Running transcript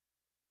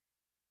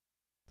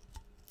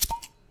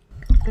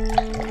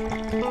Welcome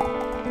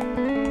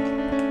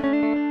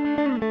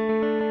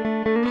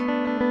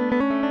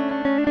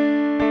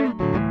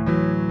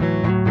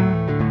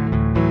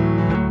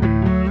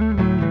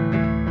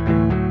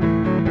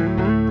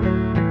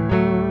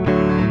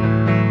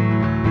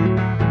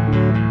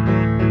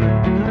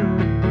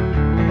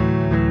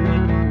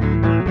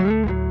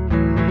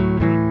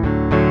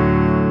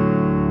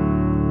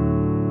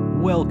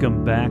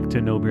back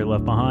to No Beer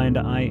Left Behind.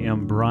 I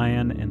am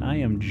Brian, and I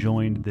am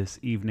joined this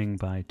evening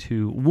by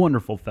two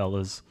wonderful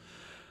fellas.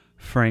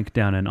 Frank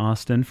down in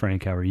Austin.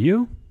 Frank, how are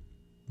you?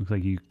 Looks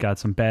like you got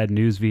some bad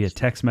news via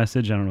text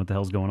message. I don't know what the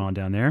hell's going on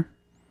down there.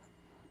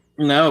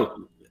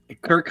 No,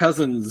 Kirk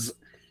Cousins,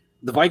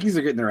 the Vikings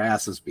are getting their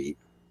asses beat.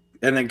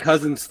 And then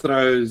Cousins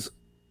throws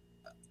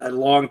a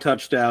long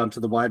touchdown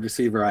to the wide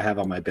receiver I have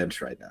on my bench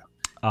right now.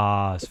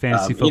 It's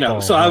fantasy football.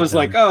 So I was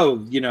like,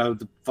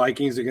 the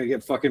Vikings are going to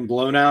get fucking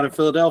blown out in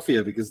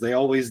Philadelphia because they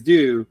always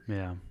do.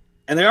 Yeah.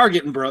 And they are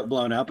getting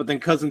blown out, but then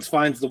Cousins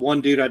finds the one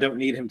dude I don't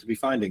need him to be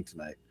finding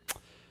tonight.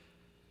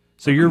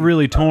 So you're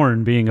really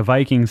torn being a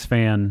Vikings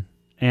fan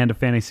and a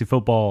fantasy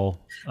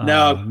football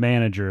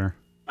manager.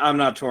 I'm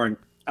not torn.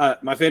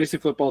 My fantasy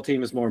football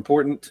team is more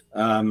important.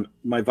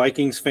 My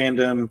Vikings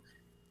fandom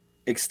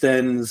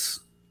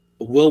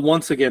will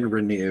once again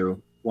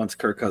renew once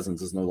Kirk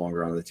Cousins is no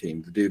longer on the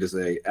team. The dude is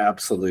a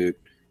absolute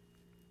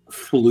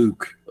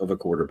fluke of a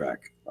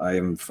quarterback. I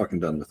am fucking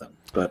done with him.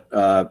 But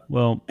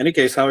in any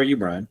case, how are you,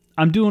 Brian?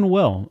 I'm doing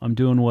well.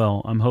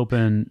 I'm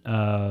hoping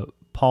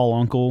Paul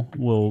Uncle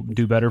will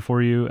do better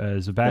for you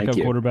as a backup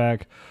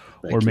quarterback,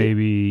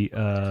 maybe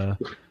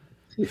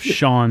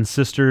Sean's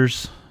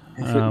sisters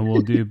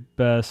will do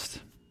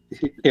best.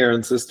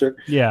 Aaron's sister.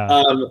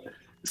 Yeah.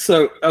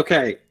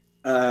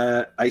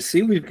 I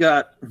see we've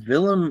got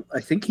Willem.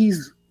 I think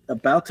he's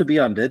about to be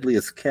on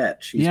Deadliest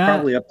Catch. He's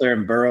probably up there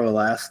in Burrow,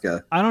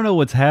 Alaska. I don't know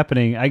what's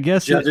happening. I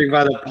guess judging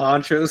by the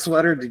poncho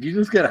sweater, did you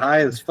just get high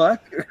as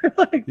fuck?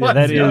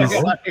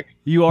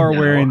 You are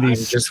wearing these.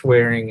 I'm just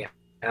wearing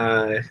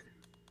a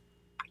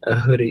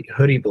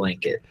hoodie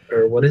blanket,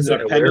 or what is it?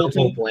 A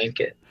wearable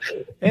blanket.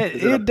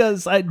 It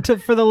does.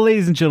 For the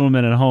ladies and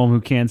gentlemen at home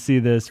who can't see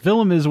this,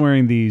 Willem is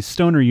wearing the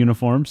stoner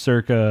uniform,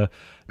 circa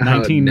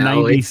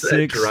 1996. No,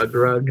 it's a drug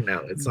rug.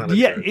 No, it's not.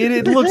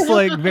 It looks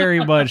like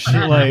very much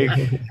like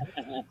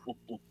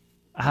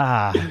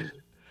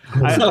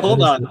So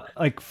hold on,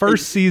 like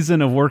first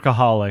season of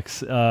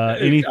Workaholics.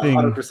 Anything?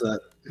 100%.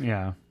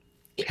 Yeah.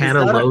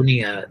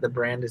 Catalonia. The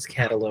brand is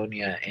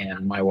Catalonia,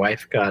 and my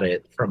wife got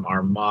it from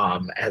our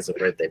mom as a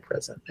birthday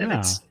present, and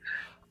it's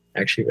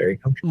actually very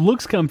comfortable.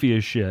 Looks comfy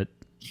as shit.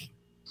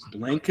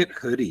 Blanket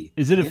hoodie.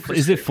 Is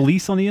it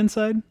fleece on the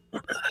inside?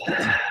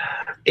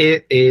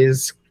 It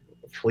is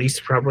fleece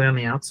probably on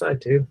the outside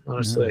too.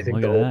 Honestly, I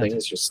think the whole thing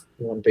is just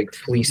one big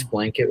fleece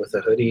blanket with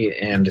a hoodie,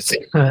 and it's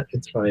funny.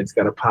 It's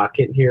got a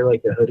pocket here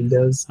like a hoodie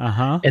does,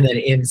 and then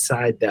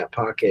inside that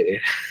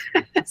pocket,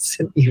 it's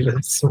an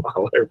even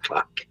smaller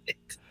pocket.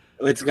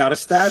 It's got a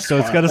stash. So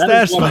it's got a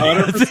stash. Is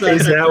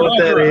that what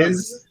that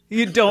is?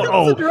 You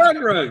don't.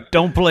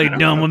 Don't play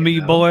dumb with me,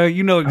 boy.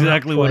 You know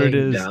exactly what it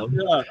is. Yeah.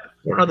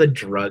 We're on the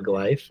drug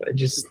life. I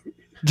just.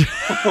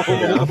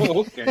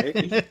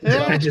 Okay.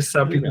 I just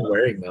saw people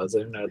wearing those. I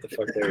didn't know what the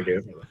fuck they were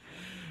doing.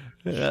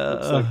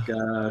 Looks like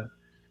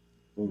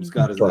William's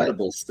got his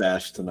edible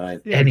stash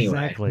tonight. Yeah,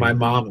 anyway, exactly. My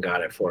mom got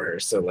it for her,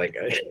 so like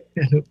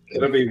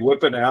it'll be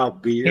whipping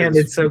out beers. And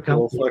it's so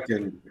comfortable.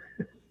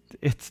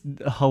 It's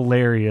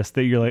hilarious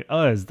that you're like,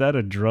 oh, is that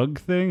a drug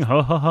thing?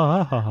 Ha ha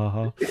ha ha ha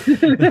ha.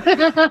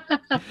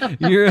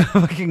 You're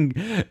fucking.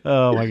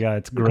 Oh my god,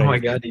 it's great. Oh my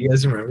god, do you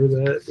guys remember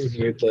that? When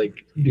you'd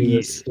like do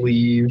the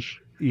sleeve.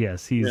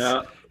 Yes, he's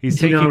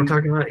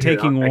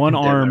taking one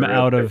arm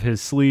out of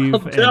his sleeve.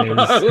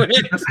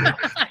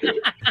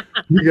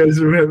 You guys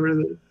remember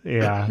that?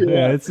 Yeah.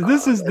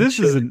 This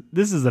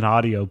is an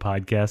audio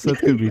podcast, so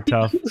it's gonna be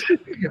tough.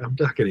 I'm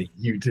talking to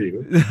you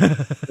two.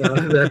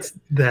 That's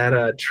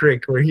that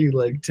trick where you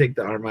like take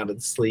the arm out of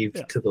the sleeve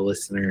to the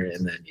listener,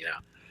 and then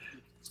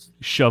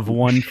shove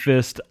one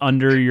fist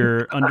under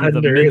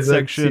the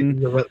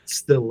midsection. What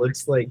still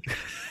looks like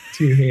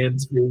two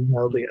hands being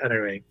held.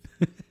 Anyway.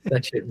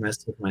 That shit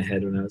messed with my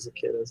head when I was a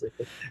kid. I was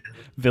like,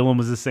 Willem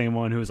was the same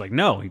one who was like,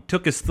 no, he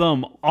took his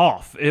thumb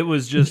off. It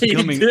was just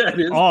coming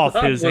off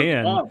his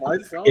hand.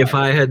 If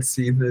I had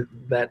seen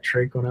that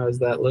trick when I was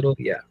that little,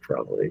 yeah,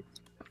 probably.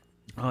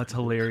 Oh, it's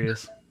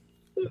hilarious.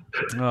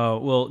 Oh,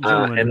 well,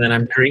 and then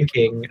I'm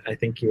drinking, I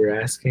think you were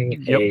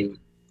asking,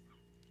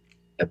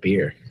 a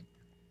beer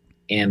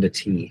and a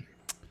tea.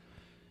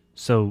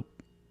 So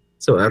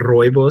a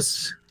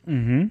rooibos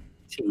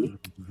tea.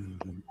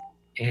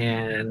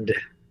 And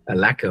a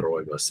lacquer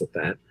rooibos at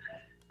that,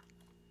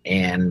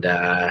 and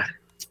a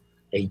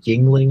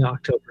Yingling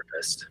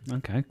Oktoberfest.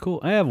 Okay,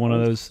 cool. I have one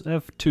of those. I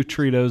have 2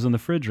 Tritos in the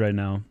fridge right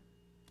now.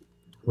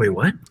 Wait,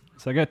 what?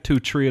 So I got 2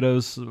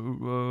 Tritos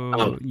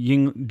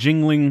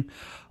Jingling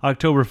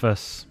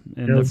Oktoberfest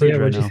in the fridge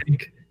right now.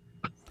 Think?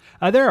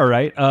 They're all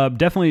right.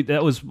 Definitely,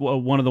 that was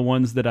one of the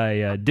ones that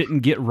I didn't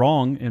get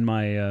wrong in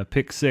my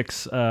pick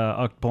 6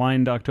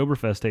 blind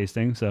Oktoberfest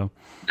tasting. So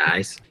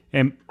nice.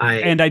 And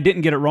I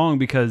didn't get it wrong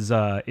because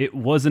it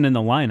wasn't in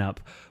the lineup.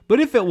 But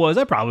if it was,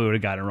 I probably would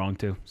have got it wrong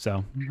too.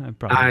 So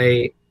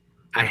I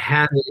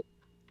had it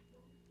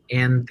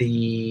in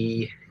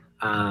the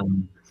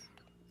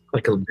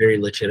like a very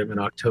legitimate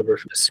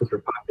Oktoberfest,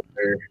 super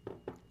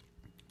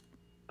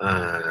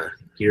popular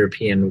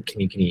European.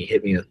 Can you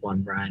hit me with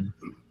one, Brian?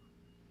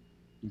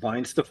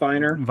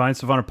 Weihenstephaner,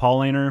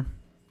 Paulaner.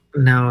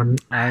 No,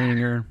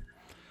 Eyinger.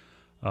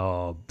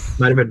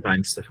 Might have been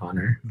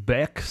Weihenstephaner.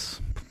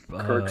 Beck's.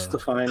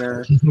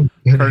 Kirkstephaner.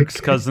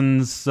 Kirk's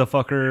cousins, the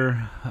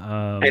fucker.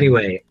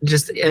 Anyway,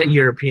 just a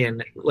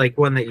European, like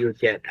one that you would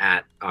get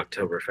at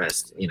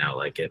Oktoberfest,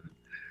 like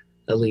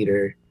a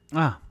liter.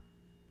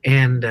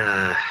 And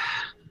the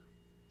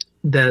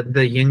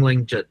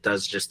Yuengling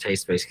does just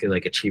taste basically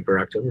like a cheaper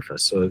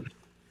Oktoberfest. So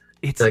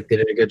it's like they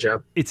did a good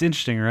job. It's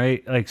interesting,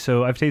 right? Like,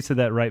 so I've tasted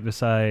that right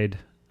beside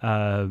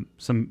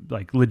some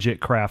like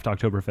legit craft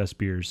Oktoberfest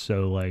beers.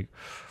 So like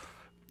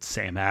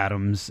Sam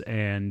Adams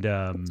and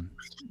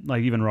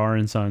like even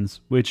Rahr & Sons,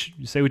 which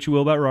say what you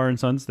will about Rahr &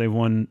 Sons, they've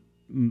won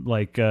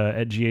like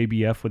at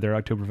GABF with their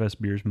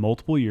Oktoberfest beers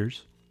multiple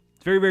years.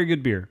 It's very, very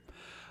good beer.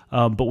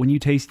 But when you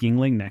taste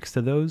Yuengling next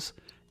to those,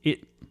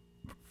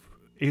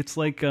 it's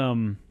like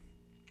the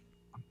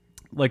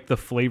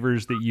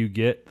flavors that you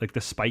get, like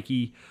the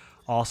spiky,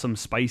 awesome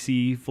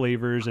spicy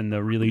flavors and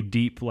the really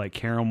deep like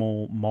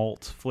caramel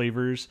malt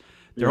flavors.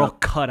 They're all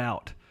cut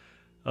out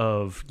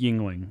of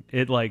Yuengling.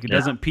 It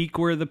doesn't peak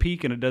where the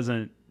peak, and it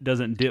doesn't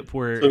dip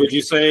where. So would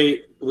you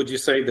say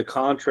the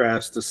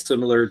contrast is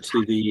similar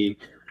to the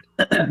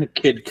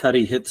Kid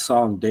Cudi hit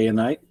song "Day and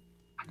Night"?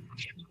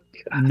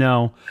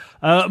 No,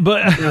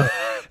 but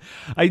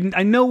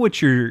I know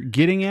what you're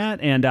getting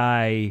at, and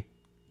I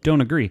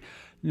don't agree.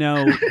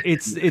 No,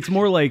 it's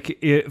more like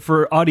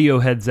for audio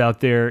heads out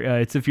there.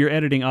 It's if you're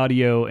editing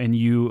audio and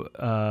you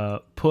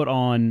put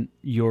on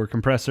your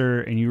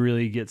compressor and you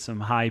really get some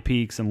high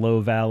peaks and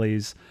low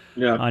valleys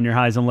on your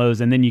highs and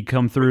lows, and then you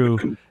come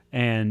through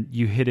and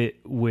you hit it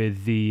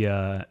with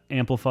the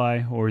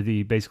amplify or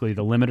basically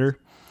the limiter,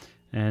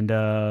 and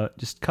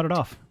just cut it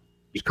off.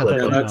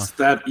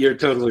 You're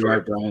totally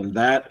right, Brian.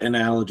 That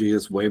analogy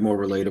is way more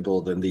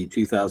relatable than the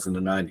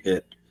 2009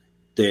 hit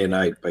 "Day and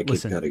Night" by Kid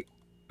Cudi.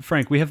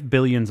 Frank, we have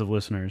billions of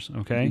listeners,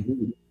 okay?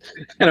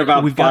 And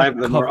about 5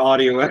 of them are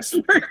audio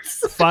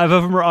experts. 5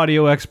 of them are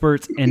audio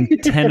experts, and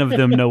 10 of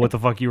them know what the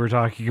fuck you were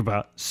talking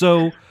about.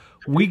 So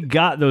we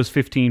got those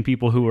 15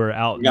 people who were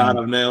out. Nailed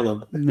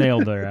them.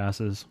 Nailed their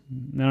asses.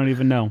 I don't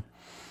even know.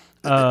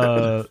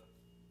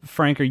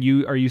 Frank, are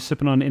you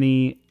sipping on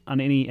any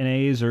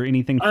NAs or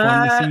anything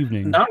fun this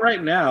evening? Not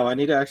right now. I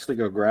need to actually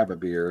go grab a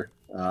beer.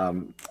 I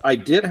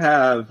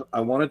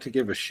wanted to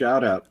give a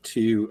shout out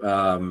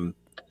to...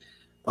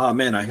 oh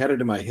man, I had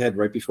it in my head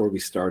right before we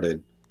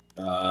started.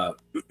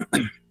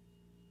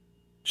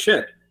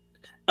 Shit.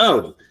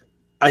 Oh,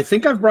 I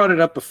think I've brought it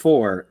up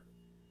before,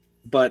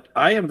 but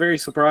I am very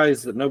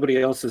surprised that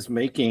nobody else is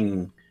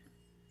making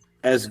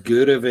as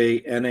good of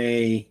a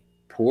NA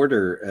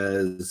porter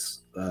as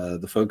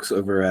the folks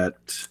over at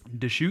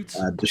Deschutes.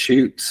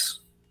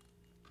 Deschutes.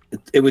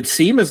 It would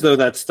seem as though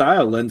that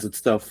style lends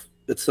itself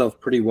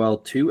pretty well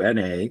to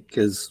NA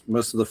because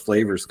most of the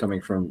flavors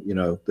coming from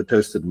the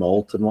toasted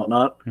malt and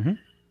whatnot. Mm-hmm.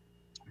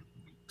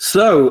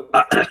 So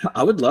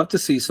I would love to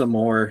see some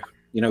more.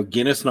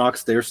 Guinness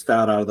knocks their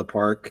stout out of the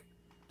park.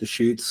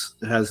 Deschutes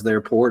has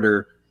their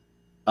porter.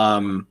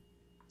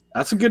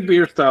 That's a good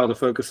beer style to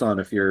focus on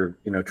if you're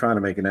trying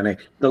to make an NA.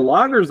 The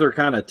lagers are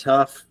kind of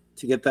tough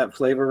to get that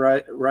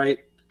flavor right.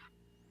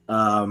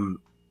 At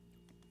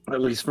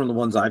least from the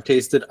ones I've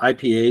tasted.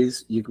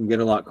 IPAs you can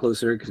get a lot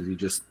closer because you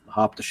just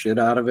hop the shit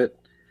out of it.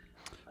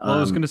 Well, I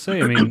was going to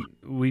say, I mean,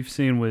 we've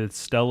seen with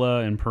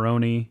Stella and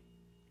Peroni.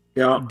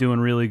 Yeah, doing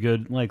really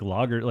good like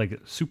lager, like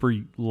super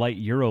light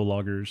Euro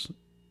lagers,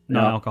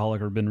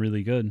 non-alcoholic, have been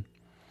really good.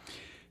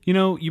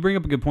 You bring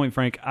up a good point,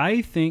 Frank.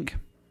 I think,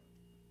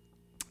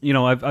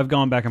 I've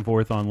gone back and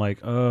forth on like,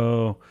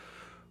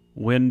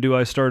 when do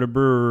I start a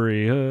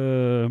brewery?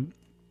 And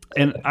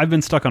I've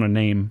been stuck on a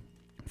name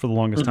for the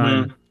longest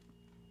time,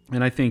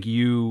 and I think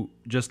you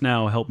just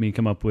now helped me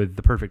come up with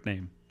the perfect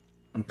name.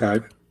 Okay.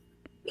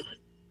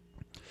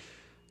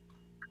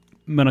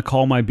 I'm gonna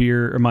call my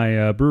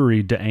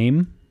brewery De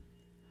Aim.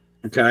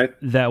 Okay.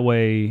 That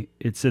way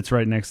it sits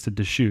right next to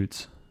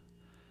Deschutes.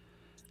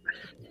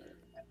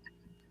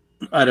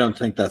 I don't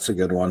think that's a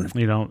good one.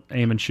 You don't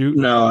aim and shoot?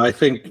 No, I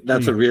think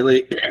that's a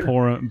really...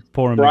 Pour them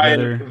Brian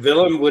together.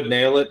 Willem would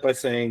nail it by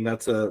saying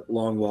that's a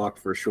long walk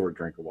for a short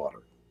drink of water.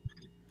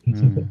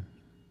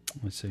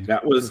 Let's see.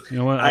 That was... You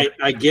know what?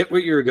 I get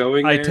what you're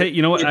going there.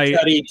 You know what? Kid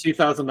Cudi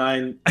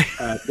 2009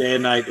 Day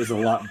and Night is a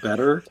lot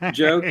better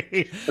joke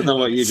than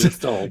what you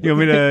just told. You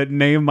want me to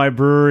name my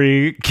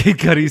brewery Kid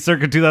Cudi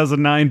circa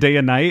 2009 Day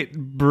and Night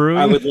Brewing?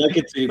 I would like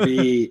it to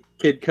be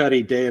Kid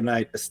Cudi Day and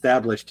Night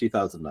established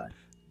 2009.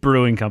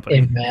 Brewing Company.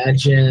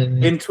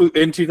 Imagine in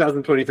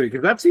 2023,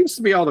 because that seems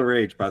to be all the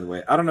rage. By the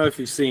way, I don't know if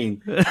you've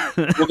seen.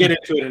 We'll get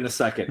into it in a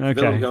second.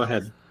 Okay. Bill, go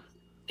ahead.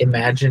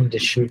 Imagine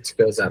Deschutes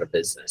goes out of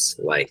business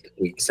like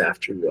weeks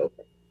after you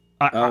open.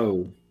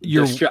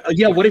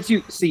 Yeah. What if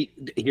you see?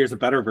 Here's a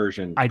better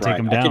version. I take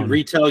them down. I can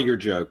retell your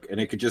joke, and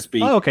it could just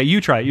be. Oh, okay.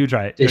 You try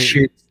it.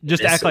 Deschutes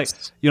just act like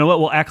you know what.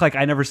 We'll act like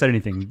I never said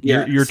anything.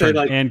 Yeah, your turn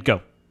like, and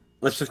go.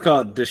 Let's just call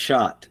it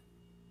Deschot.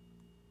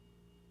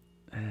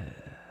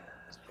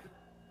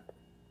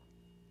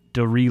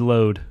 To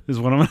reload is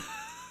one of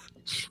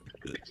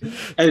them.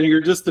 And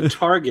you're just the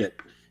target.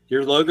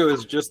 Your logo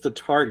is just the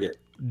target.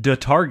 The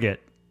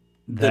target.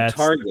 The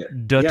target.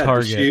 The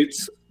target.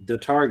 Shoots the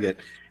target.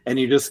 And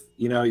you just,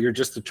 you're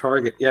just a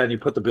target. Yeah, and you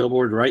put the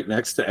billboard right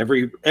next to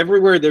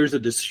everywhere there's a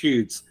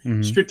Deschutes.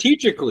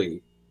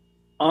 Strategically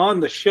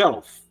on the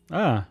shelf.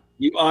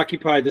 You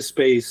occupy the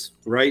space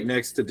right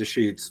next to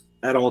Deschutes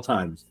at all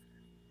times.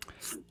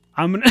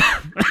 God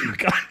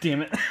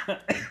damn it.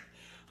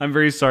 I'm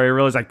very sorry. I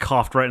realized I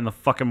coughed right in the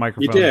fucking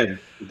microphone. You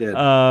did.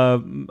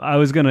 I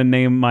was going to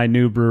name my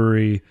new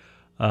brewery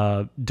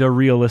The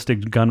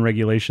Realistic Gun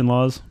Regulation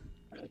Laws.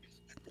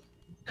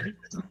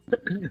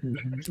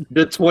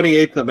 The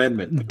 28th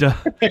Amendment.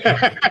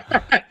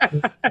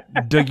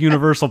 The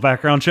universal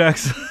background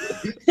checks.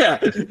 Yeah.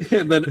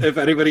 And then if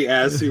anybody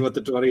asks you what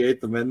the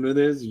 28th Amendment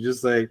is, you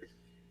just say,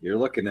 you're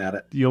looking at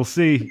it. You'll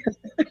see.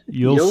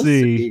 You'll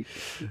see.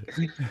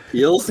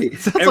 You'll see. It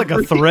sounds like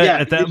a threat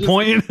at that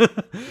point.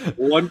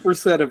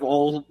 1% of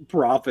all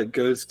profit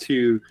goes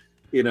to,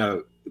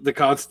 the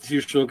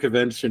Constitutional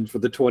Convention for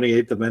the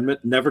 28th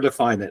Amendment. Never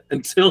define it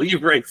until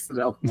you've raised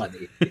enough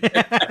money.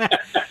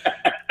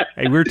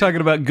 Hey, we were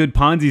talking about good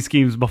Ponzi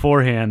schemes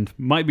beforehand.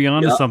 Might be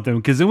onto something,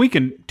 because then we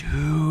can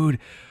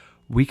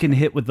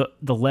hit with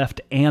the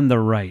left and the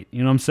right. You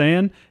know what I'm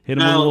saying? Hit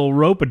them with a little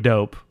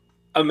rope-a-dope.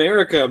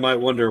 America might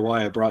wonder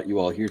why I brought you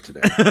all here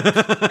today.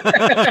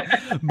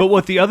 But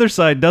what the other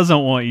side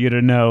doesn't want you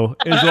to know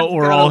is what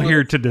we're all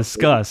here to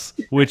discuss,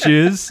 which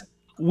is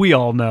we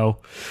all know.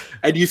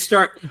 And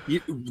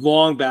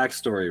long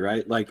backstory,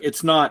 right? Like,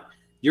 it's not,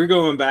 you're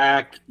going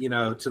back,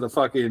 to the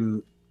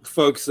fucking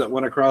folks that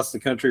went across the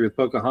country with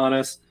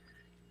Pocahontas,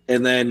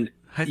 and then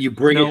you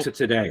bring it to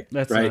today,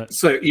 right?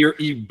 So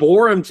you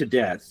bore them to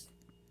death.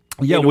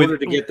 Yeah, in order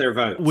to get their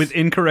votes. With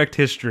incorrect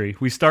history.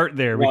 We start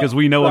there because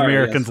we know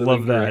Americans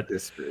love that.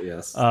 History,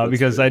 yes,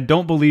 because true. I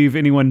don't believe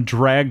anyone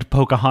dragged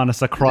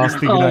Pocahontas across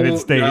the United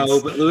States.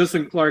 No, but Lewis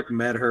and Clark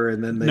met her,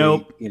 and then they,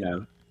 Not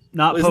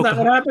Isn't that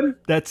what happened?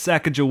 That's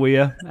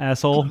Sacagawea,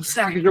 asshole.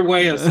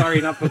 Sacagawea,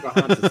 sorry, not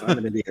Pocahontas. I'm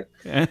an idiot.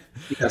 Yes,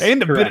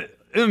 and correct.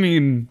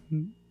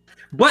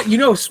 But,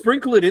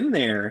 sprinkle it in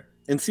there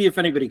and see if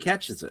anybody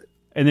catches it.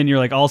 And then you're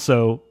like,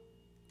 also,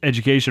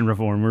 education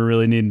reform. We're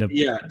really needing to.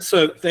 Yeah.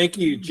 So thank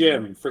you,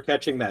 Jim, for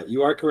catching that.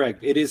 You are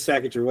correct. It is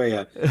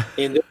Sacagawea.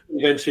 In this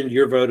convention,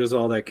 your vote is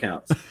all that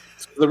counts.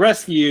 So the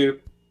rest of you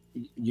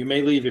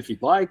may leave if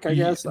you'd like, I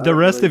guess. The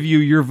rest of you,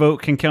 your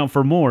vote can count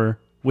for more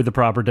with the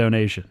proper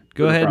donation.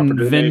 Go ahead and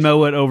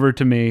Venmo it over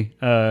to me.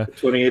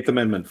 28th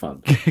Amendment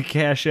Fund.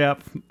 Cash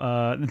App,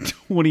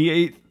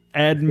 28th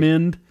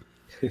admin.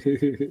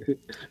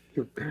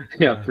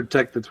 Yeah,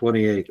 protect the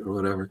 28 or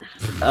whatever.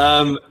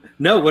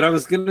 No, what I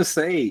was going to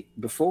say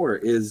before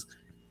is,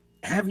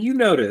 have you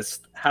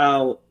noticed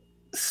how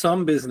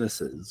some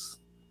businesses,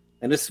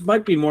 and this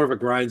might be more of a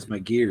grinds my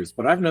gears,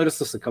 but I've noticed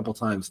this a couple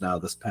times now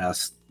this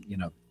past,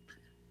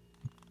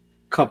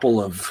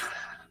 couple of,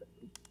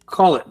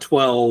 call it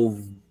 12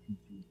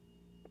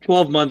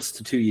 months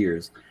to 2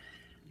 years.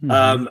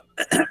 Mm-hmm.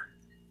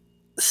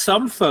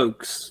 Some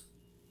folks,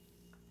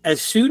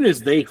 as soon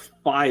as they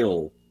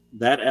file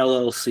that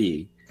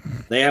LLC,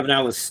 they have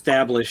now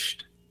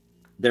established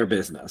their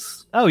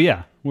business. Oh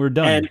yeah, we're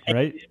done,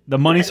 right? The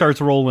money starts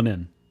rolling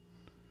in.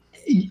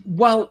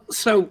 Well,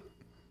 so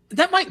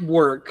that might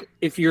work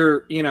if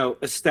you're,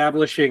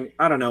 establishing,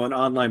 I don't know, an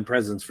online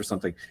presence for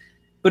something.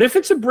 But if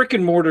it's a brick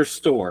and mortar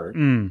store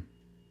and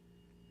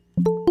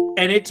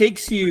it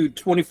takes you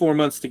 24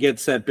 months to get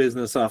said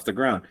business off the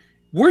ground,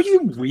 were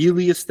you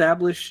really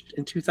established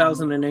in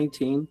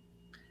 2018?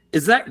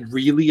 Is that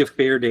really a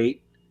fair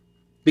date?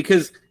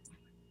 Because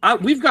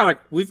we've got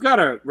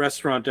a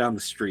restaurant down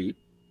the street,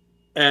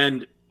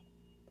 and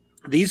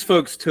these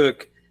folks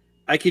took,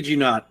 I kid you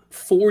not,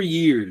 4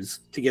 years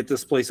to get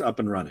this place up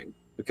and running.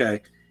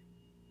 Okay,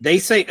 they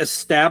say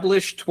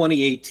established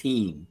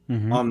 2018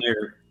 on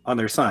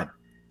their sign.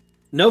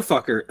 No,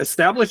 fucker,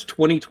 established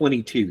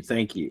 2022.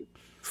 Thank you.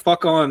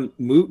 Fuck on,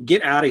 move,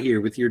 get out of here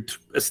with your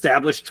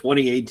established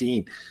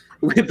 2018.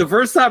 The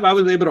first time I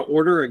was able to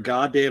order a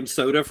goddamn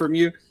soda from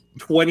you,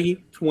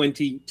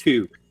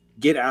 2022.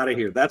 Get out of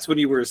here. That's when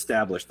you were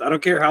established. I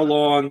don't care how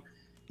long.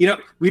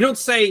 We don't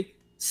say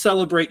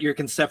celebrate your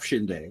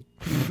conception day.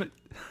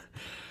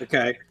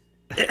 Okay.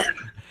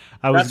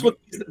 That's what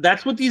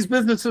these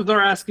businesses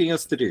are asking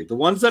us to do. The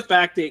ones that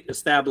backdate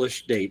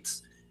established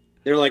dates,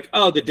 they're like,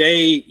 oh, the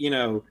day,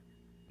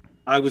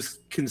 I was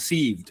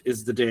conceived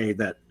is the day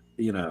that,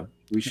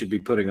 we should be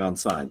putting on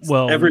signs.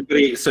 Well,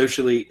 everybody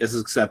socially is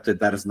accepted.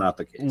 That is not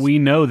the case. We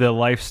know that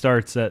life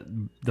starts at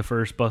the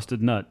first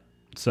busted nut.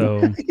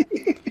 So,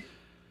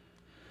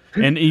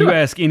 and you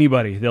ask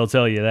anybody, they'll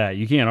tell you that.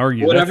 You can't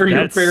argue. Whatever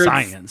that's your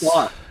parents science.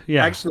 thought.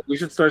 Yeah. Actually, we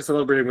should start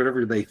celebrating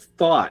whatever they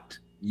thought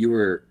you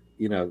were,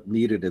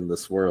 needed in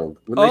this world.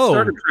 When they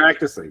started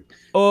practicing is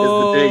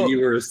the day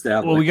you were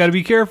established. Well, we got to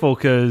be careful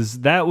because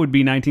that would be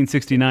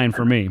 1969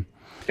 for me.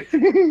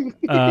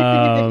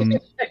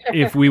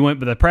 If we went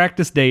by the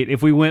practice date,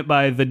 if we went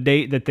by the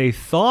date that they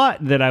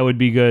thought that I would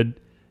be good,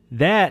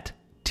 that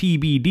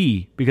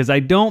TBD, because I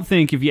don't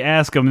think if you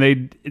ask them,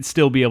 they'd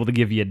still be able to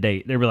give you a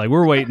date. They'd be like,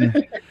 we're waiting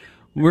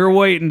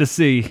to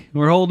see.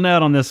 We're holding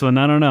out on this one.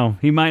 I don't know.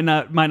 He might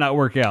not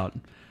work out.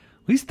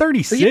 He's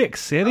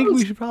 36. I think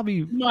we should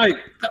probably...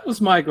 That was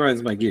my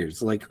grinds my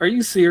gears. Like, are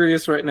you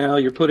serious right now?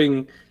 You're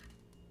putting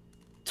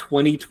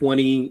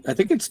 2020, I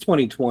think it's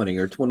 2020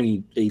 or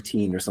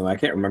 2018 or something. I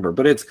can't remember.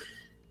 But it's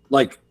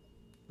like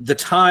the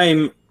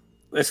time,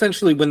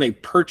 essentially, when they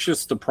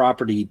purchased the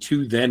property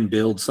to then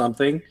build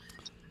something,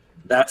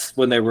 that's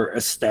when they were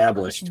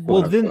established.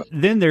 Well,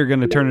 then they're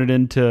going to turn it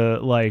into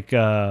like,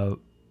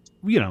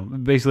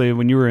 basically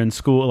when you were in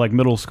school, like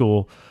middle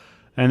school,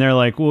 and they're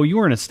like, well, you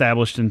weren't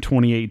established in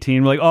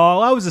 2018. We're like, oh,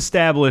 I was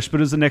established,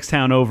 but it was the next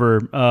town over.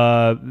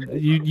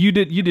 You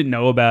didn't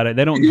know about it.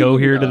 They don't go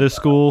here to this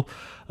school.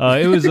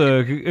 It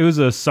was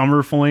a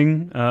summer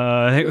fling.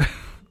 I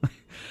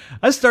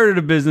started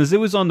a business. It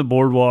was on the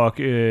boardwalk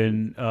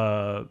in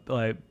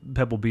like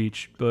Pebble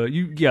Beach, but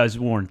you guys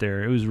weren't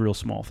there. It was a real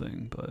small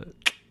thing, but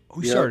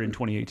we started in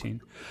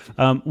 2018.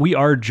 We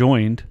are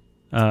joined,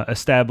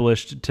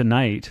 established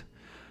tonight.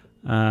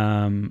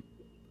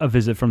 A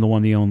visit from the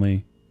one, the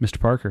only, Mr.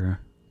 Parker.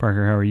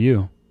 Parker, how are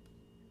you?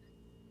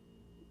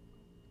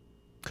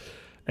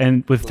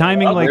 And with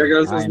timing like... There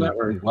goes his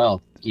network.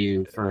 Well, thank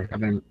you for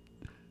having...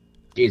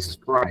 Jesus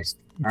Christ.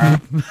 All right.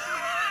 As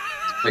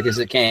quick as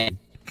it came.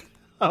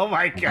 Oh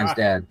my God.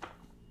 Dad.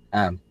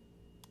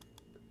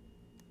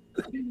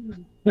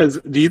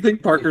 Do you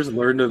think Parker's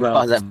learned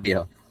about that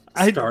video?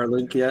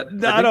 Starlink yet?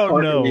 I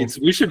don't know.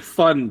 We should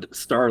fund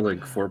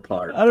Starlink for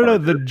Parker. I don't know.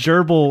 The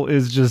gerbil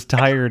is just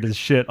tired as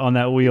shit on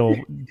that wheel,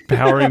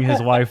 powering his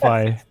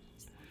Wi-Fi.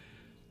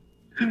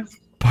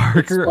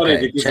 Parker,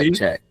 okay,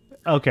 check.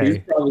 Okay, he's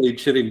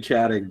probably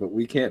chatting, but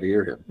we can't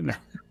hear him. No.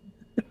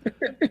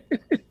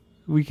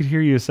 We could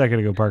hear you a second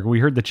ago, Parker. We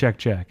heard the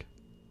check.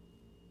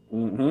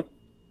 Mm-hmm.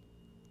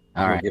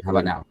 All right. How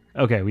about now?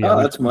 Okay.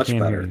 That's much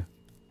better.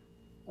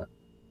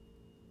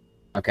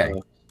 Okay.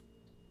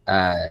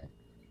 The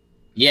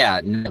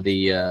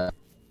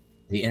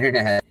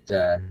internet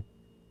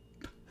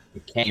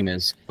came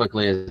as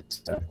quickly as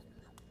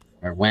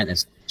or went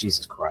as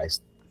Jesus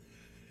Christ.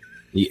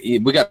 We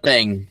got a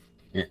thing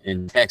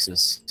in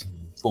Texas.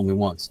 Fool me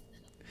once.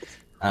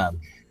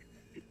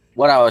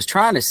 What I was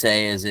trying to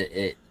say is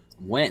it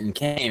went and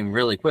came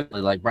really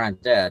quickly, like Brian's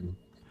dad.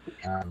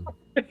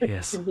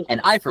 Yes. And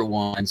I, for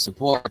one,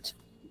 support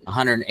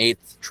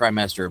 108th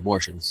trimester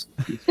abortions.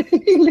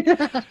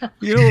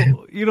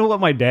 You know what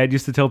my dad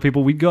used to tell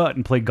people? We'd go out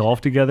and play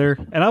golf together,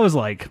 and I was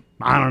like,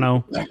 I don't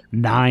know,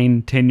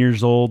 9, 10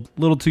 years old,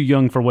 a little too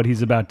young for what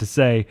he's about to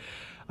say.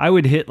 I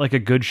would hit like a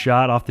good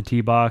shot off the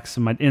tee box,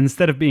 and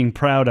instead of being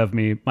proud of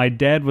me, my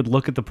dad would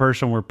look at the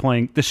person we're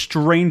playing, the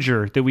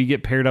stranger that we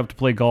get paired up to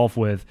play golf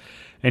with,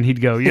 and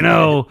he'd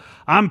go,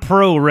 I'm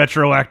pro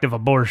retroactive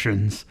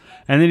abortions.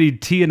 And then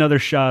he'd tee another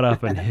shot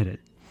up and hit it.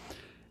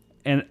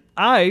 And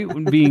I,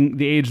 being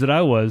the age that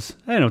I was,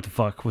 I didn't know what the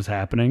fuck was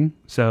happening.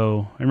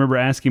 So I remember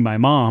asking my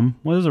mom,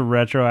 what does a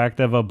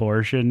retroactive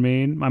abortion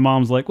mean? My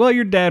mom's like, well,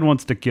 your dad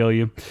wants to kill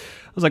you. I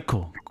was like,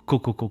 cool.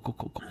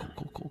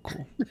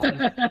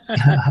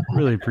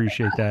 Really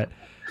appreciate that.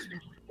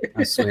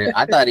 I swear.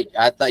 I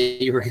thought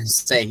you were going to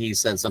say he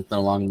said something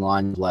along the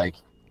lines like,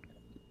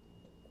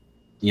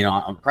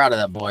 I'm proud of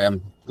that boy.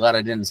 I'm glad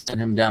I didn't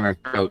send him down our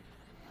throat.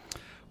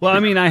 Well,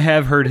 I mean, I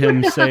have heard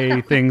him say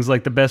things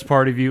like the best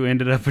part of you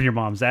ended up in your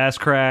mom's ass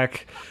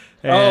crack.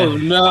 Oh,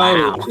 no.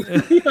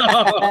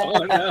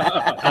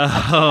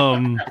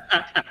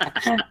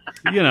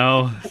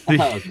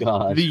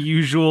 Wow. The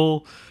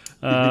usual.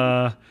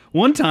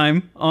 One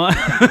time,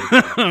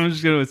 I'm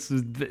just going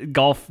to,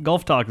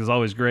 golf talk is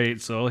always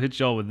great, so I'll hit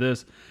y'all with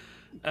this.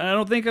 I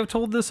don't think I've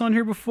told this on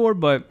here before,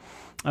 but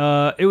we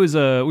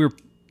were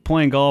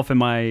playing golf, and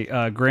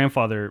my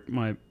grandfather,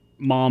 my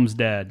mom's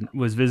dad,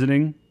 was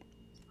visiting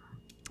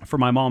for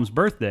my mom's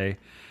birthday,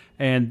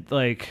 and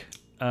it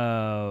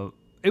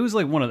was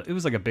like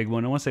a big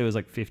one. I want to say it was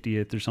like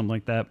 50th or something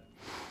like that.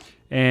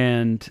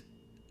 And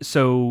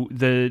so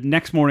the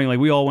next morning, like,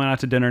 we all went out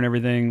to dinner and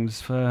everything. It was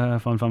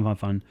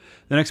fun.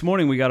 The next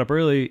morning we got up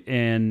early,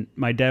 and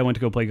my dad went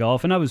to go play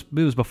golf, and it was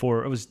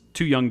before I was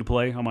too young to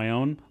play on my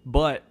own,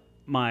 but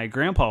my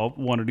grandpa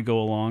wanted to go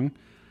along.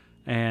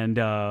 And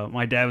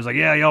my dad was like,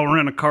 yeah, y'all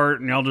rent a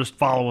cart and y'all just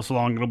follow us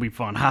along. It'll be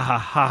fun. Ha ha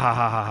ha ha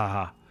ha ha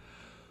ha.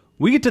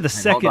 We get to the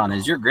second. Hold on.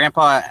 Is your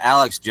grandpa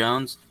Alex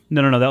Jones?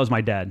 No. That was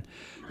my dad.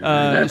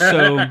 Oh,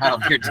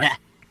 your dad.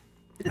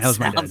 That was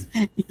my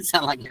dad. You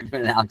sound like you're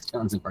doing an Alex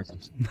Jones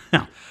impersonation.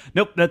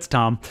 Nope, that's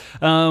Tom.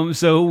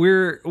 So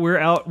we're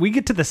out. We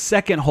get to the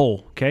second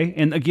hole, okay?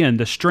 And again,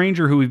 the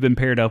stranger who we've been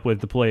paired up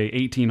with to play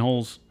 18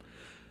 holes.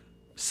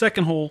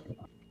 Second hole.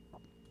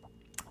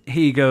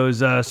 He goes,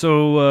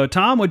 so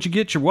Tom, what'd you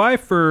get your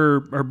wife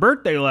for her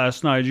birthday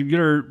last night? Did you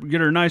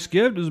get her a nice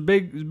gift? It was a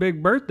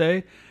big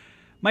birthday.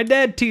 My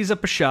dad tees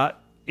up a shot.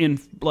 In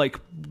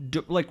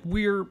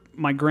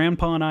my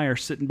grandpa and I are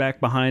sitting back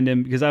behind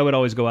him because I would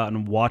always go out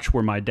and watch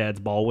where my dad's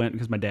ball went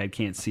because my dad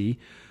can't see.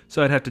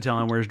 So I'd have to tell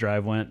him where his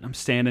drive went. I'm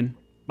standing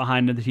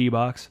behind the tee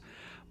box.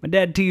 My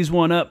dad tees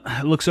one up,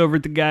 looks over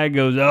at the guy,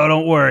 goes, "Oh,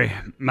 don't worry.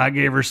 I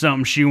gave her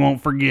something she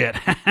won't forget."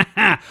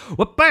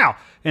 Whoop-pow!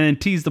 And then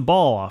tees the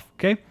ball off,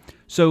 okay?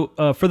 So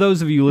for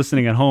those of you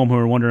listening at home who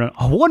are wondering,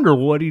 I wonder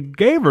what he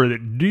gave her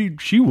that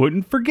she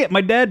wouldn't forget.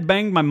 My dad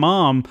banged my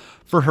mom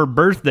for her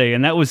birthday,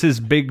 and that was his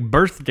big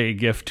birthday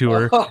gift to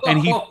her. And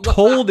he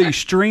told a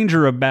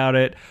stranger about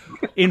it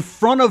in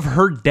front of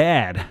her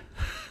dad.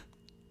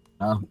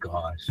 Oh,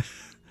 gosh.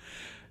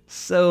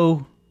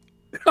 So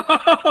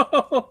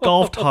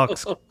golf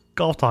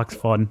talk's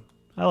fun.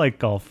 I like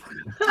golf.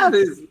 That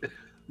is,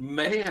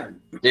 man.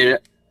 Dude,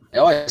 it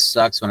always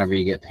sucks whenever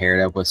you get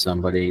paired up with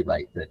somebody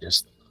like that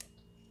just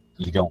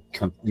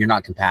you're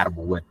not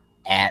compatible with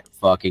at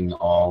fucking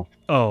all.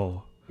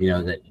 Oh. You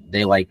know, that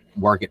they like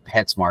work at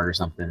PetSmart or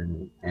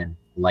something and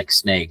like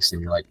snakes,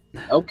 and you're like,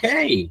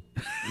 okay.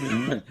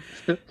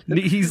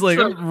 He's like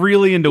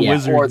really into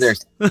wizards. Or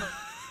there's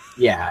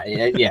yeah.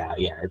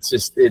 It's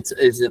just it's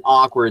an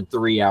awkward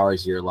 3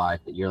 hours of your life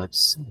that you're like,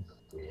 son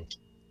of a bitch.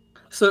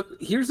 So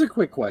here's a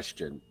quick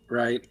question,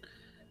 right?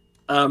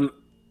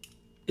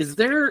 Is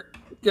there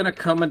gonna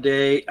come a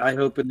day, I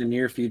hope in the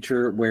near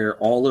future, where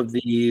all of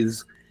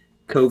these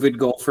COVID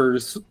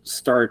golfers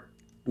start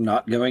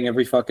not going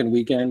every fucking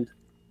weekend?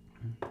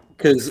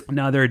 Because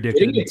now they're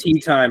addicted. Getting a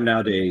tee time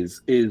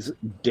nowadays is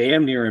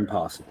damn near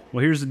impossible.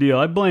 Well, here's the deal.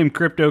 I blame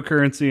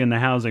cryptocurrency and the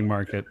housing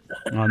market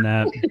on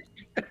that.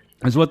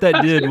 Because what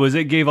that did was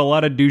it gave a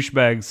lot of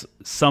douchebags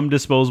some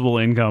disposable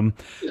income,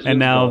 and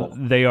now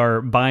they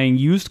are buying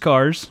used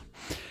cars,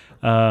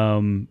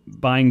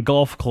 buying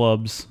golf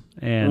clubs,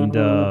 and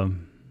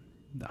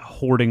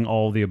hoarding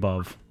all the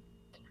above.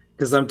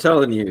 Because I'm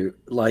telling you,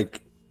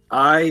 like,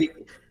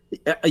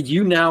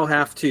 you now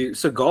have to.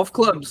 So golf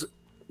clubs,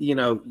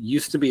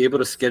 used to be able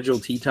to schedule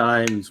tee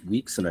times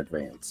weeks in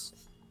advance.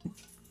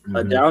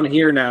 Down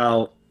here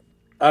now,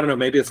 I don't know,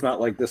 maybe it's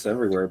not like this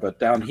everywhere, but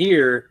down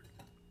here,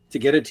 to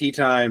get a tee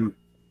time,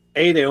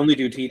 A, they only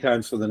do tee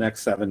times for the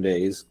next 7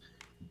 days.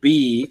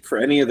 B, for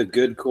any of the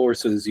good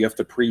courses, you have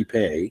to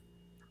prepay.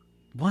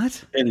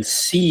 What? And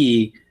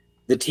C,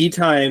 the tee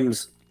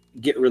times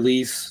get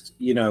released,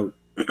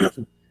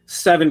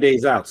 7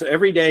 days out. So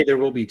every day there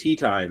will be tee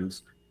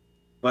times,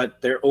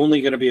 but they're only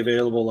going to be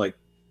available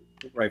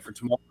right for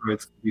tomorrow.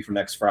 It's going to be for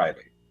next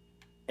Friday.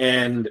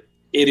 And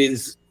it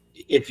is,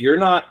 if you're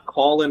not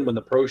calling when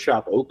the pro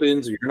shop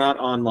opens, or you're not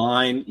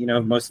online,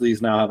 most of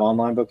these now have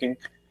online booking,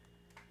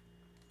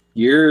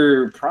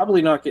 you're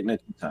probably not getting a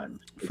tee time.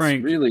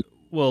 Frank, really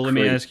well, let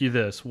me ask you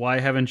this. Why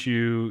haven't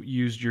you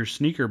used your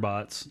sneaker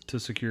bots to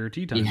secure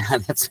tee time? Yeah,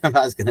 that's what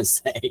I was going to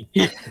say.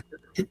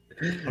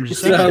 I'm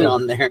just saying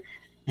on there.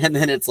 And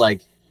then it's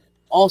like,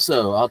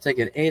 also, I'll take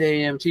an 8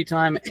 a.m. tee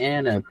time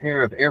and a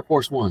pair of Air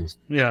Force Ones.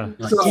 Yeah.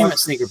 Like, damn it,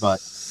 sneaker bot.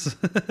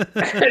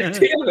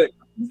 Damn it.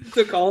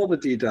 Took all the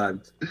tee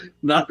times.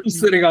 Not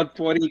sitting on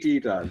 20 tee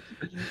times.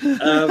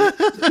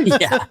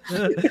 Yeah.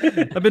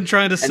 I've been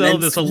trying to sell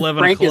this 11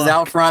 Frank o'clock. is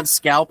out front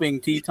scalping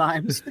tee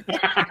times.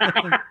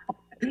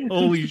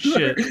 Holy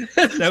shit.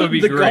 That would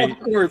be great.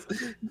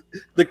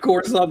 The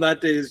course on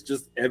that day is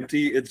just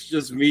empty. It's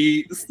just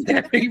me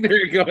standing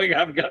there going,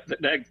 I've got the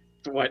next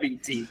 20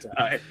 tee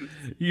times.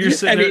 You're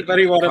saying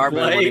anybody want to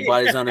play? When he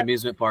buys his own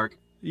amusement park.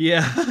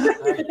 Yeah.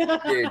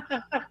 Dude,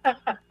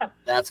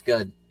 that's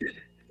good.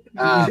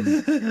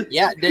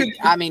 Yeah, dude,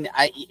 I mean,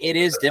 it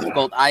is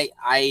difficult. I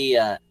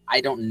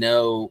don't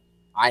know.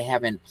 I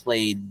haven't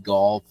played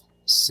golf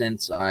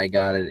since I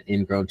got an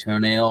ingrown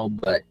toenail,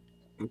 but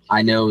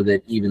I know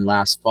that even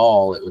last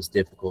fall it was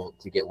difficult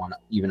to get one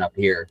even up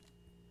here.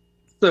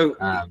 So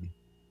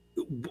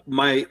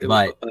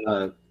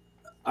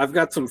I've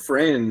got some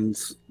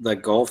friends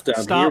that golf down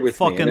here with me.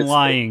 Stop fucking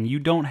lying. You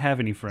don't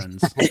have any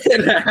friends.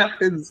 It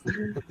happens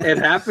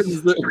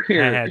that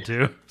we're... I had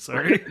to.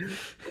 Sorry.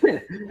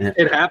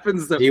 It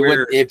happens that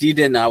if you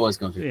didn't, I was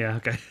going to. Yeah,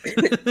 okay.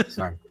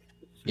 Sorry.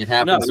 It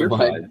happens.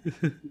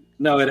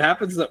 No, it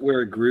happens that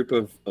we're a group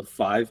of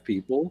 5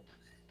 people.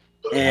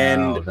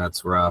 And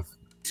that's rough.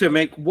 To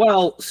make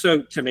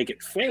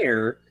it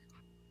fair,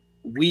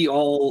 we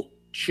all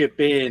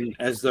chip in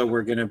as though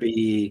we're going to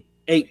be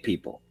 8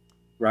 people.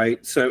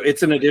 Right, so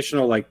it's an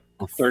additional $30.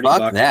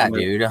 Fuck that,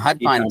 dude! I'd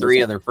find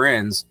 3 other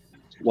friends.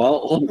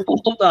 Well,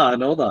 hold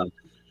on.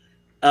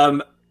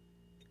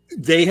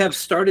 They have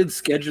started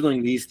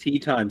scheduling these tee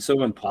times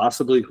so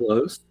impossibly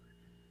close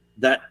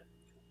that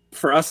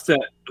for us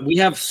we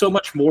have so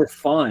much more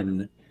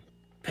fun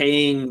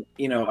paying,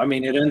 I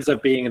mean, it ends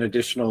up being an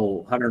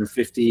additional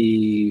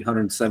 $150,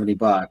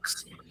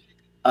 $170.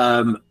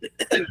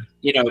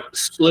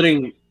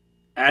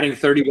 Adding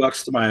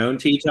 $30 to my own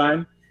tee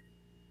time,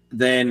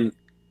 then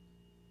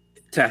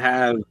to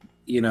have,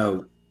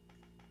 a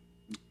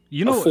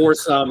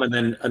foursome and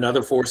then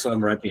another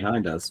foursome right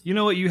behind us. You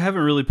know what? You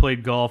haven't really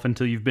played golf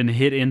until you've been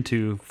hit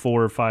into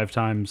 4 or 5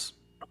 times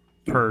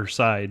per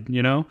side.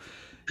 You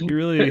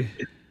really.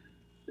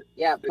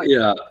 Yeah.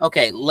 Yeah.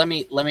 Okay. Let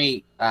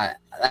me.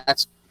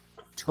 That's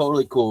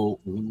totally cool.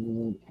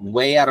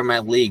 Way out of my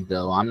league,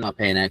 though. I'm not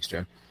paying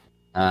extra.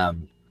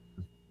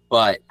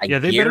 But they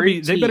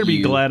better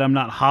be glad I'm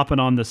not hopping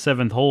on the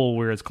 7th hole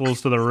where it's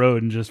close to the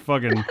road and just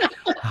fucking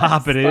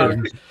hop it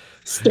in.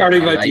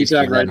 Starting my tee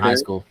time right in high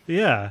school.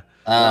 Yeah.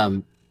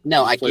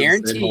 No, I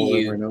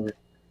guarantee you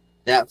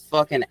that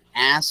fucking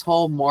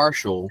asshole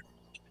Marshall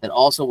that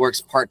also works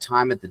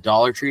part-time at the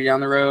Dollar Tree down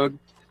the road,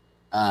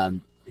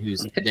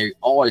 they're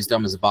always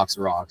dumb as a box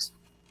of rocks.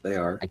 They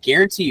are. I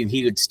guarantee you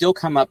he would still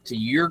come up to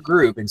your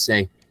group and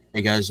say,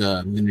 hey guys,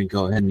 I'm going to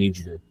go ahead and need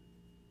you to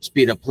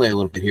speed up play a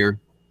little bit here.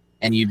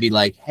 And you'd be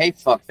like, hey,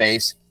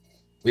 fuckface,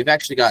 we've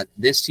actually got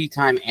this tee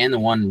time and the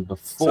one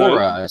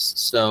before us.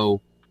 So,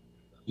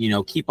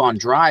 keep on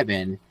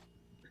driving.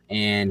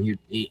 And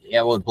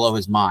it would blow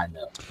his mind,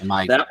 though. Am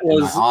I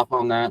off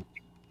on that?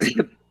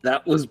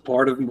 That was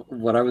part of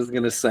what I was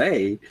going to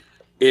say,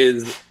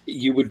 is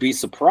you would be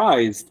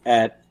surprised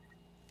at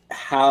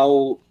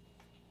how,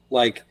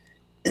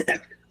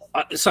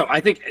 so I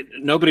think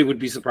nobody would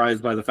be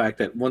surprised by the fact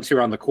that once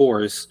you're on the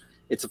course,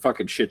 it's a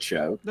fucking shit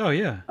show. Oh,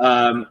 yeah.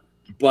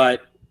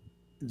 But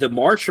the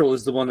Marshall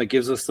is the one that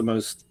gives us the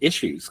most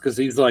issues, because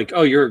he's like,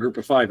 oh, you're a group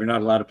of 5. You're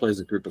not allowed to play as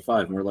a group of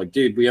 5. And we're like,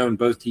 dude, we own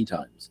both tee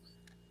times.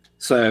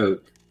 So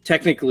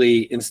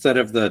technically, instead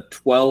of the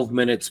 12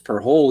 minutes per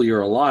hole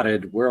you're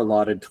allotted, we're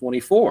allotted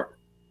 24.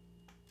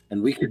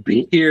 And we could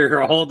be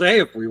here all day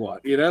if we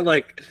want,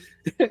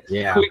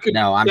 Yeah.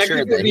 I'm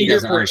sure that he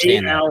doesn't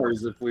understand 8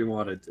 hours if we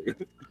wanted to.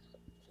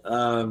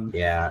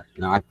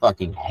 I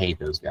fucking hate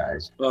those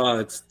guys. Oh,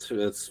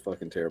 it's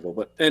fucking terrible.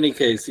 But in any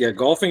case,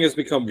 golfing has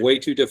become way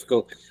too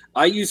difficult.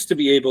 I used to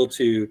be able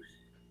to,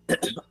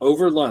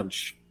 over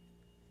lunch,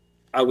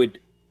 I would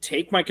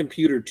take my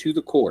computer to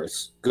the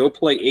course, go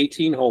play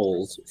 18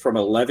 holes from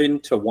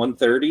 11 to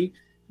 1:30,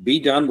 be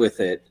done with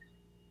it.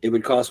 It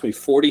would cost me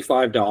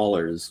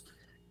 $45,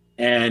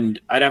 and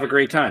I'd have a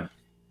great time.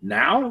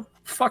 Now,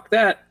 fuck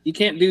that. You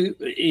can't do,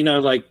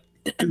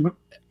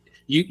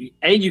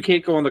 you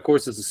can't go on the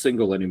course as a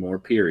single anymore,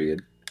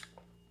 period.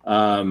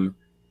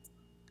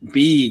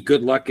 B,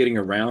 good luck getting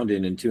around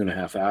in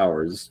 2.5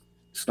 hours.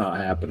 It's not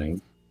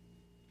happening.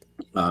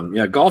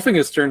 Golfing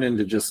has turned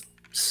into just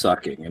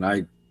sucking, and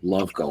I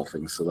love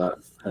golfing, so that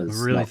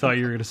has. I really thought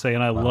you were going to say,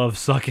 and I love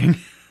sucking.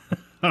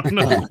 I don't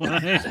know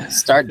why.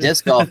 Start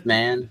disc golf,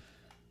 man.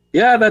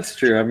 Yeah, that's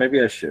true.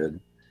 Maybe I should.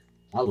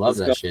 I love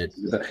that shit.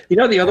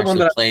 The other one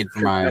that I played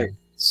for my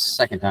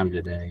second time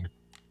today.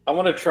 I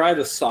want to try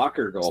the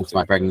soccer golf since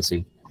my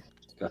pregnancy.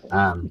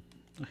 I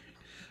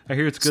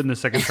hear it's good in the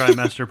second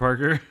trimester,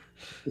 Parker.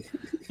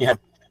 Yeah,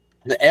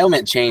 the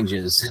ailment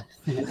changes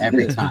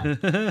every time.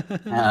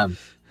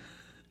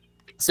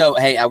 So,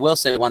 hey, I will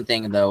say one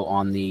thing though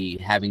on the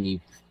having you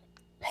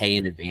pay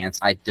in advance.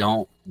 I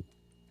don't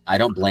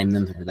blame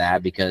them for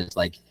that, because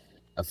like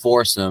a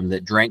foursome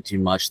that drank too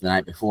much the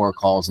night before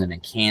calls in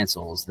and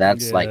cancels.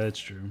 That's that's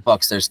true.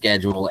 Fucks their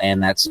schedule,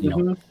 and that's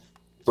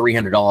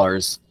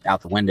 $300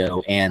 out the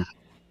window. And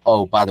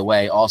by the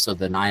way, also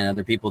the 9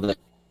 other people that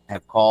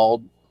have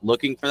called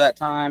looking for that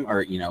time,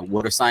 or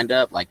would have signed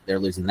up, like they're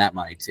losing that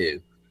money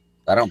too.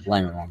 I don't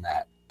blame them on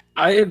that.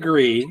 I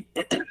agree.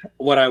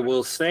 What I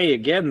will say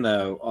again,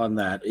 though, on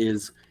that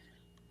is,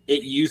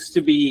 it used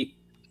to be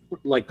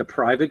like the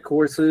private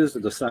courses or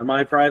the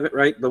semi-private,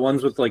 right? The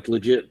ones with like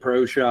legit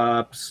pro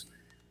shops,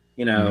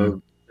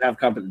 have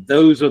company.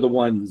 Those are the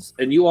ones,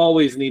 and you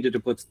always needed to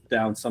put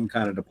down some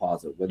kind of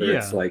deposit, whether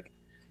it's like,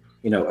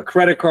 a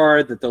credit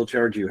card that they'll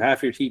charge you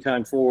half your tee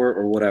time for,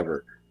 or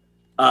whatever.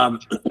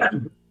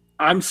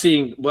 I'm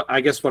seeing what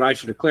I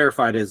should have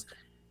clarified is,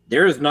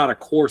 there is not a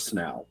course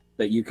now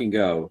that you can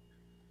go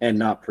and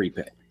not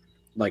prepay.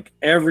 Like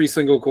every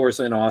single course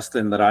in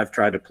Austin that I've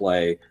tried to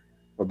play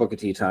or book a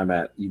tee time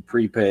at, you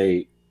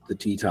prepay the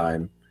tee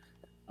time.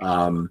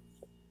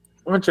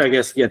 Which I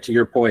guess, to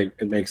your point,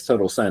 it makes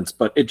total sense,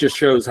 but it just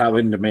shows how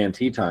in demand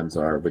tee times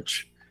are,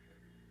 which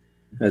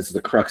is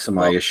the crux of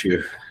my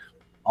issue.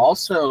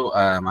 Also,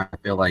 I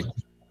feel like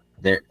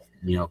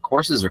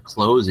courses are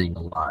closing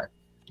a lot.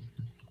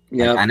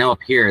 Yeah, I know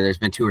up here there's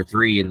been 2 or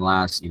 3 in the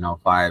last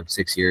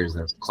 5-6 years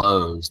that's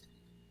closed,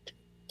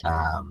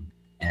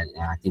 and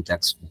I think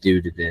that's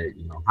due to the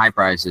high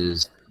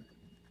prices,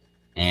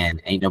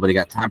 and ain't nobody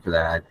got time for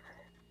that.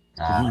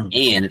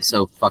 And it's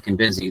so fucking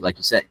busy, like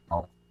you said.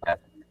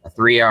 A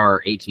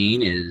 3-hour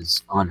 18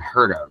 is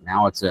unheard of.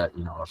 Now it's a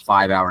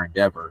 5-hour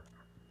endeavor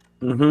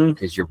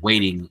because you're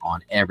waiting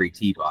on every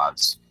tee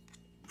box.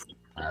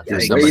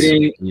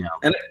 Waiting,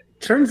 and it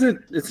turns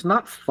it's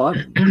not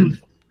fun.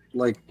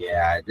 Like,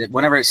 yeah,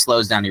 whenever it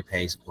slows down your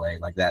pace of play,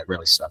 like that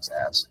really sucks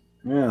ass.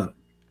 Yeah,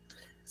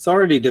 it's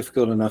already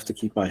difficult enough to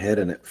keep my head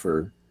in it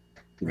for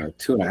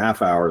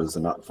 2.5 hours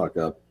and not fuck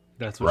up.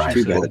 That's what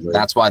right.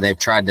 That's why they've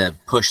tried to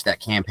push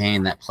that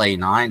campaign that play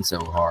 9 so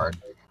hard.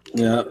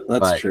 Yeah,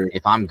 that's true.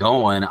 If I'm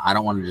going, I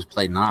don't want to just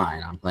play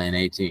 9. I'm playing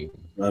 18.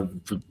 Maybe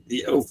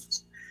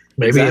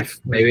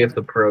if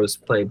the pros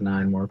played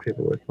 9, more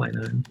people would play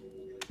 9.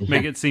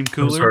 Make it seem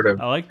cooler.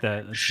 I like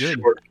that. That's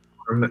good.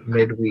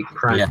 Midweek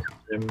prime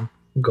time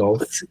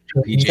golf.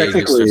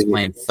 PGA just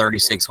playing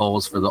 36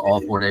 holes for the all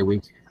 4-day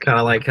week. Kind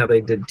of like how they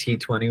did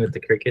T20 with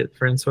the cricket,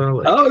 Francois.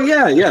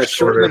 Like,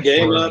 shorten the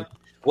game up.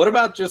 What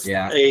about just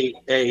a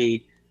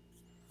that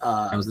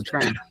was the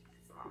trend.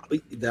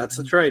 That's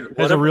the trend.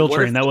 That's a real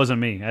trend. That wasn't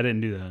me. I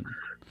didn't do that.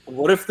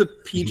 What if the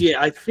PGA?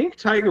 I think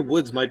Tiger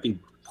Woods might be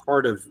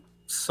part of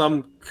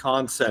some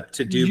concept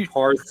to do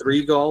par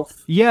 3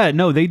 golf. Yeah,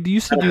 no, they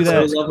used to do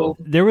that. Level.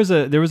 There was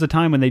a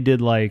time when they did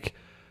like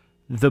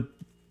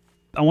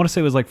I want to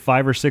say it was like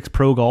 5 or 6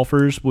 pro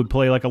golfers would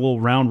play like a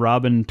little round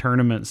robin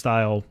tournament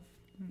style,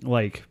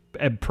 like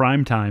at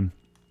prime time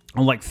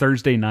on like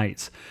Thursday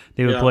nights.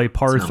 They would play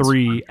par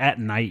 3 at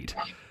night.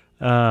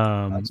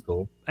 That's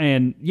cool.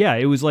 And yeah,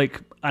 it was like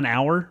an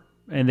hour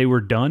and they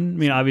were done. I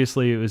mean,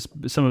 obviously it was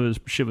some of his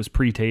shit was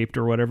pre-taped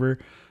or whatever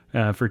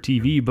for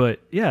TV,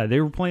 but yeah,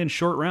 they were playing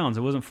short rounds.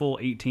 It wasn't full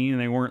 18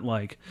 and they weren't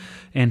like,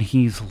 and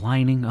he's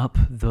lining up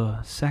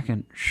the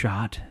second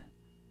shot.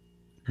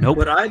 Nope.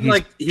 But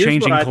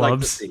here's what I'd like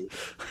to see.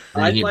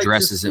 And he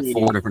addresses it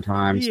 4 different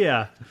times.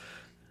 Yeah.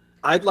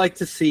 I'd like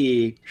to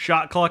see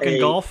shot clock in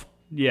golf.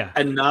 Yeah.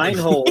 A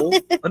 9-hole.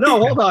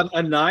 No, hold on.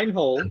 A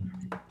 9-hole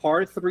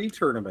par 3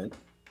 tournament.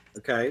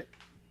 Okay.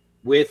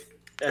 With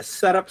a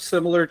setup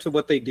similar to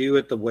what they do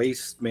at the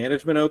Waste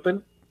Management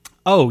Open.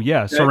 Oh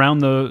yeah. Okay.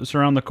 Surround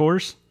the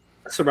course.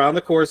 Surround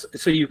the course.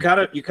 So you kind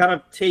of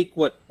take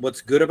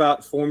what's good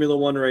about Formula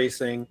One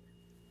racing,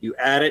 you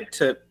add it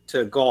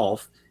to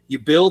golf. You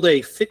build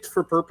a fit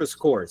for purpose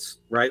course,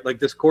 right? Like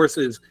this course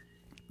is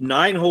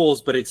 9 holes,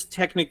 but it's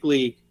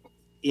technically,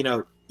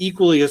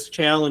 equally as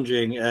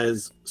challenging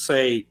as,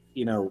 say,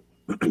 a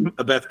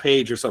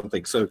Bethpage or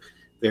something. So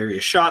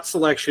various shot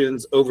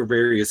selections over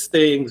various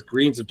things,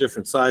 greens of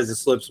different sizes,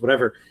 slips,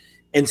 whatever,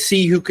 and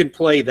see who can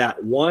play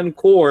that one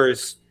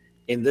course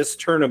in this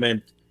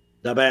tournament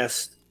the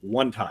best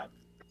one time.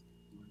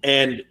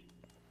 And,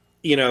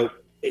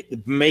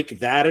 make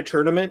that a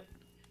tournament.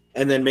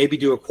 And then maybe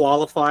do a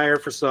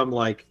qualifier for some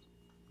like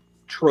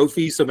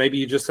trophy. So maybe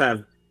you just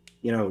have,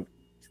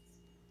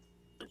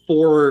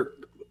 4,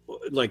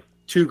 like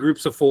 2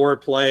 groups of 4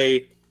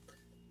 play,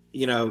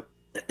 a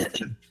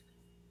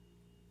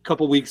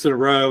couple weeks in a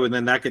row, and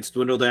then that gets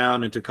dwindled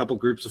down into a couple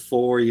groups of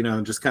 4,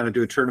 and just kind of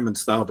do a tournament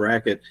style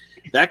bracket.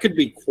 That could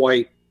be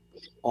quite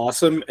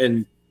awesome.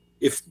 And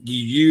if you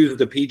use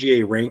the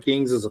PGA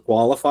rankings as a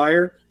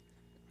qualifier,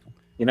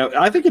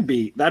 I think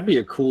that'd be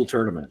a cool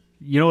tournament.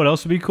 You know what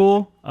else would be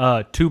cool?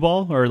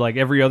 2-ball or like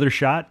every other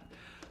shot.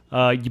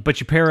 But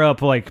you pair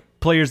up like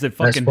players that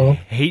fucking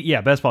hate.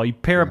 Yeah, best ball. You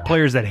pair up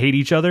players that hate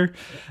each other,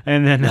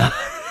 and then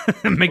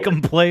make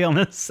them play on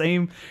the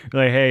same.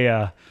 Like,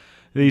 hey,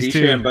 these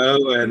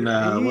DeChambeau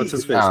and what's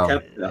his face?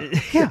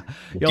 Yeah,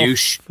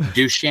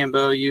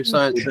 DeChambeau. You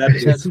said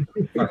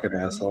fucking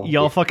asshole.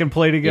 Y'all fucking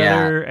play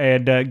together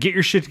and get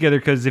your shit together,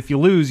 because if you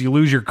lose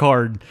your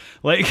card.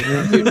 Like,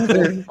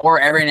 or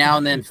every now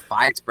and then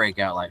fights break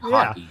out like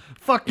hockey.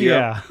 Fuck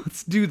yeah,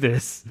 let's do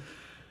this.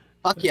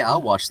 Fuck yeah,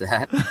 I'll watch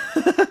that.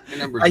 The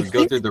numbers would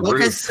go through the roof.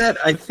 Like I said,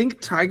 I think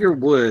Tiger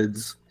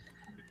Woods,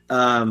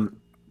 I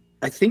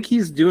think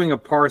he's doing a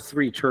par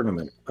 3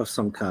 tournament of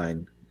some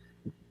kind.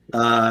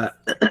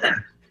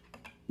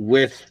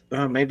 With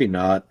maybe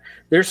not.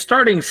 They're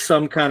starting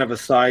some kind of a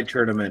side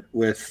tournament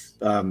with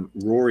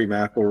Rory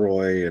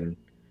McIlroy and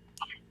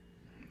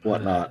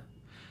whatnot.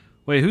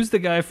 Wait, who's the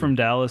guy from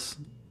Dallas?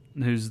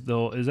 McIlroy's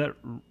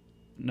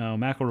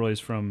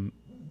from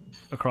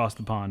across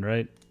the pond,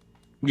 right?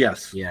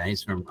 Yes. Yeah,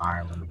 he's from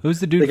Ireland. Who's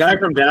the dude? The guy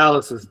from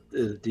Dallas is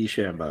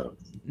DeChambeau.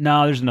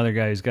 No, there's another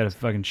guy who's got a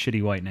fucking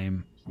shitty white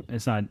name.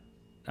 It's not.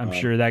 I'm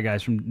sure that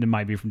guy's it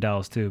might be from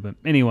Dallas too. But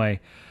anyway,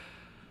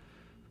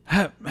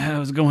 I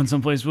was going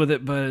someplace with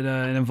it, but it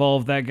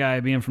involved that guy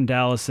being from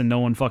Dallas and no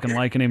one fucking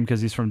liking him because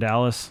he's from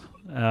Dallas.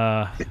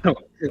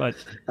 But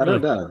I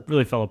don't know.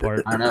 Really fell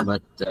apart. I don't know,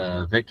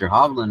 but Victor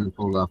Hovland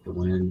pulled off the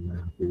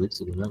win a few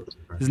weeks ago.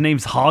 His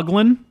name's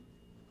Hovland?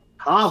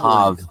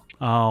 Hovland.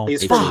 Oh,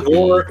 he's from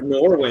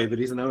Norway, but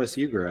he's an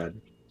OSU grad.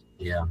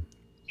 Yeah.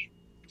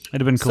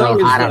 It'd have been close.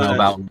 So I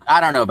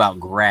don't know about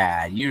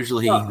grad.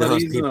 Usually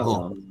those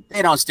people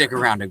they don't stick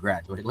around to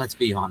graduate. Let's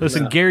be honest.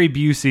 Listen, Gary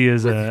Busey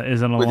is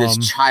an alum with his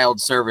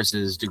child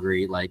services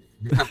degree. Like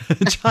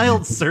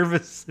child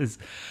services.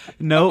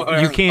 No,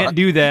 you can't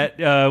do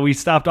that. We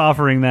stopped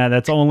offering that.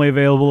 That's only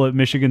available at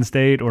Michigan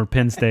State or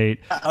Penn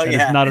State.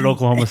 It's not at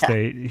Oklahoma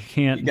State. You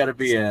can't. You got to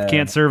be a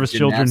can't service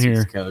children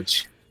here.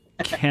 Coach.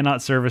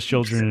 Cannot service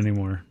children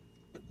anymore.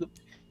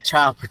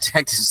 Child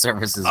Protective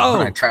Services is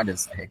what I tried to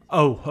say.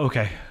 Oh,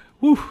 okay.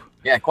 Whew.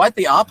 Yeah, quite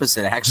the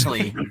opposite,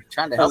 actually.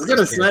 Trying to help. I was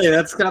gonna say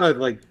that's kind of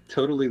like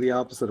totally the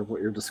opposite of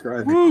what you're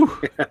describing.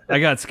 Woo. I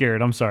got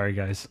scared. I'm sorry,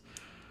 guys.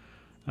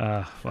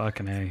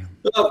 Fucking A.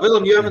 Oh,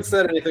 Willem, you haven't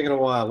said anything in a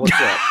while. What's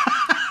up?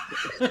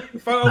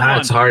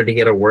 It's hard to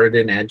get a word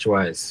in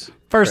edgewise.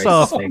 First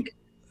off,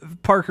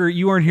 Parker,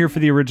 you weren't here for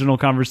the original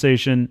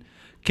conversation.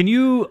 Can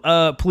you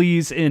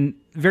please, in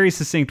very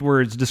succinct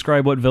words,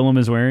 describe what Willem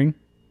is wearing?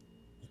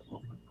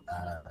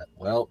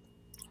 Well,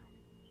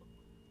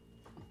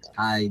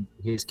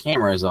 his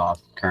camera is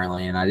off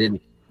currently, and I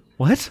didn't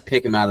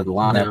pick him out of the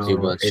lineup too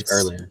much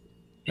earlier.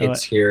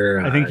 It's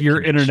here. I think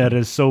your internet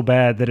is so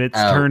bad that it's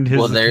turned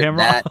his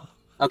camera off.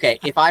 Okay,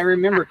 if I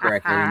remember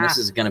correctly, and this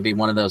is going to be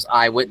one of those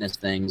eyewitness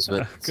things,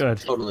 but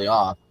it's totally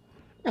off.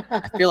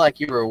 I feel like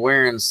you were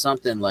wearing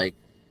something like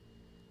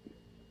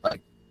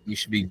you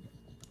should be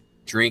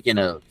drinking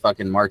a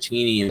fucking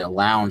martini in a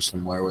lounge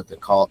somewhere with like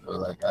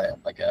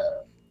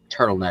a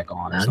turtleneck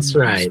on. That's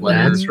right.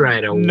 That's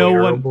right. A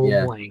wearable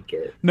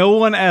blanket. No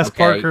one asked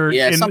Parker.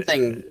 Yeah,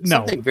 something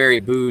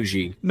very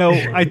bougie. No,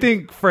 I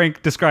think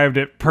Frank described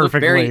it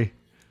perfectly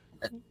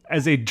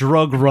as a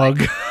drug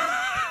rug.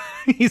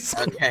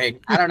 Okay,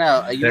 I don't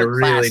know. They're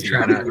really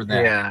trying to.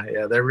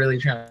 Yeah, they're really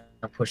trying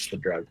to push the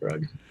drug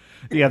rug.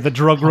 Yeah, the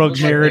drug rug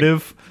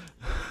narrative.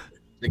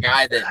 The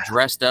guy that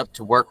dressed up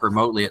to work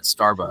remotely at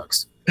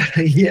Starbucks.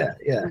 Yeah,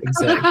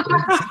 exactly.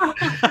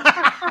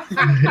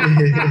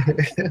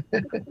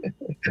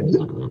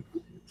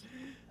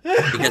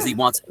 Because he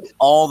wants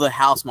all the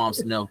house moms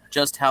to know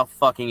just how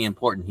fucking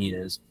important he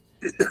is.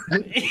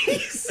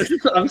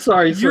 I'm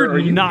sorry, sir. Are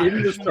you not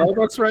in the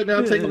Starbucks right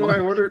now taking my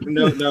order?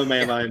 No,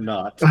 ma'am, I am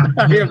not.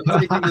 I am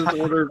taking this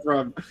order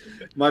from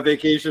my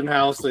vacation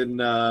house in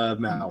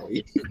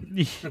Maui.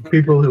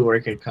 People who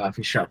work at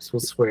coffee shops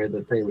will swear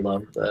that they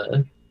love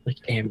the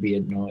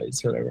ambient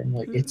noise, or whatever. I'm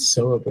like, it's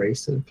so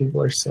abrasive.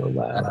 People are so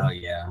loud. Oh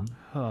yeah.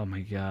 Oh my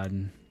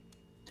god.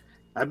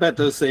 I bet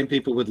those same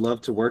people would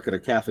love to work at a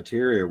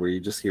cafeteria where you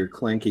just hear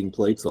clanking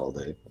plates all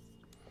day.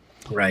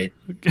 Right.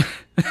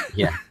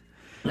 Yeah.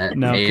 That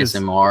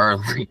ASMR.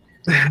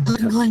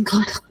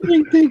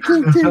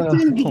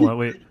 Hold on,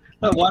 wait.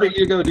 Why don't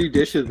you go do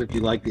dishes if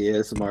you like the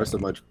ASMR so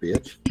much,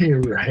 bitch?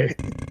 You're right.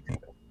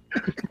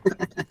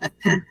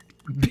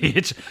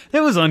 Bitch.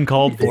 That was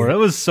uncalled for. That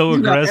was so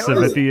aggressive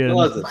at the end.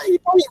 He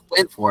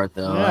went for it,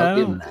 though. Yeah, I'll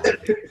give him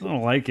that. I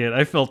don't like it.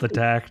 I felt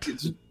attacked.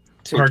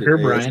 Parker,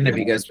 Brian, have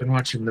you guys been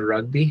watching the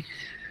rugby?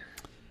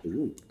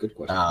 Ooh, good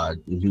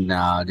question.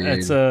 No, dude.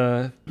 It's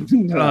I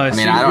mean,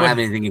 I don't have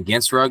anything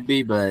against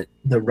rugby, but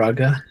the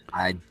rugga.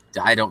 I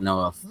don't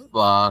know a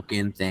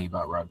fucking thing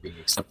about rugby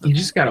except you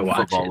just gotta watch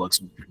football it.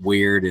 Looks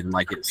weird and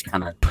like it's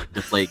kind of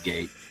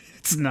Deflategate.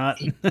 It's not.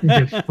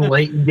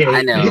 Deflategate.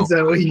 I know. Is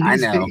that what you I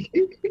know.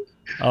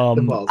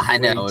 I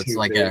know. It's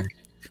like big.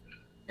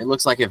 It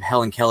looks like if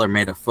Helen Keller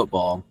made a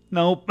football.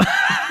 Nope.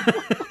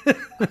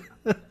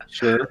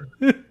 Sure.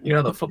 You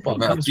know the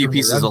football. A few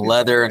pieces of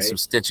leather and some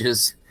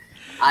stitches.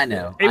 I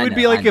know. It would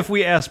be like if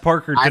we asked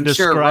Parker to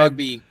describe. I'm sure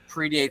rugby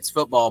predates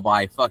football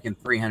by fucking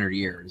 300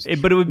 years.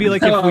 But it would be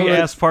like if we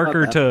asked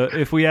Parker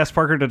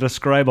to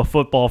describe a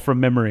football from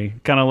memory,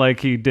 kind of like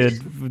he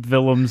did with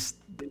Willem's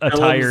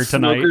attire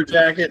tonight.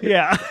 Jacket.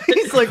 Yeah,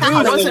 he's like,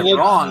 I wasn't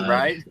wrong,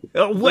 right?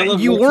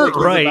 You weren't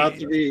right.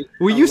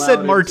 When you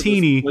said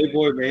martini,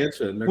 Playboy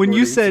Mansion. When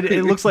you said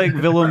it looks like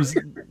Willem's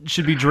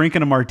should be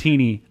drinking a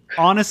martini,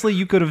 honestly,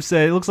 you could have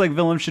said it looks like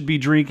Willem should be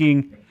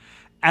drinking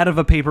out of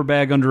a paper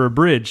bag under a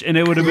bridge, and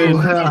it would have been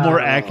a more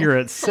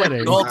accurate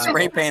setting. Gold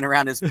spray paint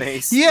around his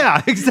face. Yeah,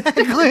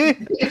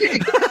 exactly.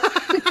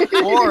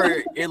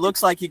 Or it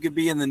looks like he could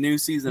be in the new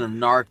season of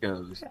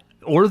Narcos.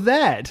 Or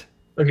that.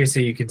 Okay, so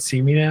you can see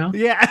me now?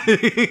 Yeah,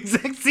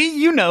 exactly. See,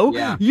 you know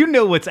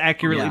what's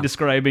accurately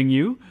describing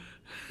you.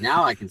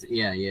 Now I can see.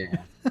 Yeah.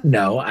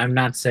 No, I'm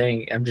not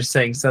saying. I'm just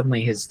saying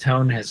suddenly his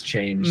tone has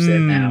changed,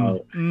 and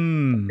now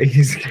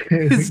he's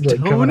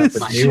like coming up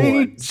with new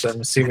ones. So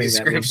I'm assuming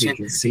that means he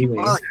can see me.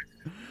 Well,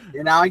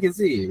 now I can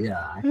see you.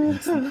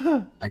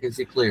 Yeah, I can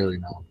see clearly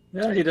now.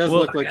 Yeah, he does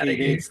look like he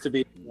needs to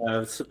be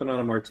sipping on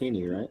a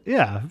martini, right?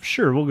 Yeah,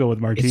 sure, we'll go with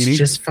martini.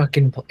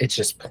 It's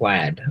just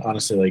plaid.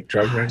 Honestly, like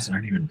drug rugs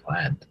aren't even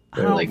plaid.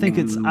 I don't think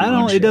it's.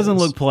 It doesn't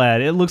look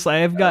plaid. It looks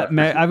like I've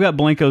got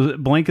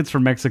blankets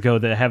from Mexico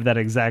that have that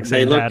exact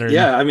same pattern.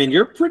 Yeah, I mean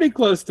you're pretty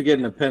close to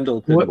getting a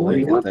Pendleton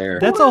blanket there.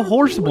 That's a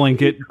horse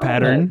blanket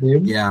pattern.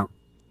 Yeah.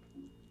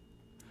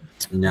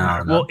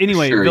 No. Well,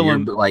 anyway, sure,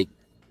 Willem,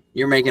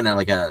 you're making a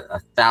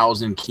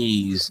 1,000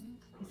 keys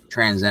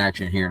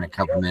transaction here in a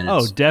couple minutes.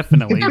 Oh,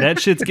 definitely. That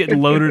shit's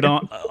getting loaded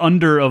on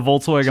under a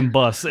Volkswagen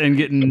bus and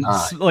getting into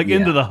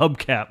the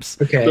hubcaps.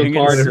 Okay,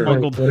 what if I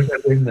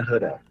bring the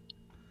hood up?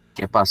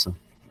 ¿Qué pasa?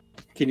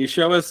 Can you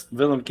show us,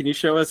 Willem? Can you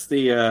show us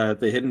the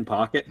hidden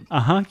pocket?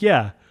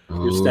 Yeah.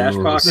 Your stash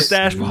pocket. The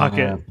stash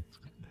pocket.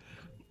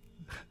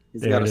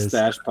 He's got a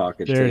stash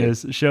pocket. There it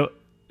is. Show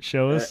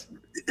us.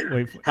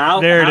 Wait.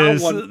 There it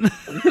is.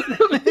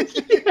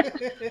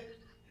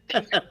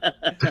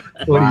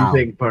 What do you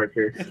think,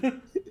 Parker?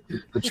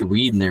 Put your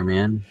weed in there,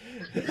 man.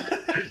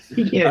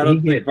 I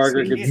don't think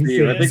Parker can see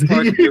you. I think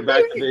Parker, you're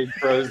back to being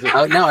frozen.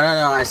 Oh, no,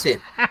 I see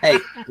it. Hey,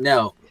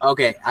 no.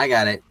 Okay, I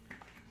got it.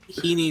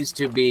 He needs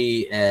to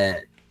be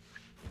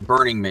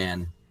Burning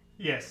Man.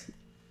 Yes.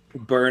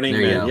 Burning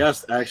Man.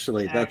 Yes,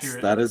 actually, that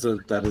is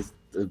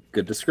a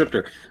good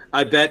descriptor.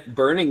 I bet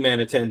Burning Man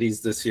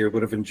attendees this year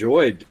would have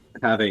enjoyed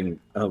having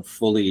a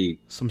fully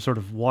some sort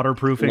of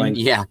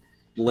waterproofing.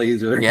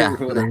 Blazer,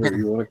 whatever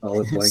you want to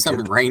call it. Blanket. Some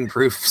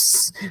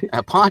rainproofs,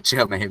 a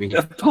poncho maybe.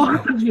 A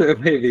poncho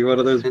maybe, one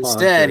of those.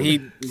 Instead,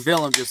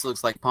 Willem just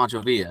looks like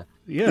Pancho Villa.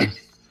 Yeah.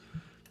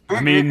 I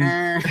mean.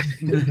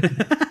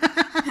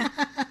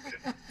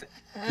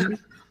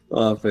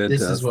 Oh, fantastic.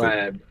 This is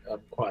why I'm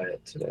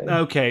quiet today.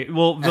 Okay,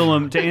 well,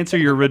 Willem, to answer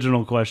your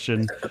original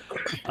question,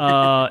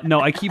 no,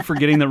 I keep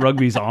forgetting that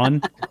rugby's on,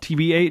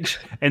 TBH,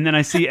 and then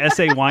I see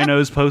SA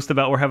Winos post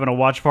about we're having a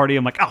watch party.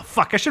 I'm like, oh,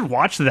 fuck, I should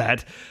watch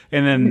that.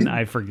 And then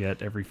I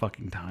forget every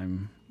fucking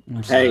time.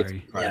 I'm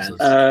sorry.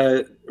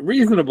 Hey,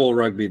 reasonable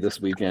rugby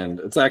this weekend.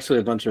 It's actually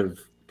a bunch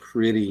of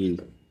pretty...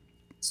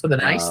 So the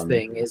nice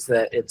thing is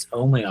that it's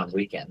only on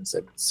weekends.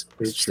 Its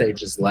group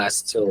stages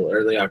last till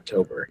early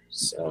October,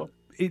 so...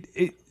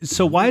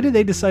 So why do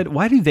they decide?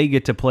 Why do they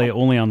get to play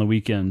only on the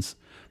weekends?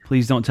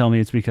 Please don't tell me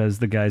it's because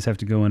the guys have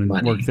to go in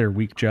and work their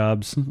week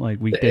jobs, like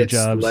weekday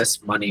jobs. It's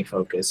less money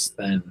focused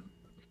than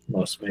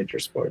most major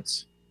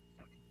sports.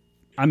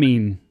 I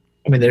mean,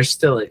 they're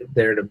still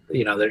there to,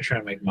 they're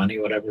trying to make money,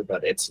 whatever,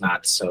 but it's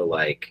not so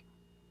like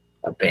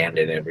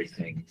abandon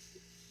everything.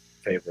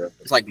 Favorable.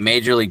 It's like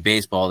Major League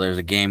Baseball. There's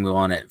a game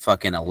going at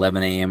fucking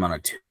 11 a.m. on a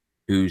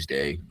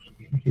Tuesday.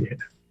 Yeah.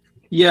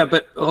 Yeah,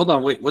 but hold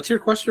on, wait. What's your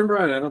question,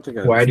 Brian? I don't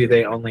think. Why do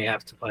they only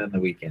have to play on the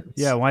weekends?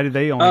 Yeah, why do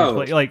they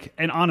only play? Like,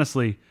 and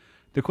honestly,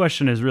 the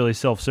question is really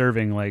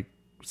self-serving. Like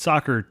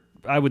soccer,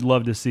 I would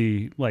love to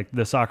see like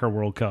the Soccer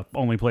World Cup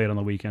only played on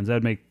the weekends.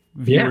 That'd make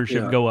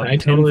viewership go up. I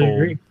totally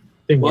agree.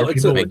 Well,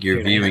 it's make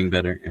your viewing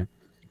better. Yeah.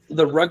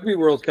 The Rugby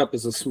World Cup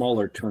is a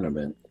smaller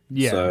tournament,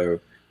 so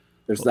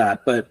there's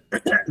that. But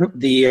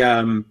the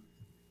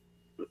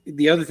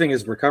other thing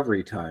is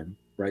recovery time,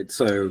 right?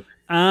 So.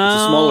 It's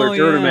a smaller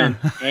tournament,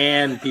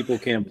 and people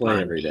can't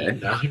play every day.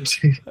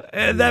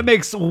 That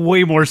makes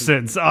way more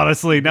sense,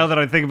 honestly. Now that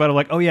I think about it,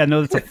 like, oh yeah,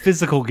 no, it's a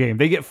physical game.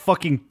 They get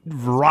fucking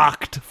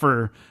rocked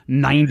for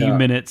 90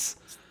 minutes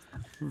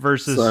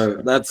versus.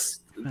 So that's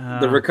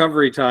the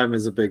recovery time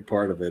is a big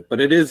part of it. But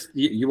it is,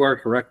 you are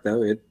correct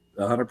though. It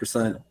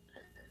 100%.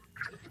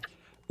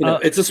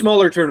 It's a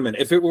smaller tournament.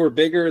 If it were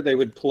bigger,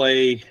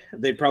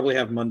 they'd probably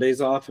have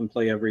Mondays off and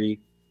play every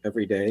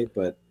day.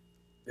 But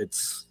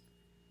it's.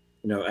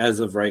 As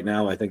of right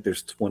now, I think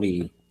there's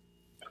 20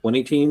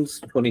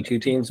 teams, 22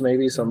 teams,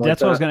 maybe something like that.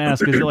 That's what I was going to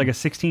ask. Is it like a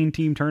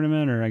 16-team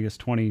tournament, or I guess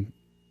 20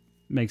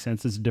 makes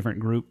sense? It's a different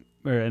group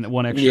or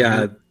one extra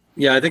group?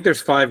 Yeah. I think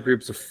there's 5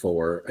 groups of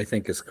 4. I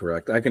think is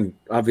correct. I can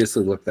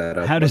obviously look that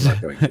up. How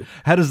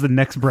does the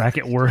next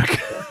bracket work?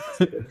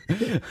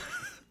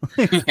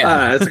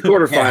 It's a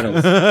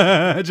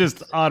quarterfinals.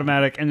 Just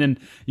automatic, and then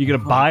you get a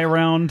bye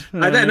round.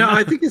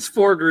 I think it's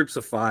 4 groups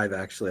of 5.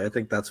 Actually, I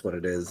think that's what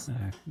it is.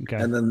 Okay,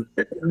 and then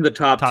the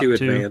top two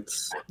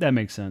advance. That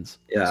makes sense.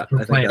 Yeah,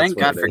 thank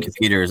God for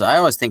computers. I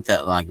always think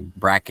that like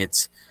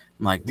brackets.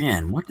 I'm like,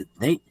 man, what did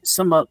they?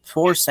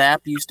 Poor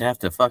SAP used to have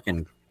to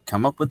fucking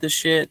come up with this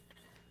shit.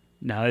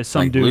 No, it's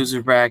some like dude.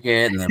 Loser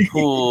bracket and then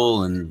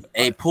pool and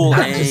pool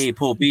A,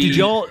 pool B. Did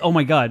y'all? Oh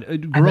my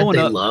God! Growing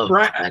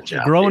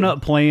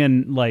up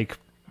playing like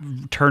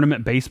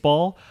tournament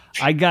baseball,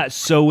 I got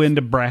so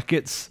into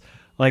brackets.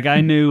 Like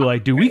I knew,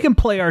 like, dude, we can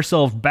play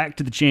ourselves back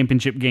to the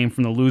championship game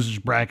from the losers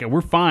bracket.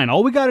 We're fine.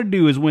 All we got to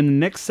do is win the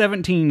next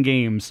 17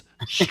 games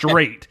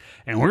straight,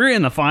 and we're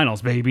in the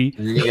finals, baby.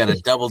 And then you got to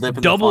double dip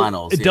in the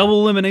finals.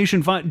 Double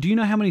elimination final. Do you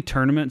know how many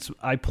tournaments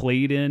I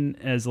played in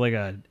as like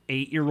a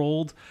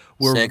 8-year-old?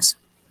 6.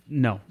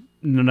 No.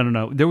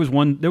 There was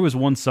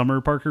one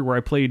summer, Parker, where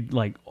I played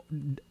like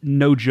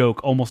no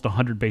joke, almost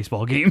 100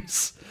 baseball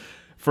games.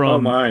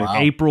 From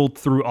April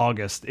through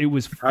August. It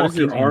was how fucking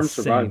did your arm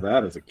insane. survive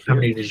that as a kid? How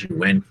many did you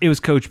win? It was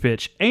coach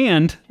pitch.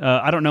 And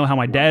I don't know how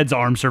my dad's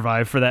arm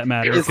survived for that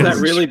matter. Is that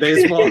really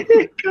baseball?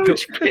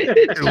 Coach pitch.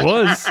 It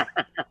was.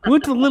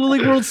 Went to the Little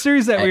League World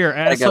Series that year,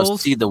 assholes. I gotta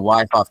see the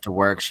wife off to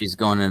work. She's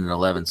going in at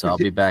 11, so I'll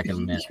be back in a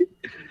minute.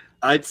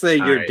 I'd say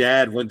your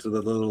dad went to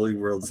the Little League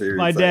World Series.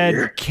 My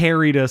dad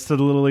carried us to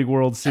the Little League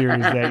World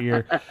Series that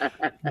year.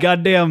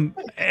 Goddamn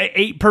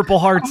 8 Purple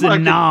Hearts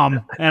in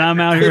Nam, and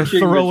I'm out here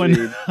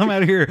I'm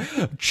out here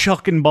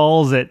chucking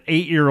balls at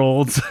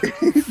 8-year-olds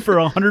for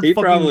 100 He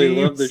fucking probably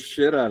games. loved the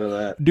shit out of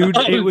that. Dude,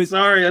 it was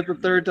sorry, that's the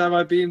 3rd time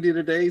I beamed you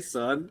today,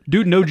 son.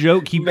 Dude, no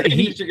joke.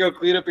 You should go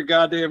clean up your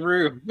goddamn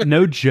room.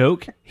 No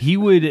joke. He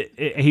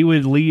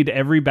would lead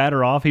every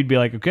batter off. He'd be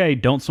like, okay,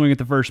 don't swing at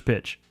the first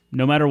pitch.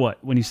 No matter what,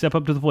 when you step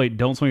up to the plate,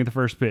 don't swing at the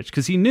first pitch.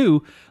 Because he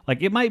knew,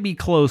 like, it might be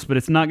close, but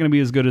it's not going to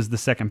be as good as the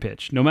second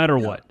pitch, no matter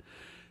what.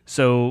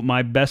 So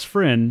my best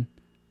friend,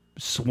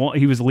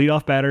 he was a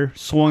leadoff batter,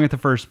 swung at the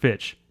first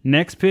pitch.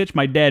 Next pitch,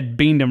 my dad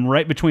beamed him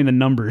right between the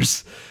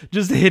numbers.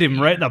 Just hit him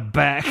right in the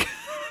back.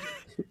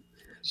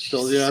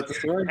 Told you not to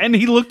swing. And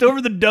he looked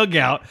over the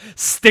dugout,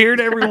 stared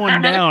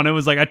everyone down, and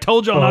was like, I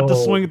told y'all not to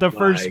swing at the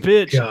first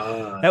pitch.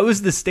 God. That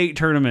was the state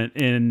tournament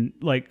in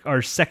like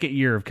our second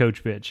year of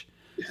coach pitch.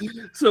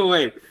 So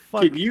wait,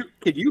 can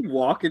you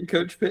walk and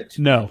coach pitch?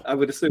 No. I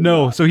would assume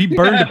No, not. so he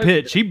burned a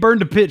pitch. He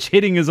burned a pitch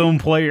hitting his own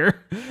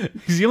player.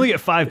 Because you only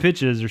get 5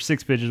 pitches or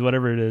 6 pitches,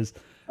 whatever it is.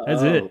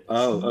 That's it.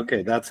 Oh,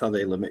 okay. That's how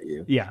they limit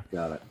you. Yeah.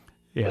 Got it.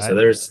 Yeah. So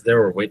there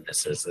were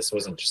witnesses. This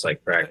wasn't just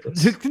like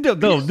practice.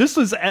 No, this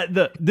was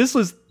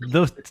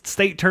the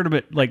state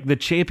tournament, like the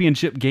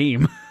championship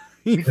game.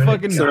 He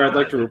fucking Sir, I'd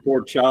like to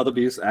report child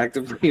abuse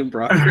actively in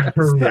progress.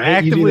 Right?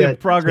 actively in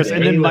progress,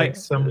 and then like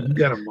you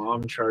got a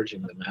mom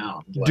charging them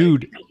out, like,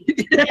 dude.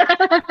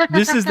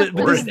 This is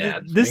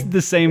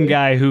the same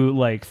guy who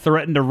like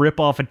threatened to rip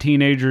off a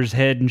teenager's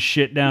head and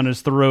shit down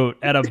his throat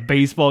at a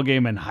baseball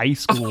game in high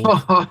school.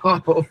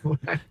 Oh,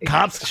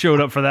 Cops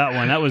showed up for that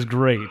one. That was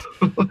great.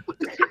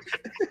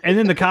 And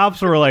then the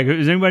cops were like,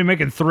 "Is anybody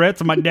making threats?"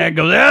 And my dad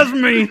goes, "That's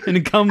me." And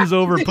he comes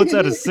over, puts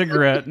out a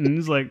cigarette, and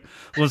he's like,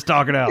 "Let's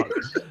talk it out."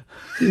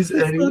 Is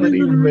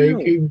anybody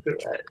making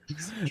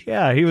threats?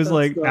 Yeah, he was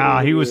like,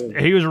 he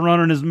was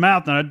running his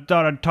mouth, and I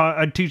thought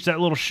I'd teach that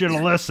little shit a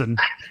lesson.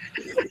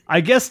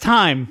 I guess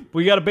time.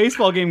 We got a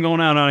baseball game going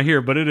on out here,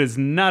 but it is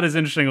not as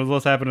interesting as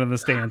what's happening in the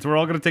stands. We're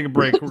all going to take a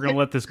break. We're going to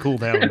let this cool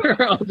down.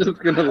 We're all just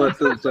going to let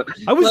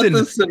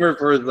this simmer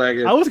for a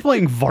second. I was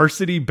playing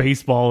varsity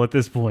baseball at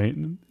this point,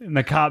 and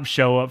the cops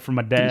show up for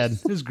my dad.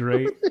 It was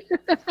great.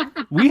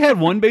 We had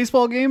one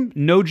baseball game,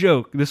 no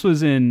joke. This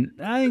was I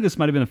think this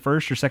might have been the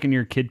first or second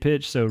year kid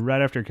pitch, so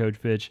right after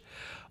coach pitch.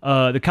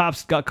 The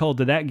cops got called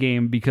to that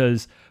game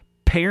because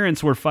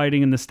parents were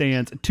fighting in the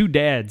stands. 2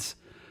 dads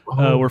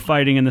were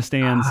fighting in the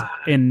stands,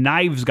 and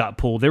knives got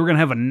pulled. They were going to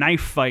have a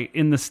knife fight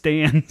in the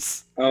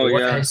stands. Oh,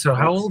 yeah. So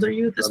how old are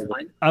you at this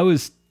point? I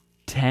was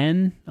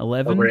 10,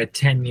 11. We're a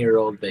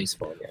 10-year-old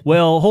baseball game.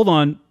 Well, hold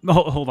on.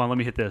 Hold on. Let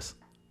me hit this.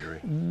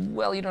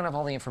 Well, you don't have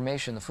all the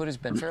information. The foot has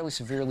been fairly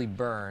severely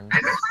burned.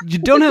 You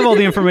don't have all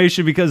the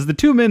information because the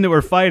 2 men that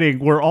were fighting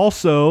were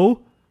also,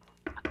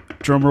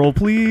 drumroll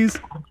please,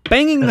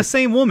 banging the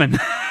same woman.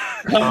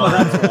 Oh,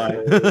 that's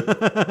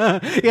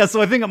why. Yeah,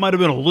 so I think it might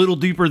have been a little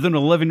deeper than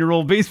an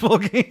 11-year-old baseball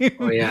game.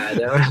 Oh yeah,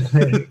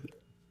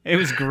 It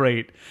was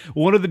great.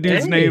 One of the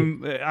dudes'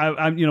 name,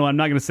 I'm not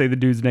going to say the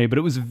dude's name, but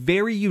it was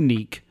very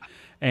unique.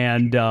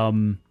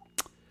 And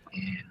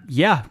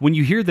yeah, when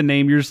you hear the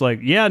name, you're just like,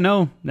 yeah,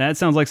 no, that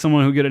sounds like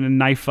someone who get in a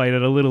knife fight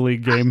at a Little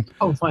League game.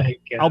 Oh my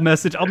God. I'll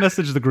message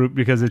the group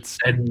because it's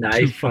a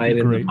knife fight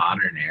in great. the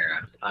modern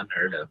era,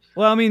 unheard of.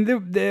 Well, I mean,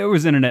 there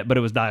was internet, but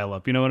it was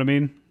dial-up. You know what I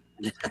mean?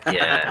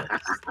 Yeah,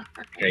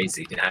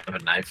 crazy to have a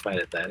knife fight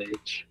at that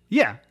age.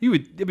 Yeah, you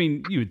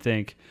would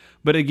think,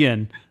 but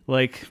again,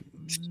 like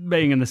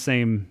banging the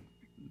same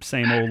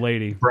old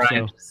lady.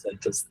 Brian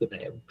sent us the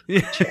name.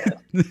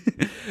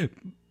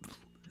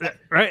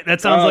 Right,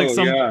 that sounds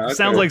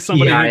sounds like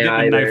somebody who would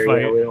get in a knife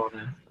fight. Yeah,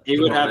 he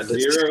would have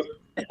zero.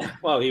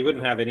 Well, he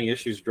wouldn't have any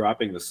issues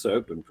dropping the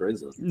soap in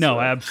prison.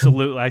 No,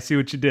 absolutely. I see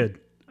what you did.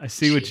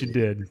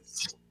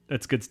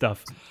 That's good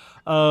stuff.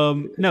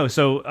 No,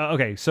 so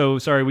okay, so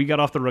sorry, we got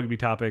off the rugby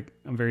topic.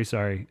 I'm very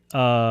sorry.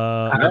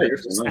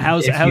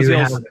 How's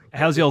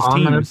y'all's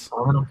teams?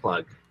 I'm gonna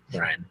plug,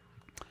 Brian.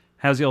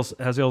 How's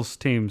y'all's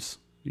teams?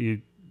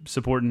 You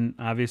supporting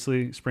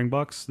obviously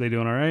Springboks? They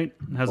doing all right?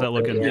 How's that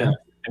looking? Yeah.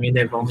 I mean,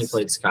 they've only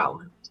played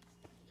Scotland.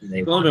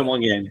 They've only been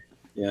one game.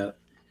 Yeah.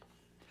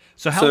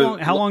 So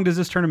how long does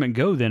this tournament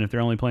go then if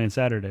they're only playing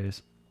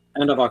Saturdays?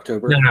 End of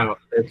October. No,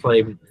 they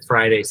play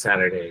Friday,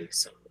 Saturday,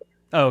 Sunday.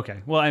 Oh,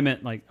 okay. Well, I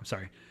meant I'm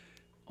sorry.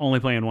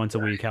 Only playing once a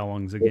week. How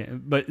long's the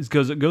game? But it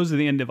goes to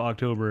the end of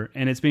October,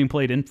 and it's being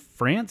played in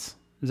France.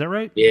 Is that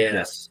right?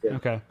 Yes.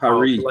 Okay.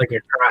 Paris. Like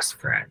across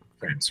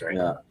France, right?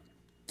 Yeah.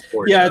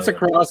 Yeah,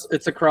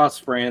 it's across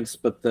France,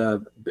 but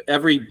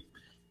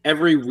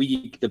every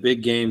week the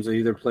big games are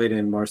either played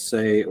in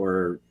Marseille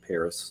or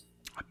Paris.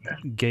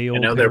 Gale. I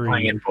know they're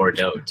playing in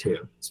Bordeaux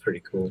too. It's pretty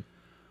cool.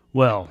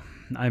 Well,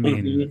 I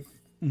mean,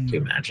 Can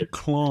you imagine?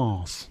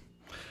 Claws.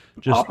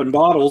 Just popping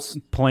bottles,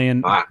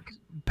 playing,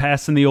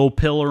 passing the old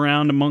pill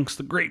around amongst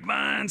the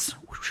grapevines.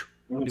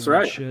 That's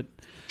right. Shit.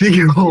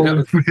 The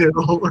old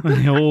pill.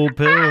 The old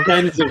pill.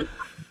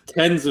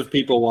 Tens of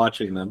people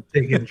watching them.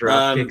 Taking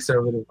drop kicks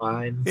over the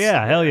vines.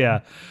 Yeah, hell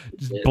yeah.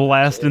 Just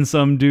blasting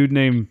some dude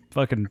named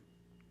fucking.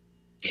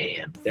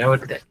 Damn,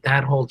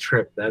 that whole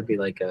trip, that'd be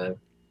like a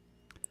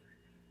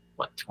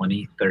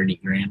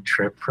 20-30 grand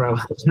trip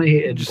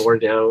probably in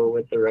Bordeaux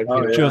with the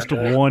rugby. Just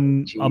a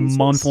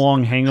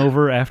month-long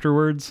hangover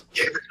afterwards.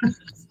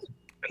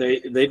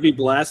 They'd be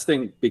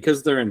blasting,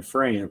 because they're in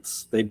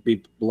France, they'd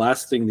be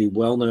blasting the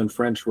well-known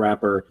French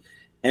rapper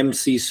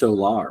MC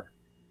Solar.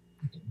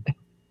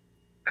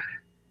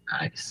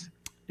 Nice.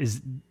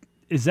 Is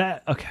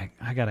that okay?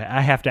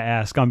 I have to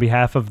ask on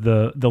behalf of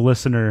the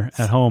listener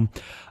at home.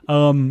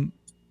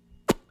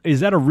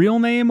 Is that a real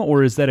name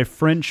or is that a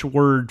French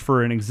word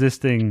for an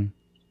existing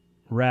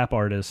rap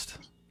artist?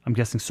 I'm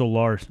guessing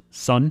Solar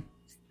Sun.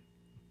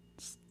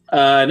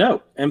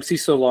 No, MC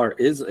Solar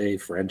is a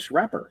French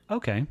rapper.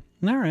 Okay.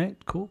 All right,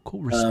 cool.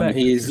 Respect.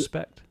 He's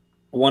respect.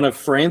 One of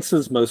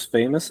France's most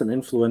famous and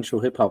influential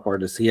hip hop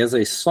artists. He has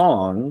a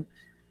song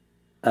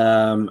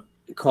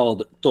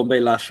called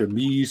 "Tombe la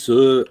chemise,"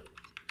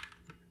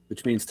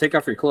 which means "take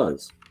off your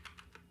clothes."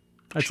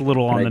 That's a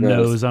little on the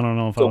nose. I don't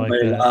know if I like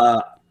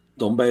that.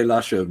 Tombe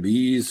la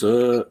chemise,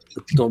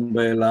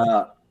 tombe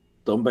la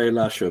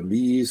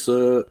chemise.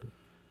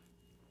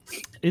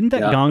 Isn't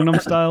that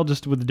Gangnam Style,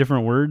 just with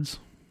different words?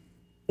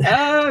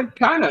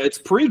 Kind of. It's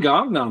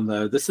pre-Gangnam,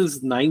 though. This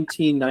is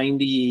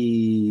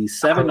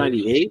 1997,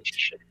 98.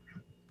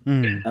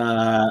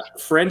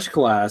 French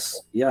class.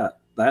 Yeah,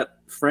 that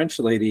French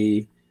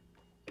lady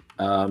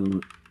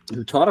who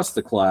taught us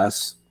the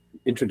class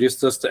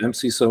introduced us to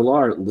MC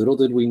Solar. Little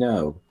did we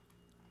know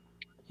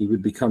he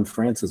would become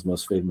France's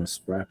most famous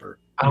rapper.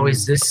 Oh,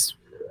 is this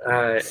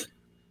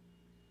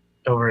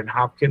over in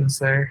Hopkins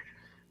there?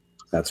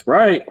 That's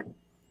right.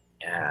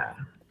 Yeah.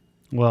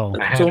 Well,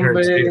 I had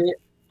her too.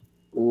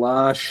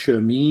 La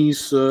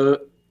chemise.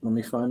 Let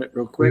me find it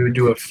real quick. We would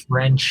do a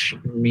French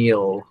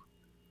meal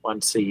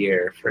once a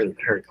year for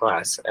her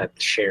class at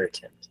the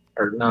Sheraton.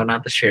 Or no,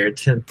 not the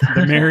Sheraton.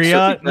 The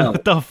Marriott?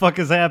 What the fuck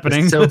is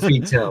happening? The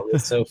Sofitel. The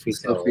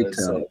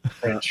Sofitel.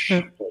 French.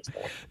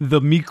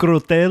 The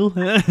Microtel?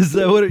 Is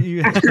that what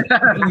you...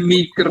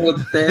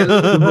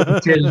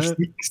 Microtel.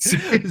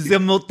 The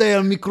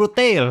motel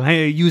Microtel.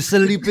 Hey, you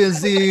sleep in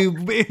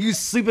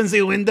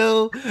the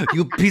window,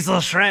 you piece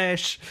of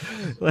trash.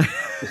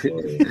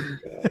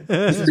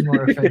 This is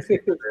more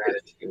offensive than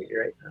Ratatouille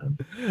right now.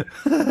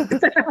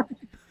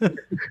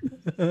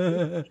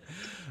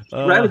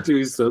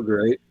 Ratatouille is so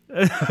great.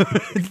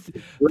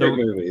 Great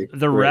movie.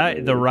 The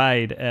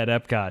ride at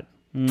Epcot.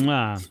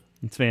 Mwah.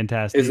 It's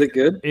fantastic. Is it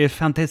good? It's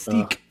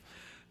fantastic.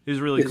 It's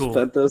really cool.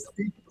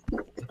 Fantastic.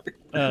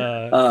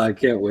 I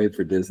can't wait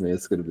for Disney.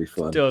 It's gonna be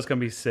fun. Still, it's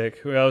gonna be sick.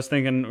 I was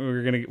thinking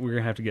we're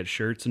gonna have to get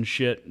shirts and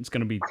shit. It's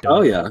gonna be dope.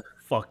 Oh yeah.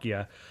 Fuck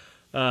yeah.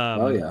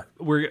 Yeah.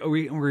 We're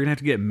gonna have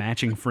to get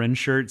matching Friends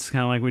shirts,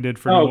 kind of like we did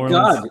for New Orleans.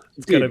 God,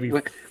 it's dude, gotta be.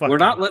 We're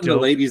not letting dope.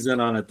 the ladies in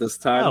on it this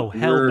time. Oh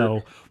hell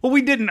no! Well,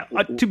 we didn't.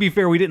 To be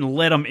fair, we didn't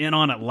let them in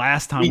on it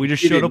last time. We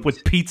just showed up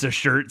with pizza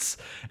shirts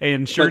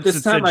and shirts but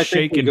this that time said I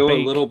 "Shake think we and go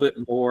Bake." a little bit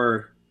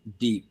more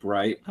deep,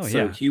 right? Oh so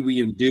yeah. Huey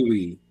and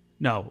Dewey.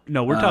 No,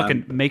 we're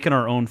talking making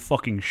our own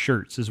fucking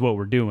shirts is what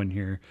we're doing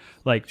here.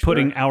 Like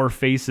putting our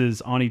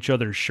faces on each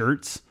other's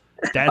shirts.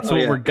 That's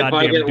what we're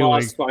goddamn if I get doing.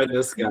 Lost by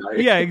this guy.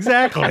 Yeah,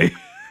 exactly.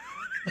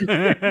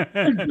 Great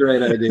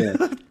idea.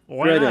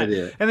 Great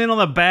idea. And then on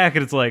the back,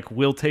 it's like,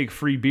 we'll take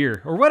free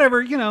beer or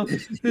whatever,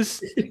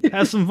 just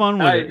have some fun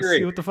with it. Agree.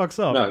 See what the fuck's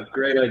up. No,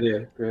 great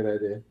idea.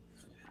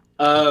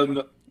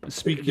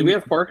 Speaking, do we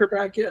have Parker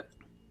back yet?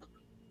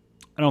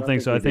 I don't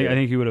think so. I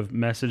think he would have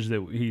messaged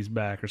that he's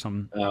back or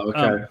something. Oh,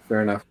 okay.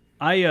 Fair enough.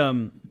 I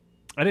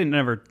didn't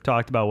ever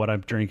talked about what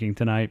I'm drinking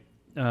tonight.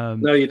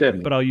 No, you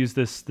didn't. But I'll use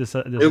this.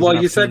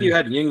 Well, you said you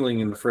had Yuengling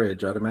in the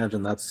fridge. I'd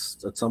imagine that's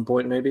at some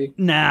point, maybe.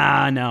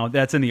 Nah, no,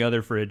 that's in the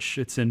other fridge.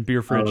 It's in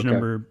beer fridge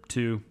number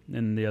 2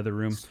 in the other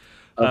room.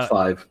 Of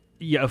 5.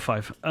 Yeah, of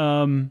 5.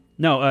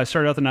 No, I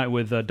started out the night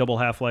with Double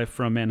Half-Life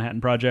from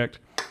Manhattan Project,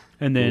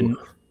 and then,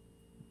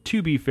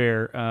 to be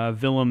fair,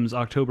 Willem's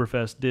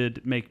Oktoberfest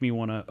did make me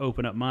want to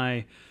open up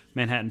my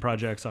Manhattan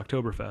Project's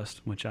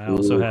Oktoberfest, which I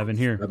also have in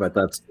here. I bet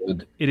that's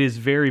good. It is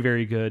very,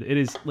 very good. It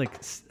is like,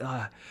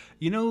 that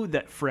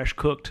fresh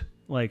cooked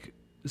like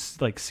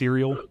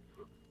cereal.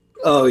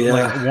 Oh yeah,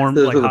 like warm,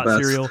 those like hot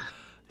best. cereal.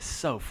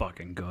 So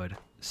fucking good.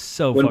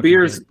 So when fucking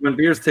beers good. when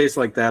beers taste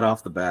like that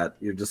off the bat,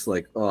 you're just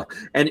like, oh.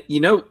 And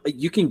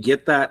you can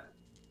get that.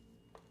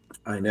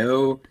 I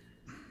know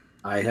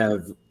I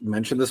have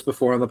mentioned this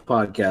before on the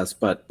podcast,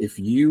 but if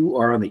you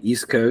are on the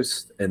East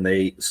Coast and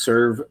they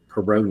serve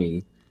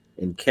Peroni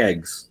in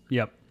kegs,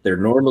 Yep. they're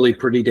normally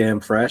pretty damn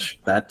fresh.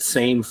 That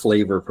same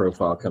flavor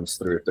profile comes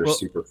through if they're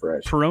super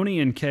fresh.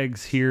 Peroni and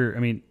kegs here, I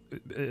mean,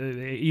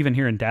 even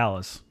here in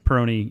Dallas,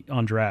 Peroni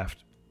on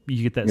draft,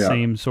 you get that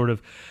same sort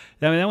of.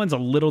 I mean, that one's a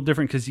little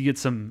different because you get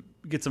some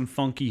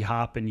funky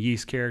hop and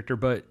yeast character,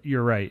 but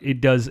you're right. It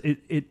does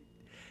it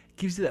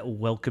gives you that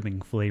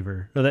welcoming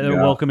flavor or that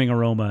welcoming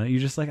aroma.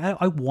 You're just like,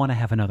 I want to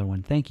have another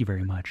one. Thank you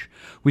very much.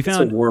 We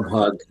found it's a warm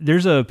hug.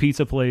 There's a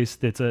pizza place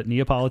that's a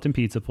Neapolitan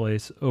pizza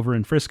place over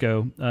in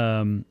Frisco,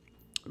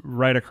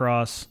 right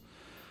across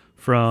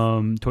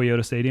from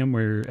Toyota Stadium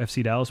where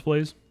FC Dallas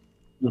plays.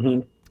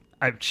 Mm-hmm.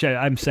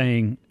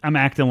 I'm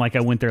acting like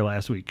I went there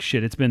last week.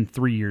 Shit, it's been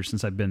 3 years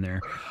since I've been there.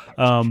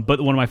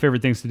 But one of my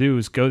favorite things to do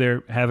is go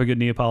there, have a good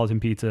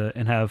Neapolitan pizza,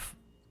 and have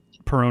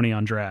Peroni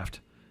on draft.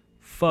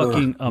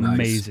 Fucking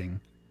amazing. Nice.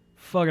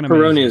 Fucking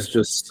amazing. Peroni is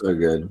just so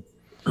good.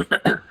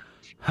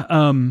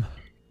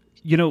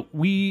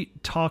 We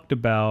talked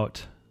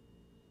about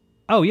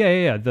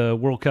the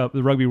World Cup,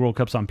 the Rugby World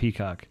Cup's on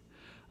Peacock.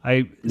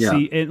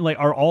 See it, like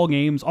all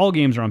games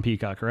are on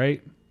Peacock,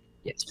 right?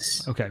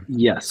 Yes. Okay.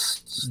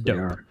 Yes.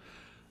 Dope.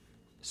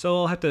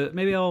 So I'll have to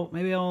maybe I'll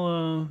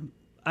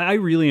I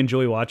really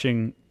enjoy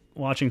watching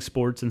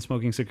sports and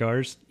smoking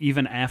cigars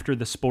even after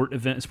the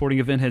sporting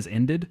event has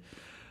ended.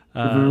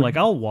 Like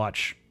I'll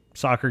watch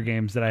soccer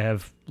games that I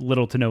have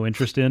little to no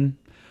interest in.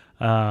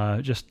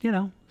 Just,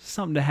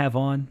 something to have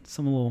on,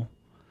 some little.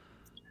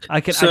 I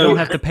don't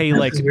have to pay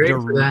like great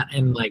for that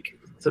and like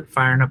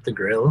firing up the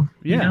grill.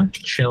 Yeah,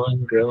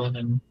 chilling, grilling,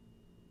 and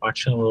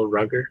watching a little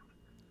rugger.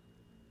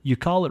 You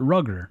call it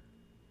rugger.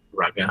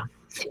 Rugga.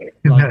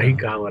 You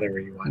call whatever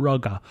you want.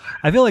 Rugga.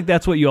 I feel like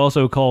that's what you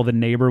also call the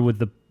neighbor with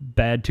the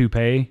bad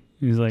toupee.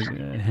 He's like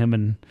him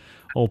and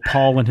old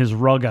Paul and his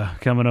rugga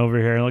coming over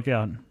here. Look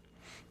out.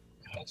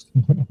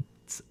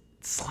 It's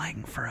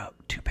slang for a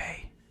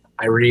toupee.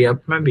 I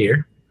re-upped my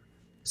beer.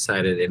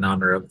 Decided in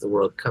honor of the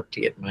World Cup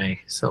to get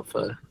myself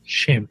a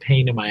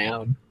champagne of my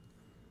own.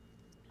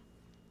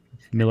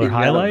 Miller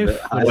High Life?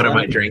 What am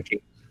I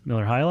drinking?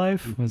 Miller High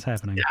Life? What's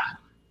happening?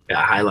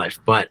 Yeah, High Life,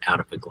 but out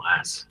of a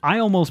glass. I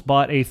almost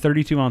bought a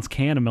 32-ounce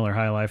can of Miller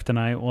High Life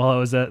tonight while I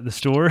was at the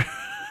store.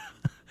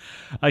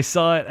 I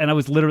saw it, and I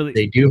was literally...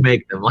 They do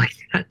make them like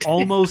that.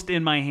 Almost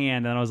in my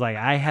hand, and I was like,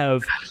 I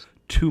have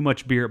too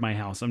much beer at my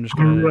house. I'm just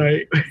going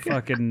to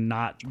fucking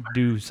not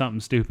do something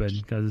stupid,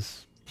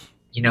 because...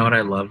 You know what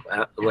I love?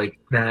 Like,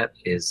 that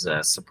is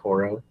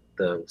Sapporo,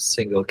 the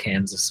single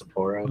cans of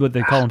Sapporo. What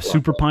they call them,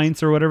 super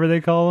pints or whatever they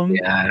call them?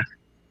 Yeah,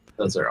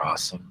 those are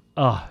awesome.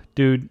 Oh,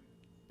 dude,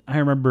 I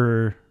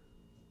remember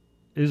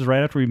it was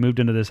right after we moved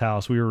into this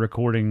house. We were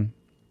recording,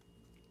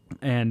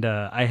 and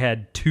I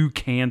had 2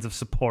 cans of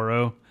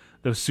Sapporo,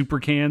 those super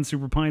pints or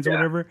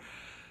whatever.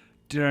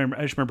 Dude,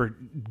 I just remember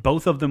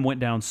both of them went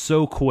down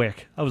so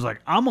quick. I was like,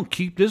 I'm going to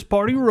keep this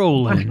party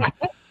rolling.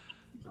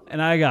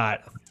 And I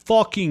got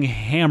fucking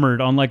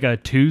hammered on like a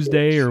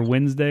Tuesday or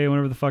Wednesday,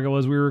 whenever the fuck it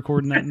was we were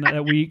recording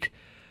that week.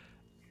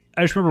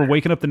 I just remember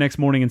waking up the next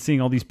morning and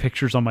seeing all these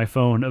pictures on my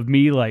phone of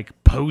me like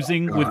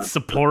posing with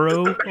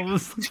Sapporo. I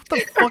was like, what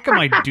the fuck am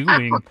I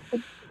doing?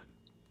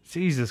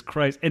 Jesus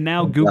Christ. And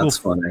now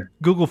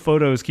Google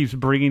Photos keeps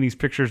bringing these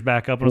pictures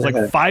back up. And it was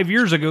like 5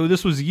 years ago,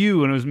 this was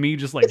you. And it was me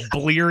just like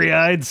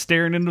bleary-eyed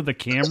staring into the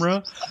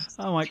camera.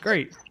 I'm like,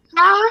 great.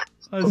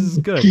 This is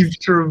good.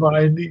 Keeps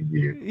reminding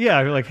you.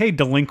 Yeah, you're like, hey,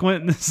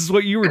 delinquent, this is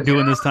what you were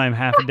doing this time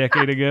half a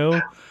decade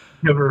ago.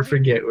 Never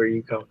forget where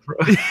you come from.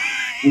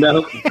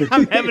 No.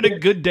 I'm having a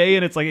good day,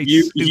 and it's like,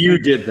 you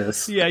did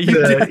this. Yeah, you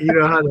did. You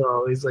know how to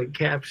always like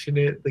caption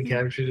it? The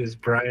caption is,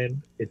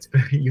 Brian,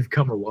 you've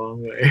come a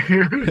long way.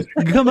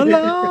 Come a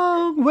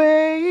long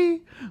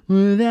way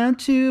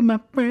without you,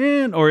 my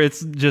friend. Or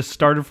it's just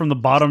started from the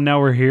bottom, now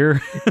we're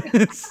here.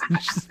 It's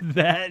just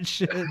that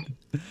shit.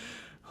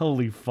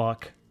 Holy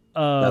fuck.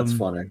 That's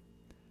funny.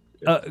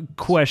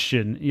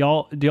 Question. Do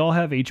y'all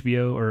have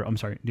HBO, or I'm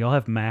sorry, do y'all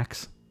have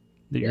Max?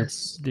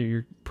 Yes.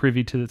 You're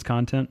privy to its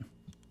content?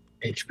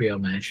 HBO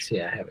Max.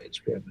 Yeah, I have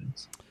HBO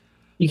Max.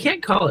 You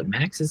can't call it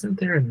Max. Isn't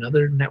there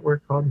another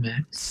network called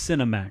Max?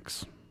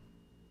 Cinemax.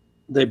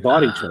 They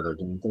bought each other,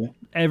 didn't they?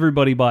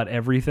 Everybody bought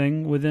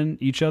everything within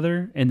each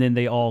other, and then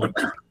they all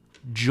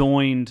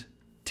joined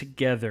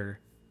together.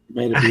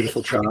 Made a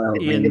beautiful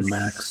child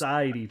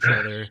inside each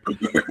other.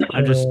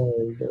 I'm just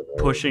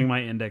pushing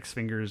my index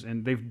fingers,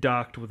 and they've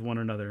docked with one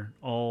another,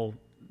 all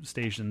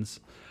stations.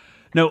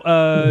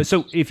 No,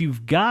 so if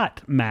you've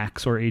got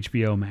Max or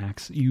HBO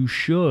Max, you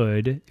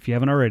should, if you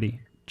haven't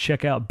already,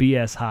 check out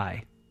BS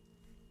High.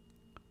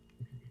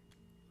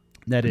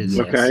 That is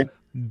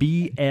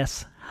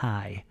BS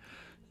High.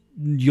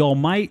 Y'all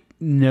might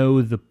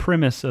know the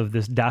premise of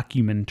this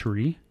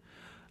documentary.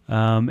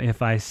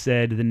 If I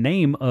said the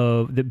name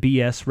of the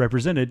BS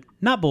represented,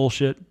 not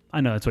bullshit,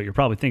 I know that's what you're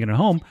probably thinking at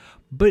home,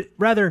 but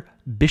rather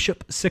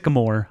Bishop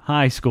Sycamore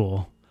High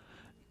School.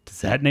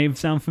 Does that name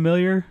sound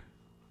familiar?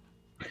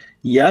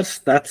 Yes,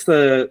 that's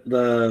the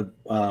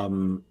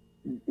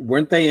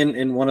weren't they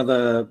in one of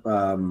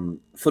the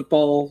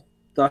football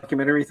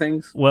documentary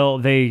things? Well,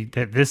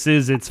 this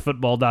is its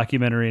football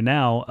documentary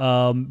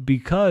now,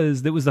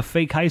 because there was a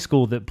fake high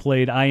school that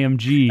played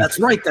IMG.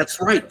 That's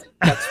right.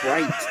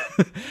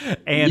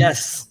 And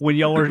yes, when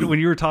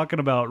you were talking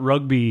about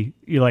rugby,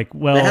 you're like,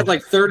 well, they had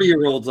like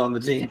 30-year-olds on the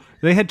team.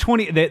 They had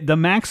 20. The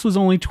max was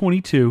only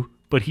 22,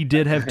 but he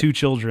did have 2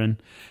 children,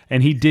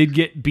 and he did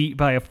get beat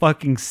by a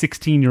fucking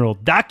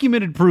 16-year-old.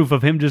 Documented proof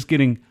of him just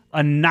getting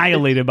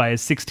annihilated by a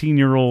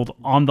 16-year-old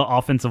on the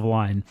offensive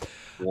line.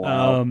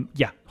 Wow.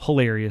 Yeah,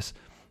 hilarious.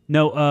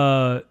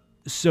 No,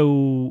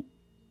 so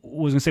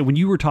what was I gonna say, when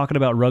you were talking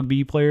about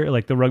rugby player,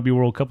 like the Rugby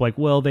World Cup, like,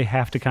 well, they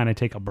have to kind of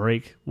take a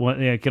break.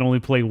 They can only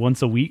play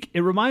once a week.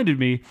 It reminded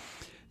me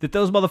that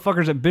those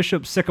motherfuckers at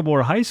Bishop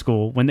Sycamore High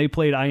School, when they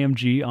played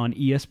IMG on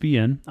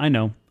ESPN, I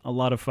know, a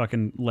lot of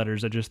fucking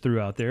letters I just threw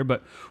out there,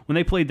 but when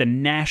they played the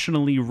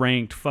nationally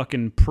ranked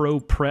fucking pro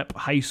prep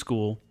high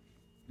school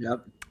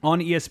on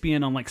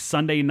ESPN on like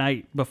Sunday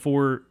night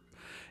before,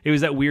 it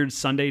was that weird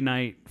Sunday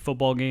night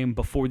football game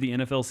before the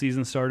NFL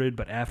season started,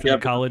 but after the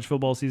college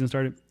football season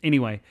started.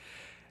 Anyway,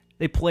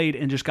 they played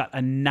and just got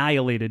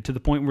annihilated to the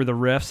point where the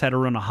refs had to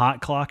run a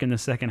hot clock in the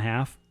second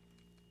half.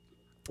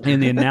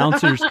 And the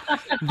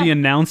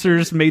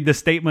announcers made the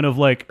statement of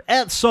like,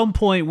 at some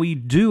point we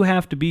do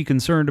have to be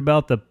concerned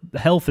about the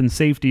health and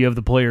safety of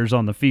the players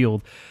on the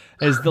field.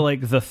 as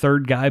the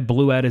third guy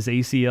blew out his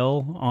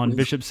ACL on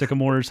Bishop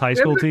Sycamore's high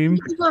school team.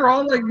 They're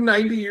all like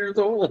 90 years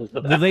old.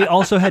 They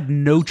also had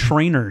no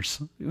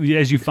trainers,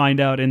 as you find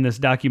out in this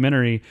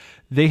documentary.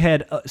 They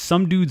had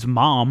some dude's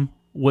mom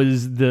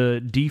was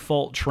the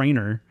default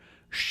trainer.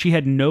 She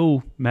had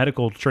no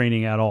medical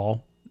training at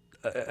all.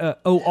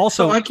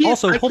 Also,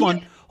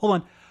 hold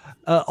on.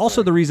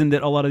 Also, the reason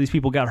that a lot of these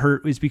people got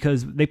hurt is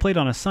because they played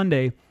on a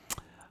Sunday.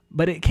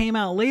 But it came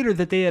out later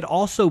that they had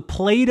also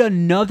played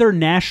another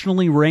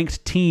nationally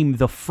ranked team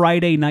the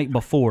Friday night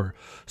before.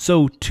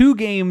 So 2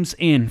 games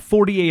in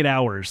 48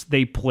 hours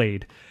they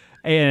played.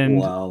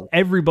 And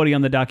everybody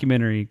on the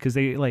documentary, because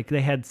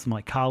they had some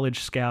like college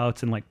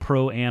scouts and like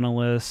pro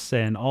analysts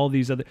and all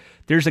these other.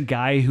 There's a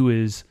guy who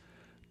is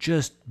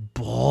just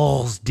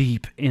balls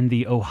deep in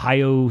the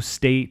Ohio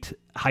State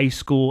High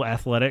School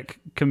Athletic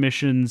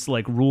Commission's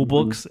like rule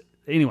books.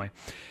 Anyway.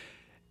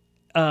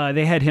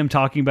 They had him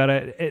talking about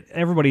it.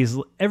 Everybody's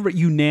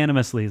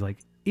unanimously like,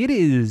 it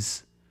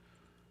is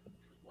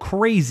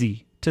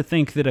crazy to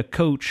think that a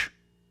coach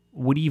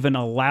would even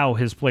allow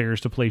his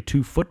players to play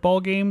 2 football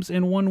games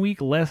in 1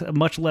 week,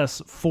 much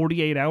less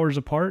 48 hours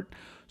apart.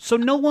 So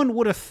no one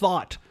would have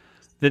thought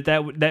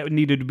that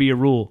needed to be a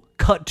rule.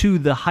 Cut to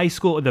the high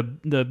school,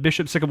 the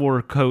Bishop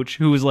Sycamore coach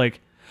who was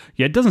like,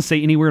 yeah, it doesn't say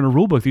anywhere in a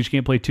rule book that you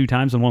can't play 2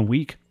 times in 1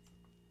 week.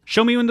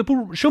 Show me the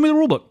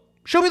rule book.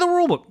 Show me the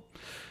rule book.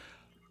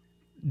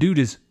 Dude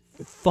is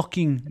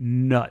fucking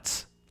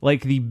nuts.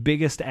 Like the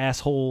biggest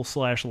asshole /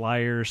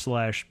 liar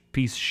 /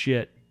 piece of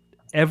shit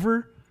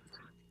ever.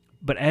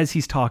 But as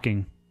he's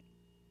talking,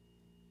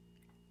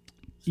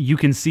 you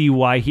can see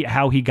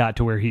how he got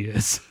to where he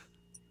is.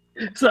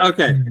 So,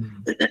 okay.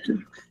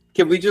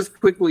 Can we just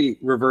quickly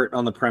revert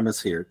on the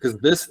premise here? Because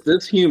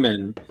this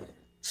human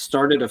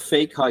started a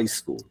fake high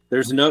school.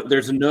 There's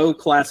no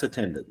class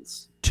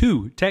attendance.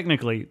 2,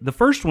 technically. The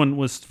first one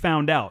was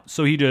found out,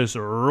 so he just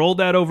rolled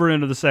that over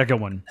into the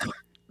second one.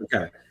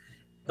 Okay.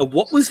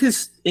 What was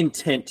his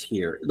intent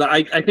here?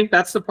 I think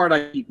that's the part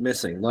I keep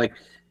missing. Like,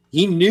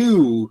 he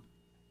knew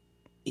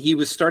he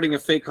was starting a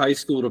fake high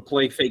school to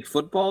play fake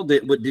football.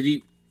 Did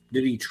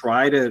he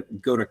try to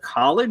go to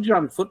college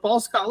on football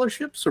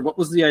scholarships, or what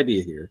was the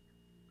idea here?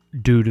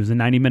 Dude, it was a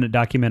 90-minute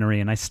documentary,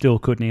 and I still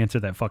couldn't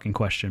answer that fucking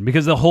question.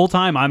 Because the whole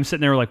time I'm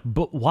sitting there like,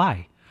 but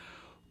why?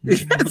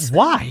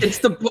 Why? It's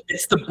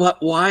the but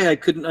why I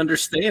couldn't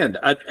understand.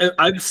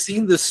 I've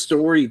seen this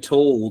story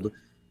told,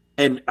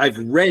 and I've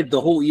read the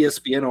whole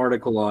ESPN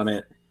article on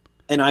it,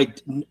 and I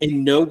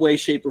in no way,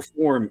 shape, or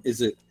form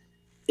is it.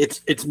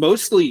 It's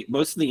mostly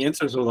most of the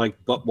answers are like,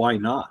 but why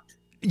not?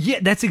 Yeah,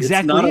 that's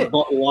exactly it's not it. A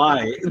but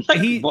why?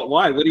 Like, but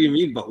why? What do you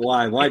mean? But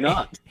why? Why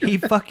not? He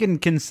fucking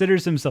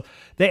considers himself.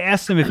 They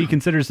asked him if he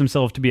considers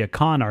himself to be a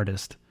con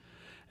artist,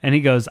 and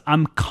he goes,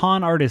 "I'm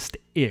con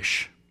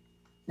artist-ish."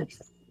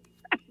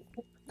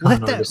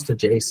 Artist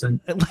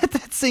adjacent. Let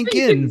that sink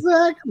in.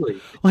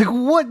 Exactly. Like,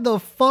 what the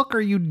fuck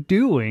are you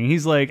doing?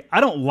 He's like,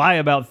 I don't lie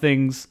about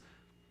things,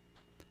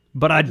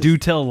 but I do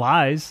tell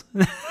lies.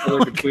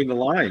 Like, between the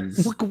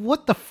lines. Like,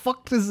 what the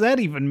fuck does that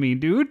even mean,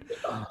 dude?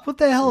 What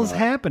the hell is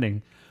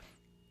happening?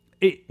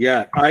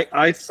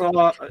 I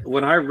saw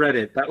when I read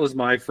it. That was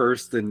my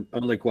first and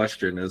only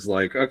question. Is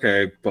like,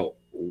 okay, but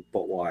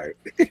why?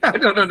 I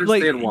don't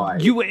understand why.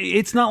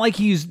 It's not like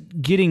he's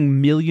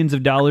getting millions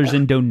of dollars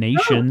in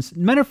donations.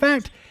 No. Matter of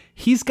fact,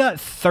 he's got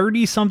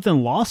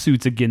 30-something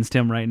lawsuits against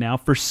him right now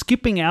for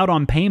skipping out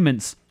on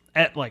payments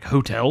at like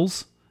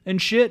hotels and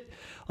shit.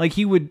 Like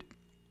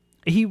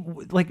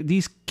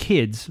these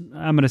kids,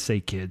 I'm going to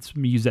say kids,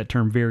 use that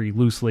term very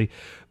loosely,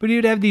 but he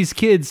would have these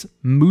kids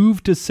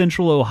move to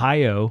Central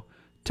Ohio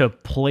to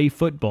play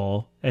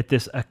football at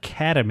this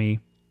academy,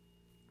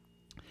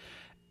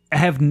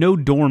 have no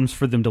dorms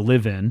for them to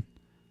live in.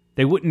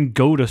 They wouldn't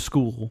go to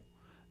school.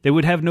 They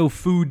would have no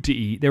food to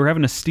eat. They were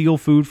having to steal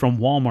food from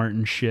Walmart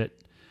and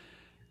shit.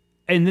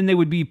 And then they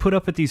would be put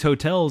up at these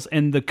hotels,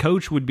 and the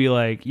coach would be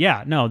like,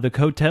 yeah, no, the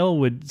hotel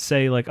would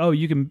say like, oh,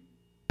 you can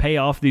pay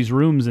off these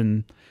rooms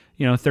in,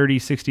 30,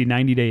 60,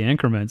 90-day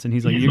increments. And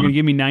he's like, you're going to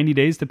give me 90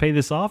 days to pay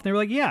this off? And they were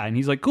like, yeah. And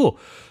he's like, cool.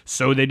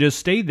 So they just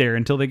stayed there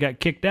until they got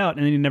kicked out,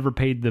 and then he never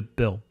paid the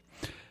bill.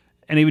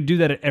 And he would do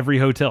that at every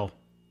hotel.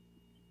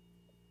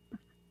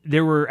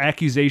 There were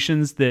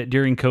accusations that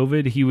during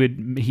COVID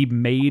he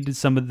made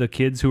some of the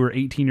kids who were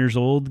 18 years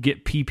old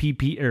get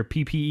PPP or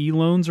PPE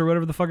loans or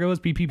whatever the fuck it was,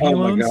 PPP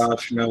loans. Oh my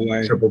gosh, no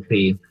way. Triple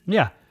P.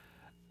 Yeah.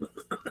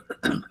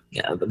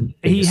 Yeah,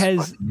 he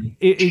has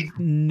it's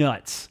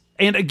nuts.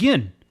 And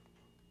again,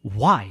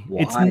 why?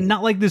 It's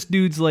not like this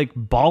dude's like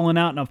balling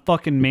out in a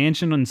fucking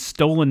mansion on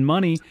stolen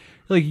money.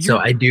 Like, so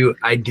I do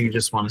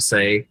just want to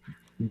say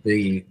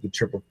the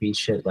Triple P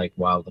shit, like,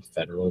 while the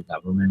federal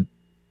government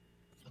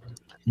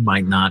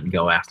might not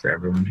go after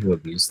everyone who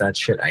abused that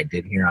shit, I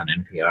did hear on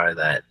NPR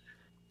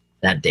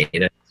that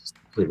data is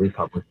completely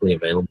publicly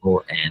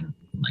available and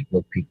you can like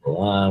look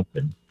people up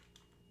and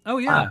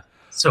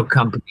so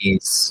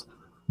companies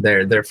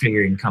they're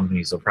figuring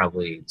companies will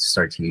probably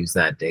start to use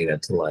that data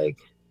to like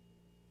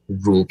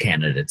rule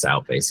candidates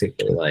out,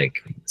 basically.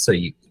 Like, so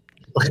you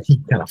you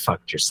kind of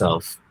fucked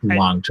yourself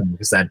long term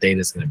because that data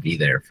is going to be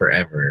there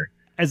forever.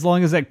 As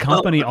long as that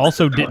company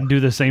also didn't do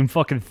the same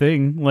fucking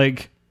thing,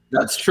 like.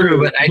 That's true,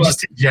 but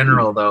just in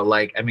general though,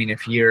 like I mean,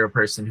 if you're a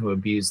person who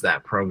abused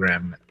that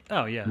program,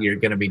 you're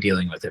going to be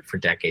dealing with it for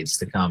decades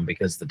to come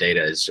because the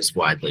data is just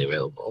widely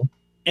available.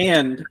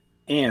 And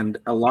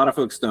a lot of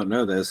folks don't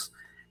know this.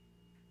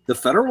 The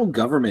federal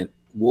government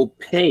will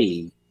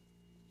pay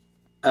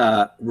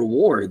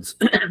rewards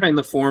in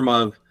the form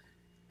of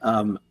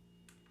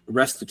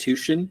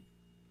restitution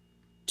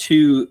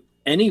to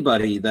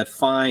anybody that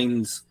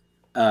finds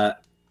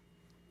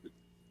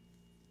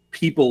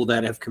people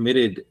that have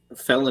committed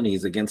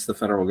felonies against the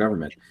federal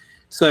government.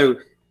 So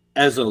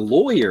as a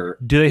lawyer,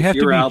 do they have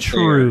to be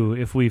true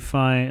if we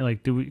find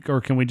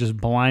or can we just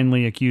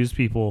blindly accuse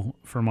people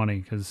for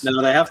money? Because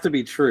no, they have to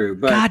be true.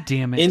 But God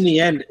damn it. In the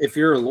end, if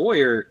you're a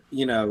lawyer,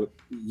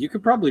 you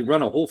could probably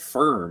run a whole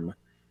firm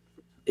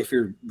if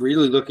you're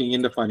really looking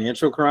into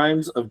financial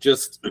crimes of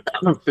just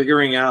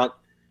figuring out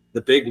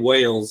the big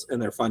whales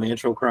and their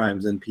financial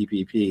crimes in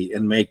PPP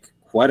and make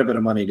quite a bit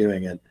of money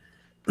doing it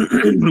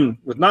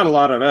with not a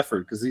lot of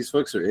effort because these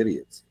folks are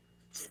idiots.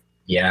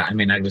 Yeah, I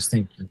mean, I just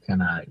think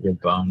you're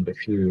bummed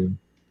if you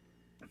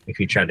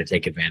try to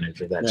take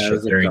advantage of that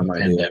shit during the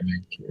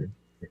pandemic. You're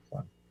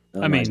fine.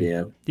 I mean,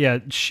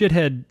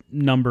 shithead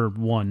number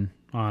one,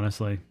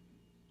 honestly.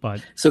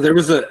 But so there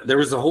was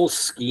a whole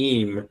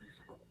scheme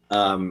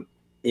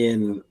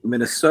in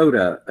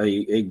Minnesota.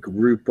 A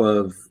group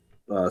of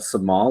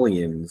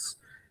Somalians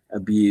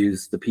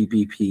abused the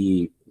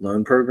PPP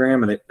loan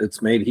program, and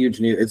it's made huge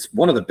news. It's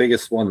one of the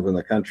biggest ones in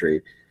the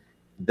country.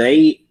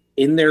 They,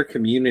 in their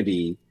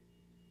community,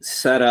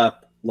 set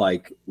up,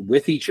 like,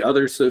 with each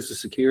other's social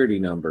security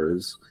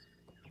numbers,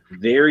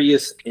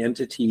 various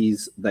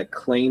entities that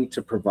claim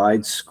to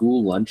provide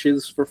school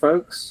lunches for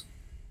folks.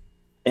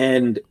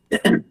 And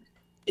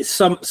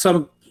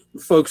some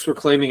folks were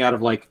claiming out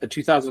of like a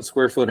 2,000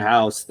 square foot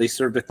house, they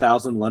served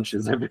 1,000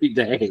 lunches every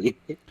day.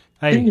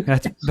 Hey,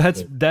 that's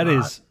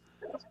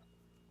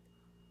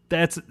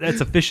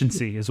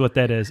efficiency is what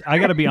that is. I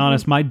got to be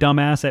honest, my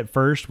dumbass at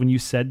first, when you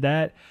said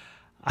that,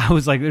 I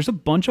was like, there's a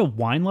bunch of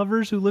wine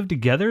lovers who live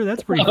together.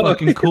 That's pretty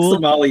fucking cool.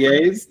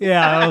 Sommeliers.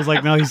 Yeah, I was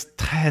like, no,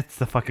 that's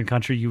the fucking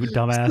country, you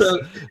dumbass.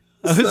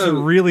 I was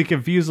really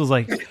confused. I was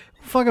like,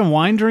 fucking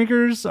wine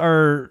drinkers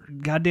are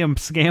goddamn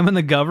scamming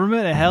the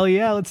government? Hell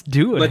yeah, let's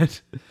do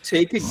it. But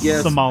take a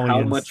guess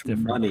how much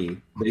money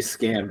they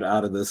scammed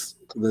out of this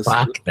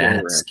fuck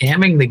that.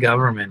 Scamming the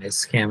government is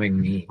scamming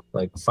me.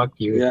 Like, fuck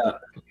you. Yeah.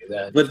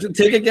 But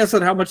take a guess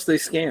on how much they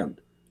scammed.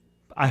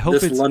 I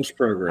hope this lunch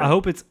program. I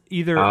hope it's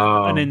either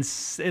an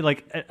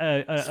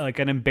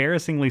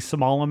embarrassingly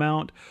small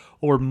amount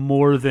or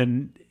more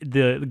than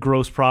the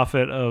gross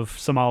profit of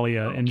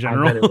Somalia in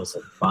general. I bet it was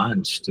a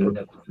bunch,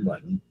 dude.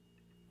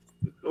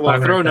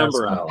 Well, throw a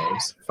number out.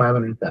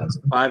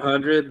 500,000.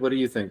 500. What do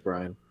you think,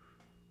 Brian?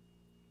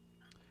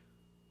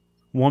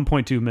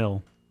 1.2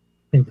 mil.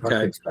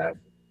 Okay.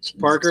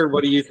 Parker,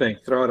 what do you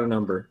think? Throw out a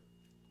number.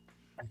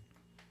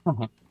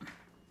 $1,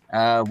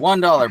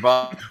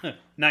 Bob.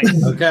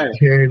 Nice. Okay.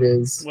 Here it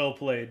is. Well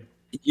played.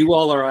 You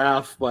all are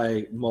off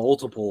by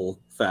multiple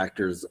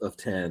factors of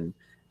 10.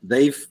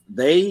 They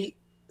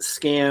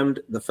scammed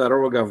the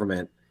federal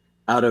government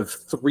out of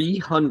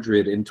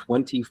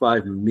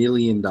 $325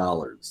 million.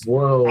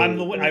 Whoa!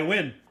 I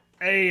win.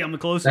 Hey, I'm the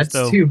closest.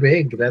 That's too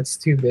big. That's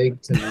too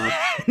big to not.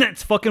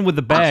 That's fucking with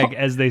the bag,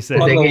 as they say.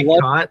 Did they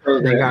get caught?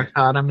 They got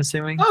caught, I'm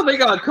assuming. Oh, they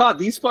got caught.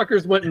 These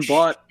fuckers went and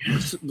bought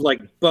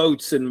like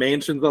boats and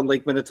mansions on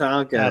Lake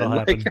Minnetonka. That'll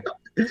happen.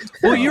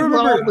 Well, you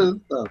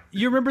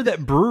remember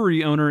that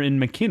brewery owner in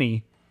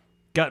McKinney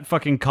got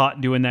fucking caught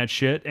doing that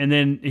shit, and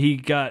then he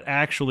got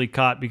actually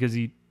caught because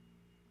he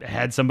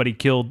had somebody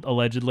killed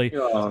allegedly.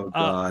 Oh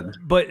God!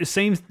 But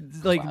same,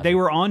 like they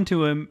were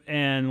onto him,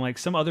 and like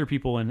some other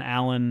people in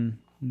Allen,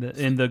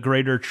 in the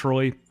greater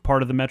Troy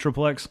part of the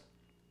Metroplex,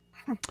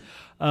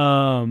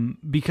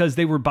 because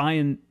they were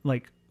buying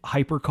like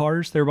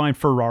hypercars. They were buying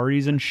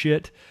Ferraris and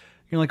shit.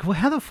 You're like, well,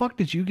 how the fuck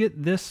did you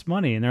get this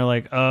money? And they're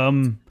like,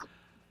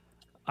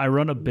 I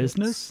run a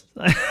business.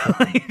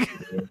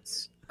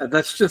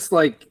 That's just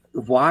like,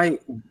 why?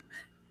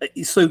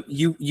 So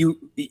you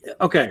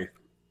okay.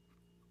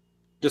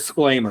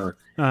 Disclaimer.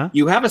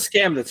 You have a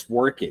scam that's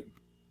working.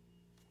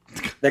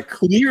 That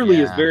clearly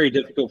is very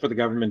difficult for the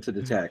government to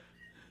detect.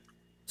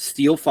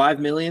 Steal 5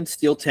 million,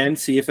 steal 10,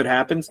 see if it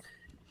happens.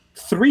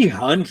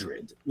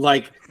 300.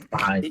 Like,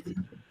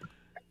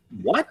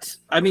 what?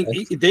 I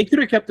mean, they could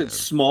have kept it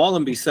small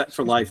and be set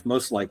for life,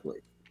 most likely.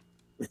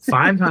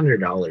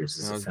 $500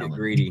 is a felony.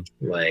 Greedy.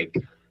 Like,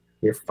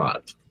 you're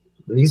fucked.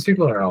 These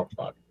people are all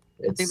fucked.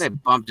 I think they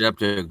bumped it up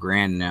to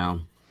 $1,000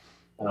 now.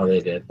 Oh,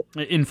 they did.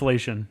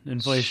 Inflation. In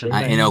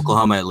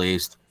Oklahoma, at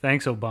least.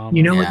 Thanks, Obama.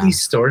 You know what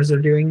these stores are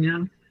doing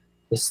now?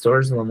 The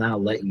stores will now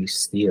let you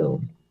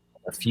steal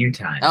a few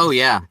times. Oh,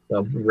 yeah.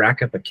 They'll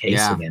rack up a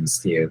case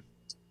against you.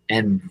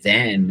 And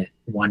then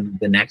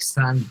the next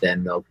time,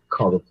 then they'll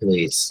call the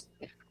police,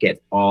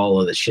 get all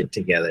of the shit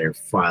together,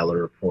 file a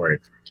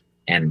report,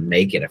 and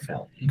make it a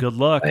felony. Good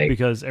luck,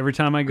 because every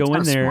time I go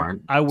in there,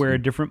 I wear a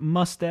different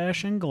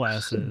mustache and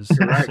glasses.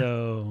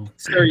 So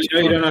you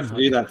don't have to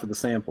do that for the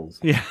samples.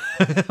 Yeah.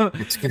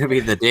 It's going to be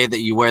the day that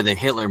you wear the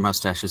Hitler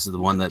mustache. This is the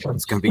one that's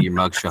going to be your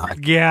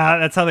mugshot. Yeah,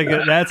 that's how they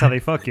get. That's how they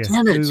fuck you.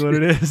 Damn it. Is what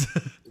it is.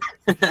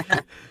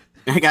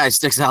 That guy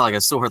sticks out like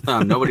a sore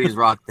thumb. Nobody's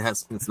rocked that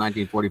since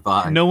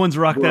 1945. No one's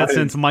rocked that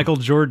since Michael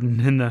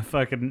Jordan in the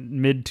fucking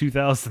mid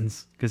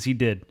 2000s, because he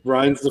did.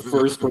 Ryan's the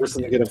first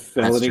person to get a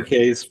felony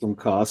case from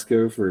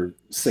Costco for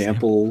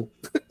sample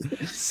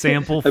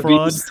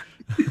fraud.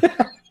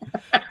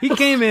 He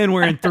came in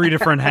wearing 3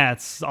 different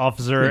hats,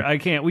 officer.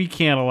 We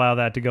can't allow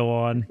that to go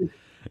on.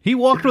 He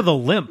walked with a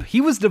limp. He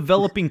was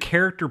developing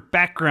character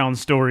background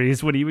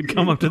stories when he would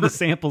come up to the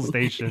sample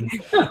station.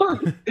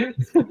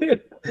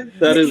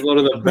 That is one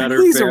of the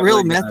better. He's a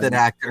real method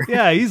actor.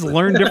 Yeah, he's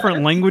learned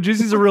different languages.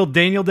 He's a real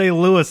Daniel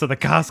Day-Lewis of the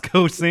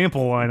Costco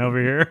sample line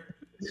over here.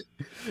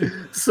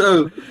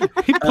 So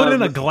he put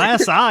in a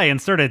glass eye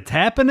and started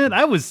tapping it.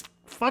 I was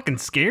fucking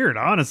scared,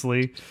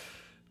 honestly.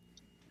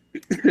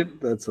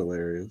 That's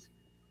hilarious.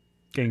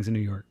 Gangs in New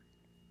York.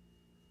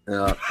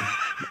 Yeah.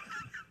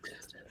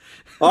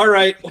 All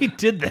right. He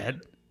did that.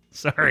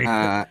 Sorry.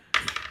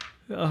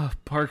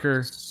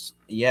 Parker.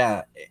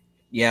 Yeah.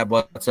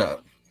 What's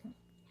up?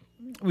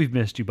 We've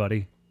missed you,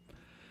 buddy.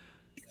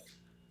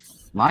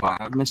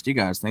 I've missed you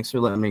guys. Thanks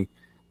for letting me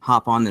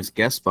hop on this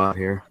guest spot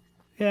here.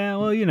 Yeah,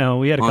 well,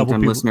 we had a couple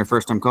time people. Listener,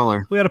 first time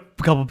caller. We had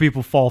a couple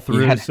people fall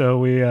through, so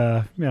we,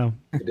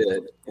 We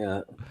did.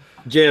 Yeah.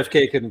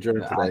 JFK couldn't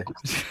join today.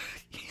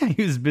 Yeah,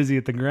 he was busy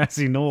at the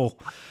grassy knoll.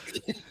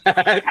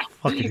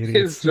 Fucking idiot.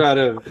 He was trying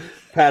to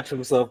patch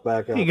himself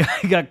back up.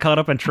 He got caught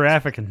up in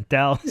traffic in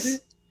Dallas.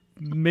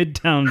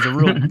 Midtown's a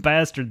real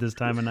bastard this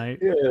time of night.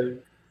 Yeah,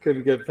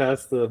 couldn't get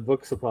past the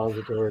book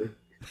suppository.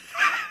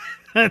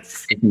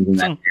 Things in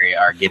that area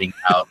are getting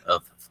out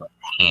of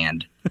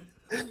hand.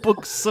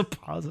 Book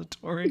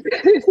suppository.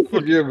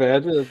 Could you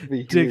imagine? That'd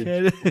be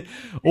dickhead.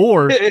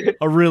 Or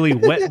a really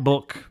wet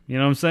book. You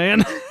know what I'm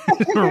saying?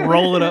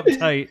 Roll it up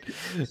tight.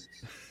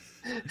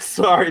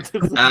 Sorry, this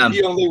is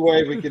the only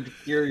way we can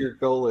cure your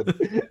colon.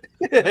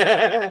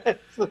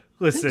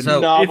 Listen,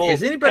 so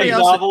is anybody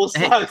else?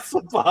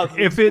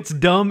 If it's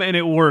dumb and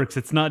it works,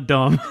 it's not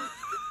dumb.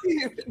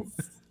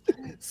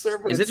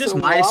 Is it just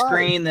my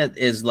screen that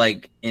is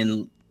like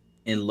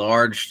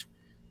enlarged?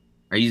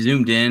 Are you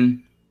zoomed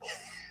in?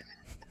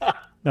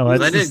 No,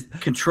 I did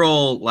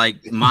control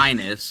like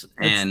minus,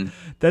 and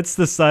that's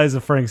the size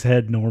of Frank's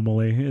head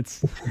normally.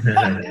 It's.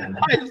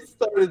 I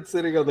started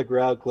sitting on the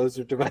ground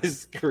closer to my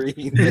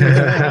screen.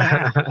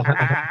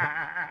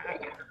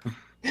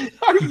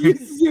 Are you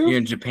zoomed? You're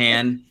in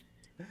Japan.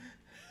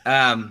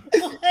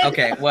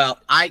 Okay, well,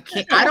 I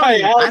can't.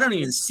 I don't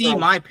even see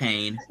my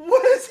pain.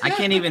 I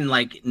can't even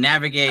like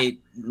navigate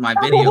my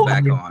video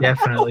back on.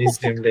 Definitely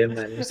zoomed in.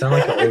 Man, you sound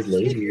like an old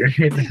lady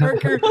right now.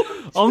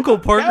 Uncle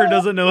Parker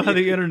doesn't know how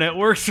the internet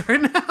works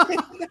right now.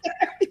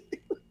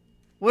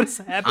 What is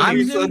happening?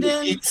 I'm zoomed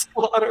in.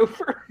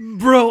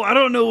 Bro, I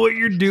don't know what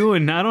you're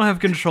doing. I don't have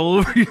control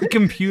over your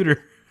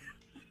computer.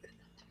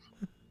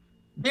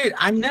 Dude,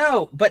 I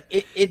know, but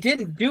it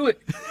didn't do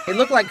it. It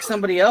looked like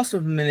somebody else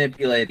was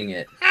manipulating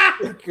it.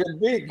 It could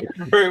be.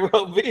 Could very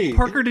well be.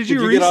 Parker, did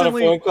you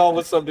recently get on a phone call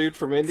with some dude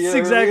from India? That's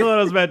exactly what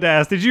I was about to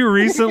ask. Did you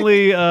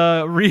recently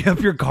re-up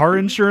your car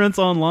insurance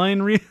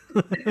online?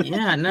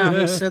 Yeah, no,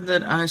 he said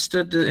that I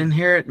stood to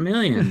inherit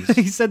millions.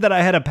 He said that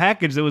I had a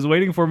package that was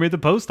waiting for me at the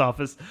post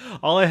office.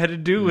 All I had to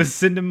do was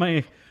send him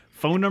my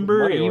phone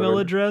number, email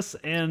address,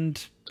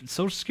 and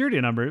social security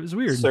number. It was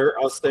weird. Sir,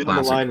 I'll stay on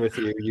the line with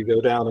you. You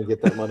go down and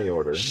get that money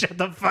order. Shut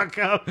the fuck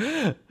up.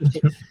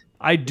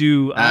 I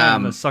do.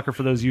 I'm a sucker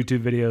for those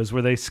YouTube videos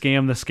where they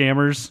scam the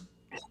scammers.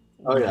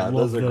 Oh yeah,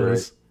 those are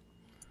great.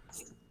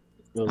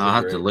 I'll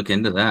have to look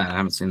into that. I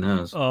haven't seen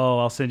those. Oh,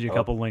 I'll send you a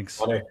couple links.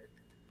 Funny.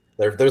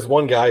 There's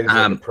one guy who's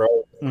like a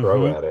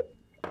pro at it.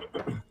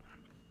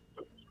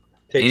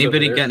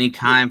 Anybody got any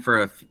time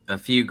for a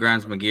few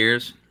Grinds My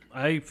Gears?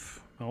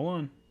 Hold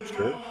on.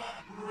 Sure.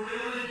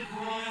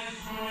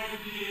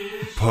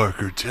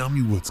 Parker, tell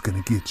me what's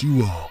gonna get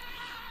you all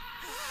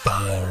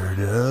fired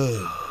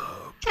up.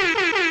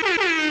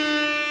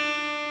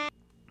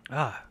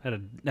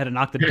 Had to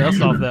knock the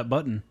dust off that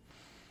button.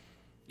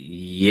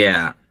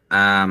 Yeah.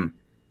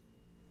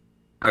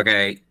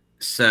 Okay.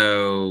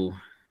 So,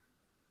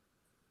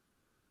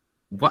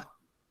 what?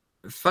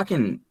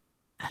 Fucking.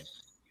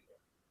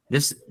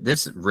 This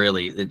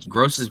really it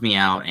grosses me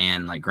out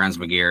and like grinds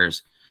my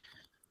gears.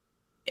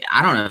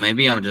 I don't know.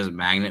 Maybe I'm just a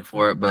magnet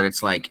for it, but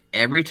it's like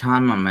every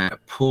time I'm at a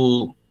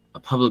pool, a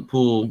public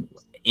pool,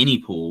 any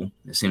pool,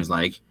 it seems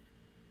like,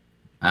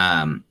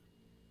 I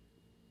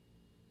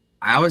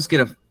always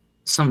get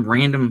some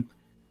random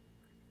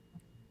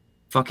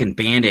fucking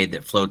Band-Aid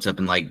that floats up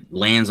and like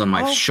lands on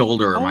my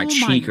shoulder or my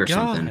cheek or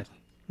something.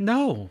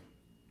 No.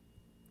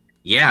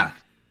 Yeah.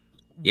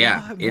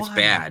 Yeah. It's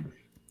bad.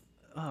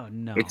 Oh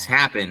no. It's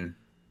happened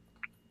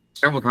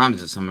several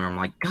times this summer. I'm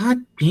like, God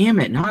damn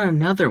it, not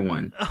another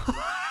one.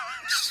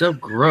 So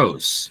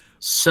gross.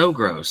 so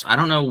gross. I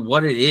don't know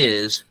what it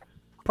is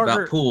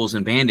about pools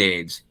and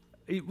Band-Aids.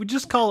 We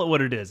just call it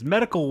what it is.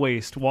 Medical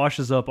waste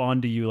washes up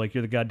onto you like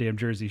you're the goddamn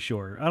Jersey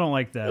Shore. I don't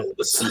like that.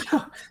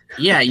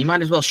 Yeah, you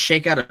might as well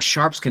shake out a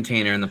Sharps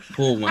container in the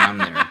pool when I'm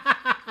there.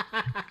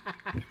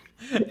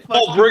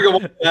 I'll bring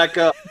them back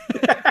up.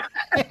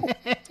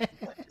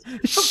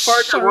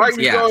 Parker, why are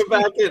you going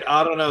back in?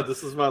 I don't know.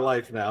 This is my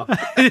life now.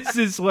 This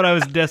is what I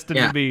was destined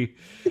to be.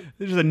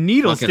 There's a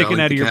needle sticking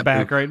out of your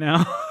back right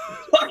now.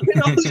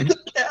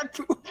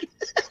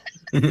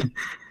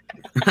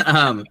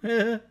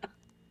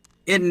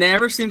 It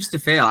never seems to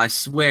fail. I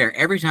swear.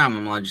 Every time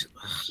I'm like,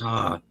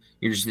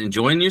 you're just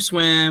enjoying your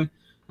swim.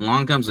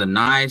 Along comes a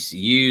nice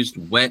used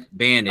wet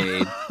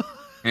Band-Aid,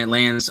 and it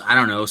lands, I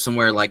don't know,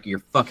 somewhere like your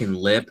fucking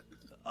lip.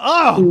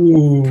 Oh,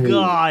 ooh.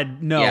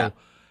 God, no. Yeah.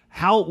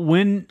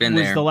 When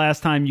was the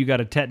last time you got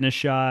a tetanus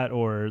shot,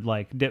 or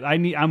like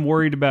I'm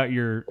worried about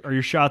are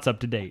your shots up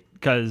to date?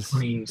 Because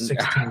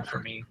 16 for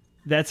me.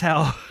 That's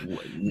how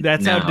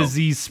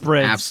disease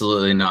spreads.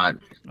 Absolutely not.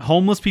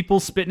 Homeless people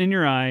spitting in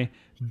your eye,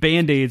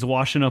 Band-Aids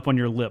washing up on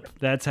your lip.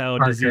 That's how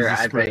disease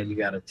spreads. I bet you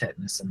got a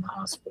tetanus in the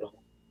hospital.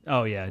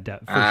 Oh yeah,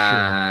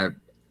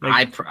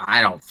 for sure.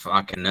 I don't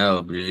fucking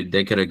know, dude.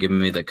 They could have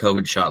given me the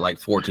COVID shot like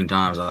 14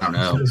 times. I don't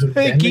know.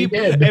 They keep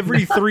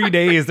every 3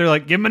 days. They're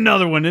like, give him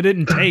another one. It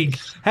didn't take.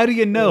 How do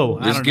you know?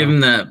 Just give him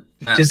the.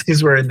 Just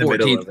because we're in the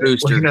middle of it.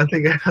 Booster. Like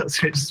nothing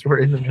else. We're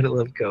in the middle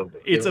of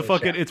COVID. It's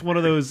it's one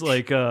of those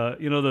like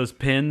those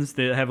pins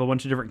that have a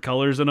bunch of different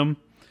colors in them.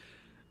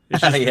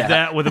 It's just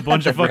that with a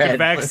bunch of fucking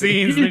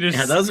vaccines. They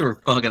just those were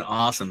fucking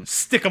awesome.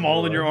 Stick them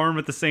all in your arm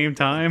at the same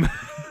time.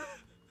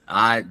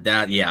 I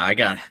got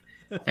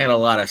a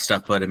lot of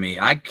stuff put in me.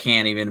 I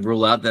can't even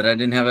rule out that I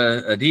didn't have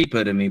a D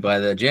put in me by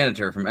the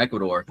janitor from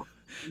Ecuador.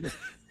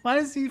 Why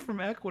is he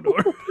from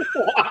Ecuador?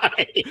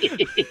 Why?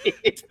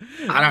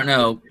 I don't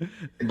know,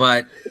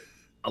 but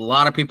a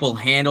lot of people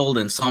handled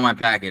and saw my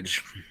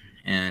package,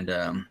 and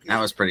that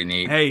was pretty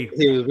neat. Hey,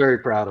 he was very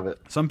proud of it.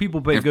 Some people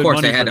paid good money. Of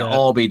course, they had to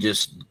all be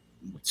just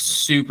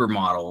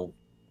supermodel,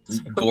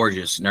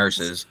 gorgeous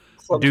nurses.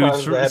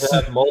 Sometimes they had to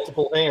have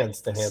multiple hands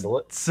to handle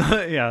it.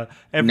 So, yeah,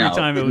 every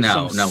time it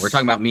was no. We're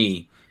talking about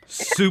me.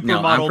 Supermodel.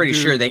 No, I'm pretty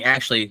sure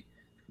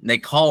they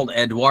called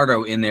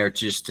Eduardo in there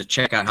just to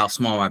check out how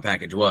small my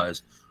package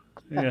was.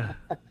 Yeah,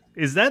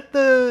 is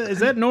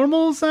that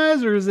normal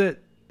size, or is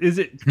it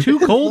too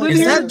cold in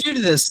here? Is that due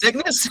to the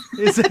sickness?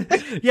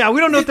 Yeah, we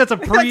don't know if that's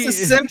that's a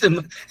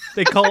symptom.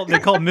 They call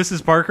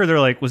Mrs. Parker. They're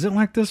like, was it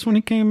like this when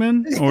he came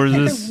in, or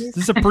is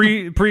this a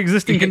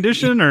pre-existing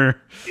condition, or?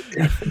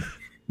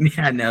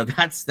 Yeah, no,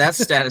 that's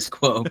status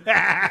quo.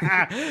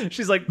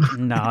 She's like,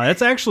 no,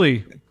 that's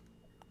actually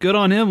good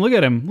on him. Look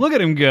at him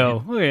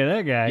go. Look at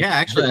that guy. Yeah,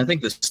 actually, I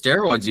think the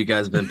steroids you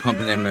guys have been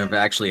pumping him have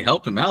actually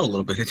helped him out a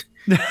little bit.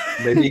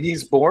 Maybe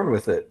he's born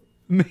with it.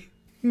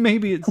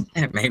 Maybe it's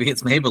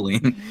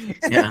Maybelline.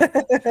 Yeah,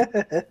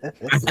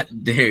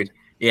 dude.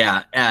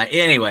 Yeah.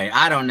 Anyway,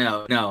 I don't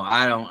know. No,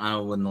 I don't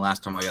know when the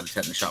last time I got a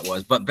tetanus shot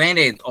was. But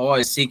Band-Aids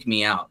always seek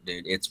me out,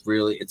 dude. It's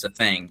a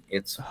thing.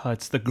 It's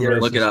the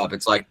grossest. Look it up.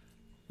 It's like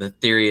the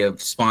theory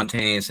of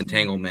spontaneous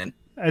entanglement.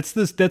 That's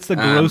the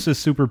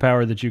grossest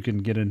superpower that you can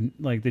get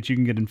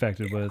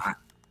infected with.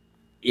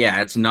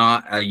 Yeah, it's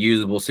not a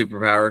usable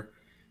superpower.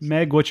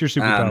 Meg, what's your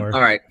superpower?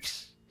 All right.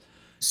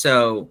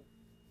 So,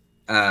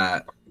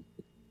 I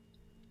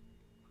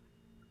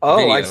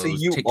see.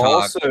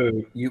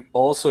 You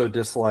also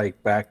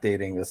dislike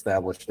backdating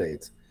established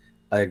dates.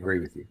 I agree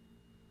with you.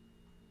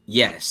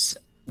 Yes,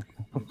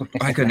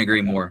 I couldn't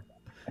agree more.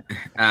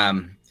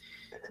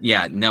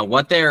 Yeah, no,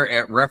 what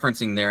they're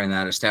referencing there in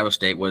that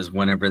established date was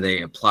whenever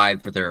they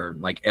applied for their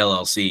like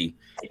LLC.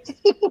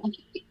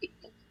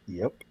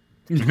 Yep.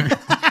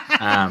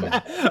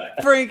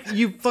 Frank,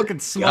 you fucking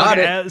smug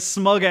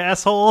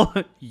asshole.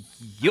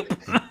 Yep.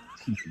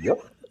 Yep.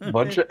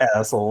 Bunch of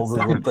assholes is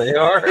what they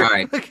are. All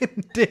right.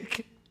 Fucking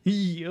dick.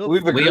 Yep.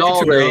 We've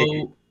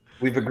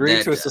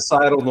agreed to a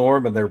societal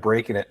norm, and they're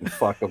breaking it, and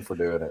fuck them for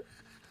doing it.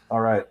 All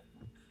right.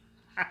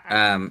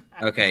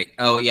 Okay.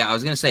 Oh yeah, I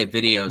was gonna say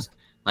videos.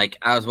 Like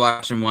I was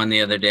watching one the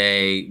other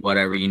day.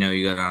 Whatever, you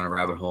go down a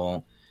rabbit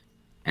hole,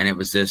 and it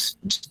was this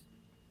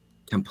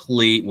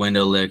complete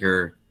window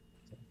licker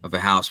of a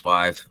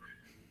housewife.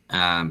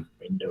 And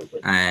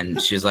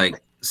she's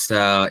like,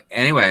 so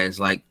anyways,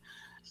 like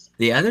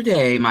the other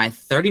day, my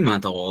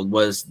 30-month-old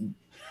was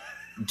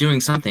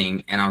doing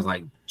something, and I was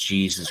like,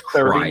 Jesus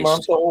Christ.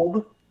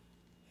 30-month-old?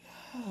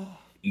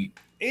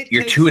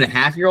 Your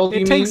 2.5-year-old?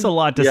 It takes a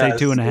lot to say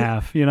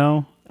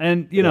 2.5,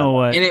 And you know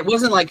what? And it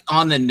wasn't like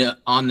on the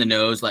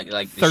nose, like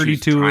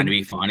 32 trying to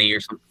be funny or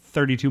something.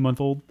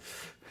 32-month-old.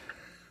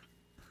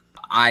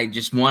 I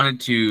just wanted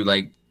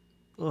to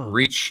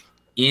reach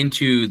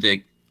into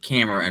the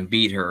camera and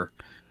beat her.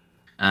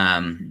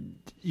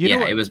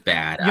 It was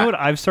bad. You know what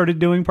I've started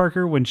doing,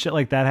 Parker, when shit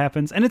like that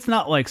happens, and it's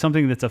not like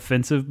something that's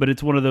offensive, but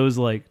it's one of those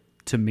like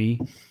to me.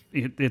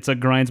 it's a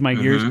grinds my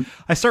gears.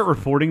 I start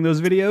reporting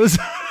those videos.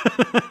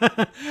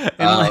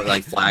 And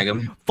like flag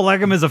them. Flag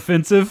them as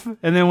offensive,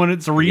 and then when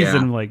it's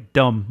reason, like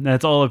dumb.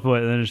 That's all I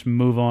put, and then just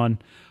move on.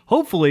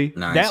 Hopefully,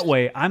 that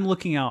way I'm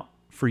looking out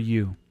for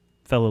you,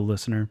 fellow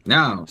listener.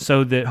 No,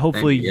 so that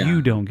hopefully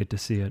you don't get to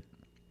see it,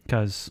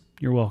 because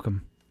you're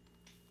welcome.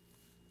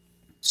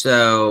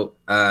 So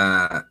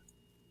I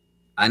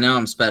know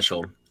I'm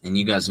special, and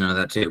you guys know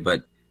that too.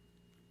 But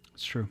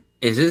it's true.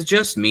 Is it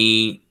just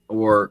me,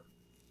 or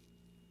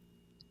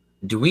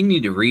do we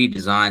need to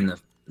redesign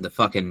the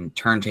fucking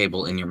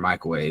turntable in your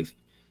microwave?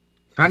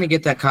 Trying to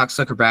get that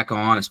cocksucker back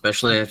on,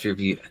 especially after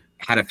you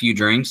had a few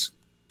drinks,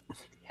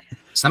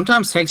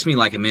 sometimes takes me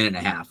like a minute and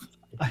a half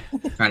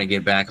trying to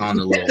get back on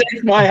the little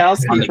my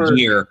house on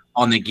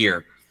the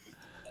gear.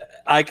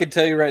 I can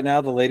tell you right now,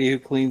 the lady who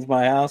cleans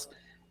my house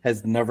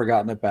has never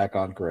gotten it back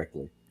on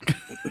correctly.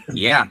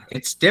 Yeah,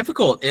 it's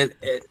difficult.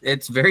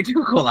 It's very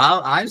difficult.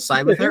 I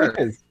side with her.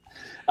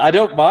 I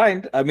don't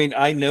mind. I mean,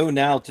 I know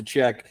now to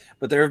check,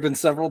 but there have been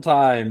several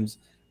times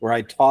where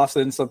I toss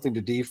in something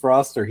to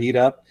defrost or heat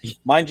up.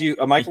 Mind you,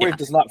 a microwave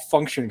does not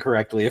function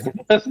correctly if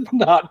it does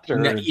not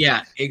turn. No,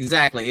 yeah,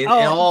 exactly. It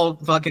all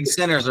fucking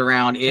centers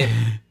around it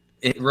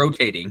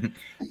rotating.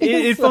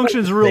 It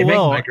functions real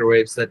well.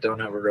 Microwaves that don't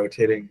have a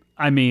rotating.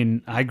 I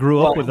mean, I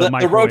grew up with a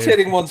microwave. The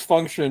rotating ones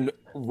function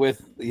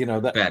with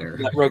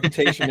that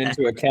rotation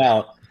into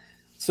account.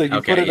 So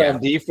you put it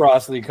on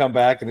defrost and you come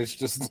back and it's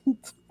just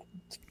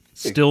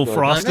still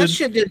frosted. That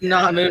shit did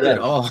not move at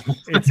all.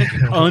 It's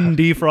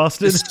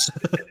undefrosted.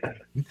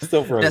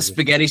 Still frozen. That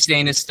spaghetti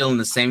stain is still in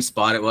the same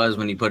spot it was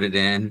when you put it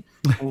in.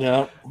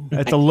 No,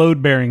 that's a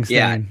load bearing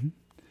stain.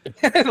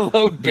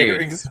 Load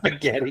bearing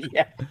spaghetti.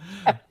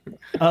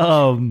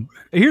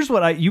 Here's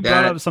what you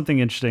brought up something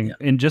interesting,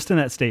 and just in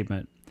that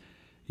statement,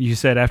 you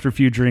said after a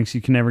few drinks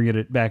you can never get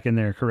it back in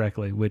there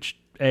correctly. Which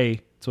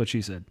A, that's what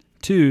she said.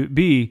 2,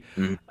 B,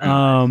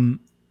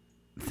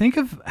 think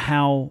of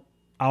how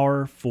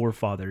our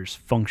forefathers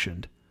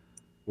functioned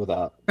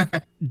without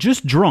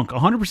just drunk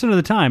 100% of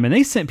the time, and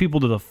they sent people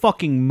to the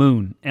fucking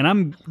moon. And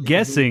I'm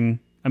guessing,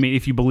 I mean,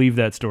 if you believe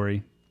that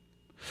story,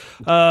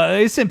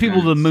 they sent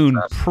people to the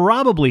moon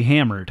probably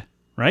hammered,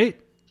 right?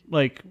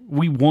 Like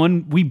we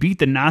beat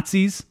the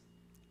Nazis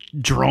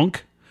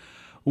drunk.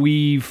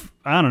 I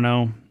don't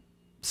know,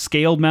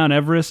 scaled Mount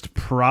Everest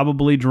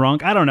probably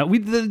drunk. I don't know.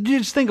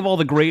 Just think of all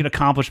the great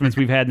accomplishments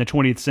we've had in the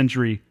 20th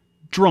century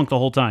drunk the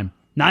whole time.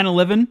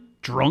 9/11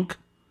 drunk.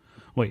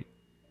 Wait,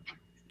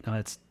 no,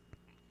 that's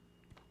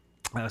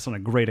not a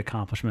great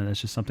accomplishment.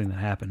 That's just something that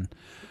happened.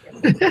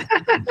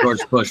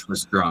 George Bush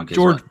was drunk.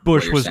 George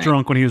Bush was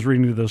drunk when he was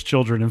reading to those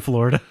children in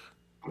Florida.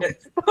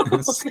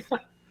 But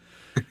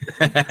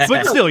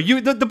still,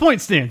 the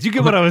point stands. You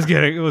get what I was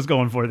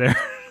going for there.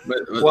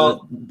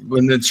 Well,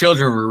 when the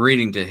children were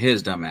reading to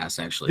his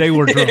dumbass, actually, they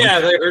were drunk. Yeah,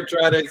 they were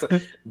trying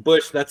to.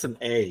 Bush, that's an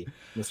A,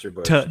 Mr.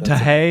 Bush.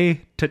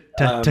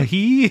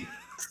 He.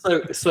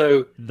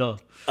 So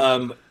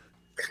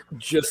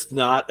just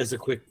not as a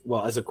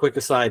quick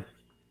aside.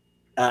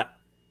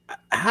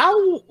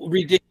 How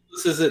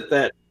ridiculous is it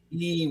that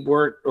we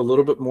weren't a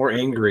little bit more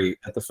angry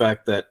at the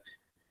fact that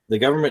the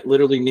government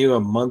literally knew a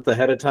month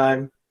ahead of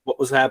time what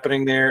was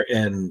happening there,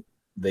 and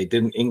they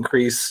didn't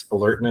increase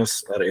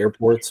alertness at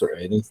airports or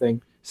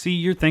anything? See,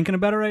 you're thinking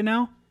about it right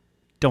now.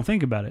 Don't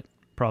think about it.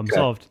 Problem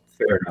solved.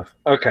 Fair enough.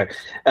 Okay,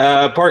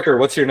 Parker,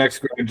 what's your next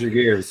grind your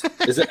gears?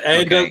 Is it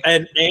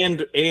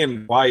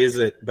and why is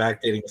it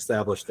backdating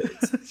established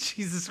dates?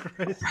 Jesus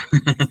Christ!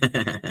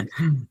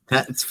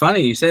 That's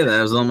funny you say that.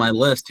 It was on my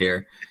list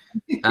here.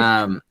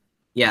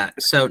 Yeah.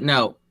 So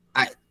no,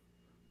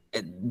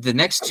 the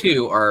next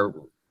two are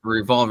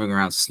revolving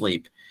around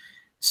sleep.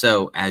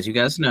 So as you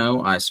guys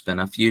know, I spent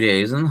a few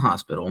days in the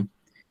hospital,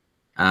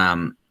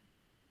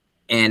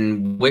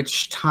 in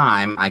which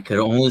time I could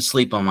only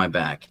sleep on my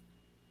back.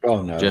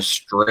 Oh no! Just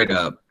straight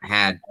up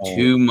had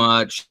too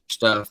much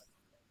stuff.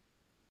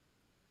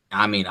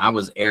 I mean, I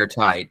was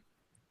airtight.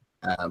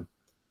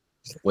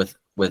 With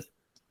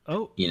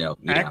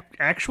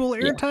actual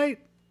airtight.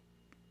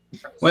 Yeah.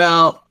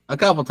 Well, a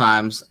couple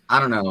times.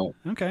 I don't know.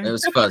 Okay, it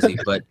was fuzzy,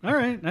 but all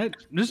right. I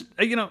mean,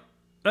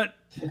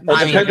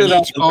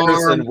 each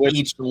arm,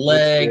 each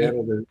leg,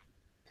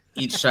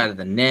 each side of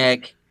the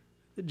neck.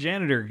 The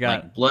janitor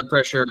got blood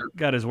pressure.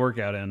 Got his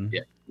workout in.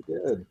 Yeah,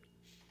 good.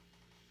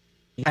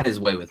 He had his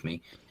way with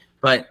me,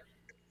 but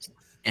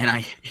he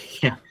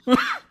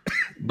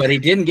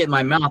didn't get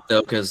my mouth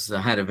though because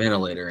I had a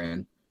ventilator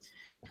in.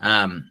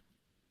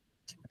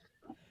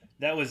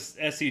 That was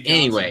S.C. Johnson.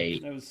 Anyway,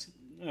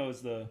 that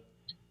was the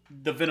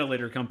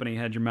ventilator company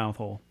had your mouth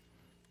hole.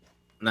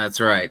 That's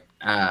right.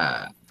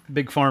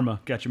 Big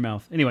Pharma got your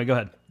mouth. Anyway, go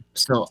ahead.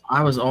 So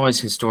I was always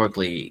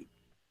historically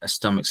a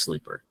stomach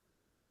sleeper.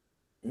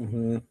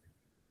 Mm-hmm.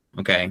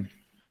 Okay.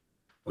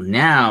 Well,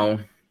 now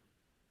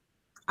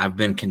I've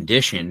been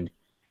conditioned,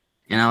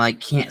 and I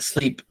can't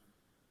sleep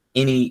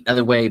any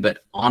other way but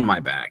on my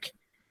back.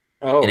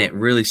 Oh, and it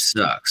really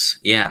sucks.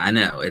 Yeah, I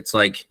know. It's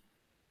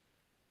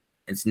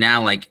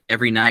now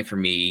every night for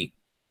me.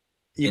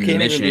 in the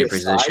missionary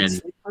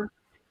position.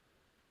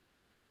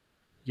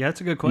 Yeah,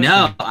 that's a good question.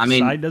 No, I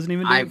mean, side doesn't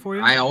even do it for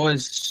you. I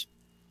always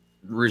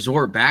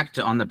resort back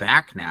to on the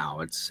back now.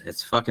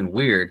 It's fucking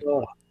weird.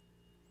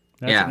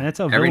 That's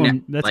how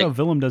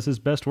Willem does his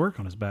best work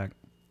on his back.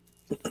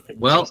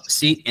 Well,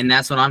 see, and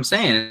that's what I'm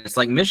saying. It's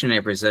like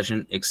missionary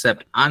position,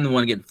 except I'm the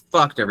one getting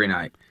fucked every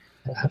night.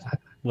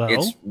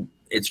 Well,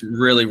 it's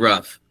really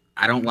rough.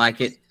 I don't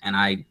like it, and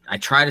I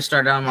try to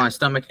start on my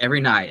stomach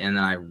every night, and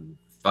then I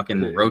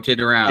fucking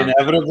rotate around.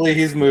 Inevitably,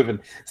 he's moving.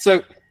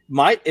 So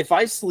if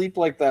I sleep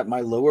like that,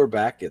 my lower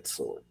back gets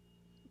sore.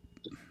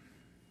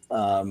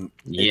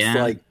 It's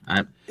like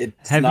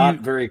it's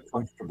not very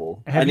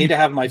comfortable. I need to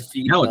have my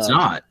feet. No, it's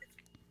not.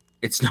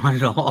 It's not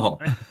at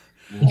all.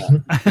 Yeah.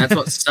 That's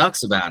what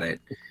sucks about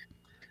it.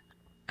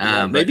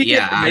 Maybe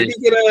get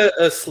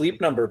a Sleep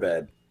Number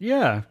bed.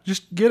 Yeah,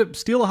 just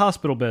steal a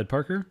hospital bed,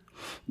 Parker.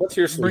 What's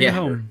your sleep Bring it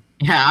home.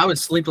 Yeah, I would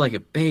sleep like a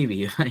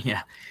baby.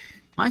 Yeah,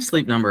 my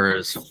sleep number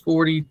is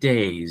 40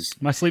 days.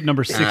 My sleep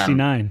number is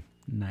 69.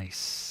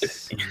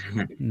 Nice.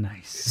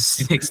 Nice.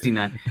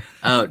 69.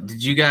 Oh,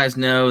 did you guys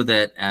know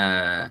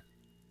that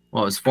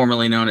what was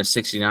formerly known as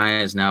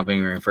 69 is now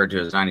being referred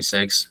to as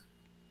 96?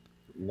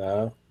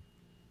 No.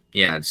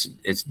 Yeah,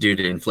 it's due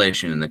to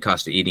inflation, and the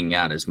cost of eating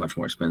out is much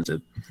more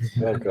expensive.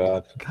 Oh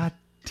God. God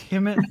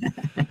damn it.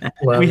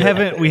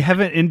 we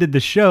haven't ended the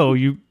show.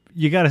 You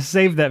got to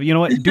save that. You know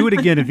what? Do it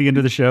again at the end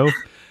of the show.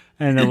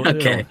 And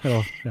okay.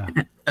 Yeah.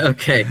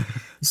 Okay.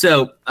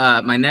 So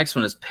my next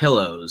one is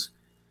pillows.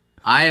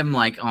 I am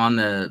like on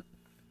the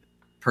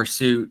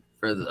pursuit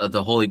for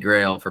the Holy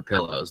Grail for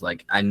pillows.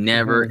 Like I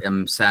never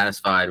am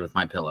satisfied with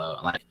my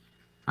pillow. Like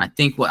I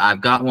think I've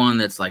got one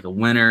that's like a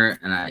winner,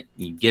 and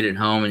you get it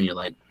home and you're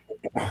like,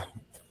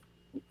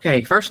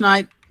 okay, first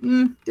night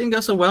didn't go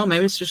so well.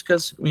 Maybe it's just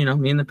because me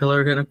and the pillow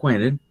are getting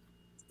acquainted.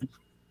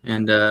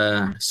 And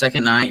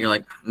second night you're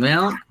like,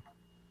 well,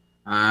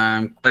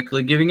 I'm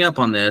quickly giving up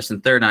on this.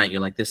 And third night you're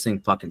like, this thing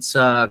fucking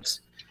sucks.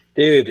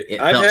 Dude, it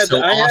felt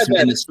so awesome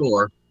in the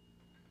store.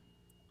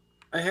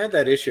 I had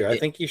that issue. I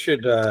think you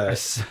should.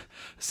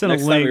 Send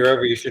next a link. time you're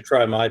over, you should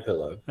try my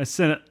pillow. I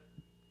sent it.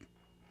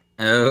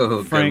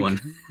 Oh, Frank,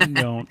 good one.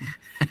 Don't.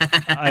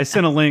 I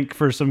sent a link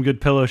for some good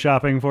pillow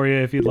shopping for you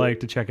if you'd like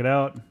to check it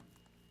out.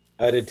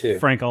 I did too.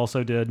 Frank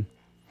also did.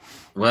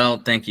 Well,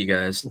 thank you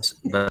guys,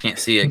 but I can't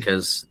see it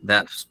because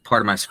that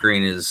part of my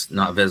screen is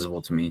not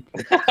visible to me.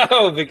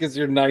 Oh, because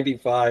you're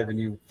 95 and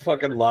you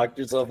fucking locked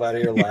yourself out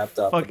of your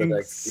laptop for the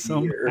next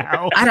year.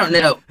 I don't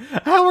know.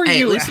 How are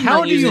you? At least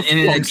how do you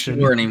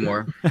function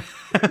anymore?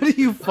 How do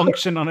you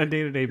function on a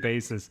day-to-day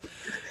basis?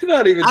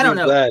 Not even. I don't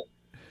know. That.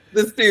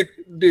 This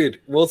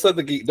dude, we'll set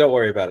the geek. Don't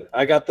worry about it.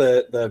 I got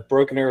the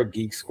Broken Arrow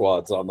Geek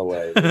Squads on the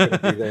way. They're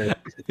gonna be there.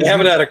 They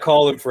haven't had a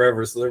call in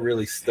forever, so they're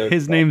really stoked.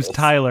 His name's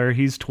Tyler.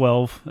 He's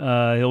 12.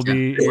 He'll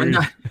be.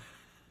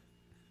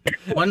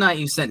 One night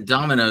you sent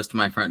Domino's to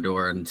my front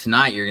door, and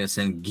tonight you're gonna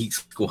send Geek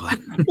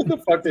Squad.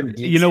 The fucking Geek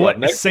you know Squad. what?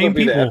 Next Same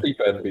people.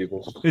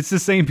 people. It's the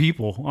same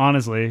people.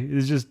 Honestly,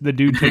 it's just the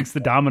dude takes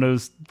the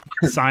Domino's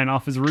sign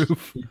off his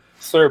roof.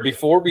 Sir,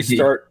 before we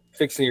start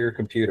fixing your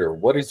computer,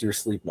 what is your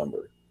sleep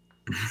number?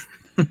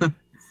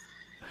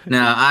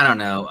 No, I don't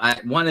know.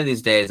 One of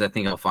these days, I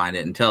think I'll find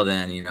it. Until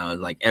then,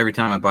 like every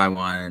time I buy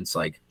one, it's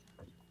like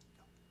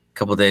a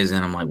couple days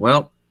in, I'm like,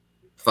 well,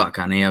 fuck,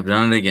 honey, I've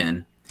done it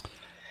again.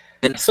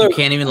 And so you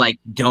can't even like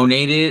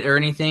donate it or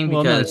anything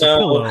because I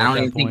don't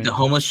even think the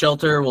homeless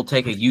shelter will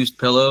take a used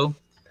pillow.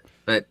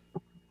 But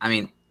I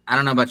mean, I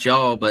don't know about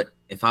y'all, but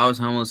if I was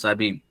homeless, I'd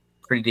be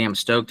pretty damn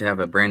stoked to have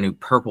a brand new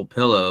purple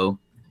pillow,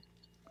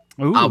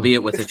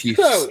 albeit with a few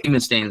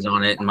semen stains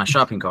on it in my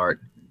shopping cart.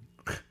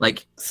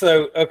 Like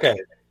okay,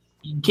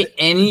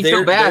 and you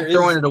feel bad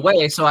throwing it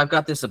away, so I've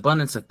got this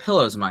abundance of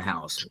pillows in my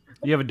house.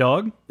 You have a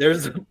dog?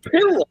 There's a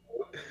pillow.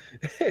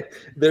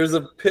 There's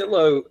a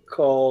pillow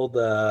called.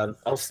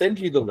 I'll send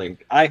you the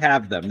link. I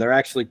have them. They're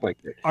actually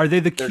quite good. Are they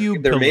the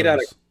cube? They're pillows? made out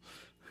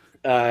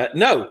of.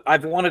 No,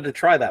 I've wanted to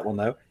try that one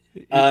though.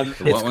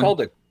 It's called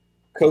a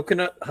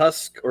coconut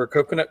husk or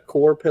coconut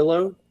core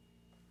pillow.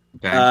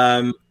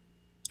 Okay.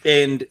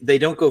 And they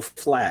don't go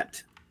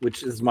flat,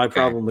 which is my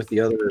problem with the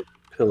other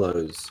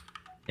pillows.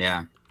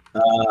 Yeah.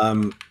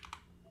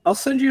 I'll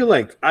send you a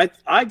link. I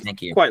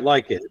quite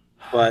like it,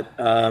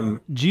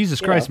 but Jesus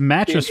Christ,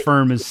 Mattress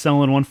Firm is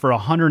selling one for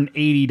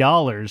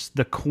 $180.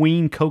 The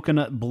Queen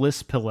Coconut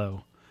Bliss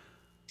pillow.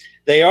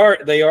 They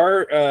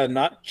are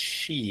not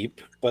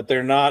cheap, but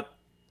they're not.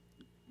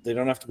 They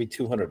don't have to be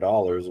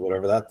 $200,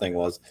 whatever that thing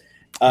was.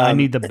 I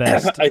need the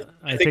best.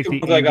 I think the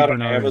ones I got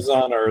on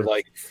Amazon are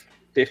like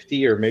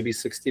 $50 or maybe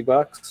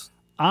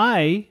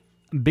 $60.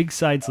 Big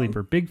side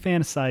sleeper, big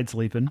fan of side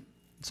sleeping.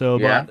 So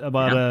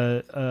about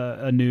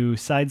a new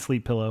side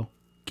sleep pillow,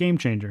 game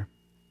changer,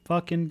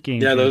 fucking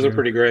game changer. Yeah, those are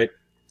pretty great.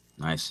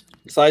 Nice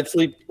side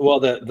sleep. Well,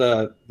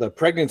 the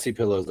pregnancy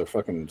pillows are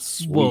fucking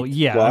sweet. Well,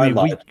 yeah, I mean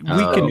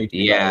we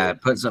can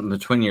put something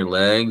between your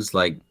legs,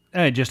 like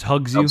it just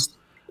hugs you.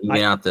 You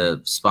get out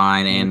the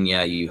spine, and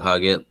you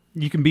hug it.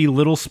 You can be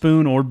little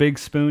spoon or big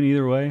spoon,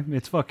 either way.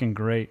 It's fucking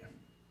great.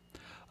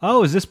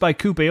 Oh, is this by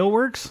Coop Ale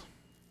Works?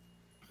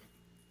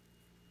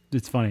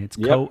 It's funny. It's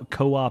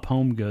Co-op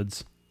Home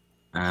Goods.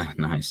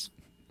 Nice.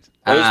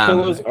 Those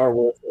pillows are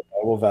worth it.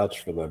 I will vouch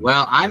for them.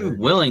 Well, I'm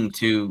willing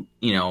to,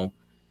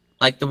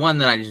 like the one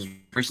that I just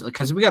recently,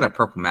 because we got a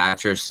purple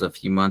mattress a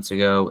few months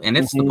ago, and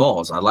it's the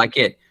balls. I like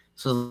it.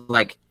 So,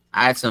 like,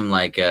 I had some,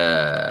 like,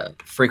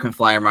 frequent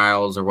flyer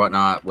miles or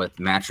whatnot with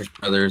Mattress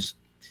Brothers,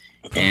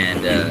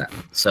 and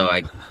so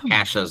I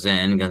cashed those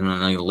in because I'm not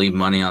going to leave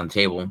money on the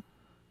table.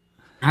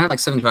 I had, like,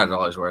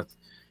 $75 worth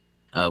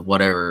of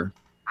whatever,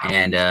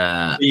 and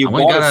so you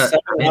bought a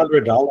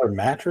 $700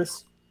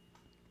 mattress?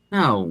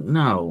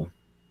 No.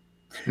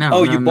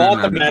 Oh, you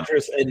bought the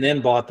mattress and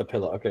then bought the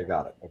pillow. Okay,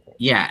 got it. Okay.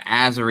 Yeah,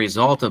 as a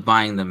result of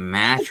buying the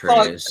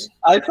mattress,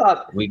 I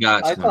thought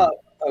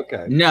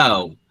okay.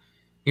 No,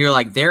 you're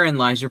like, therein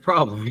lies your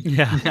problem.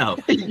 Yeah. No.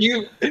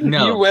 You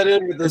went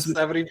in with a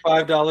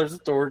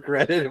 $75 store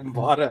credit and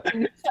bought a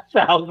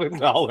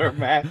 $1,000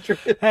 mattress.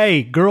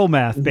 Hey, girl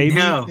math, baby.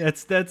 No.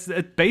 That's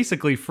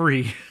basically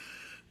free.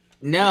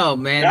 No,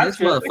 man, this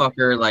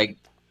motherfucker, like,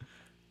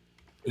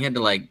 he had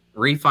to, like,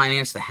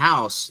 refinance the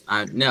house.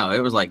 No, it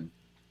was like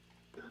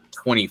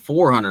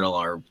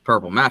 $2,400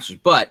 purple mattress,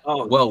 but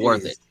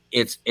worth it.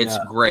 It's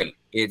great.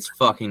 It's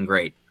fucking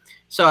great.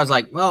 So I was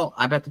like, well,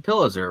 I bet the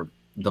pillows are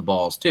the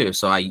balls too.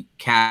 So I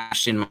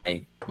cashed in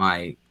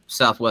my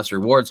Southwest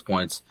Rewards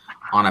points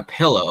on a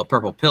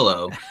purple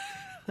pillow,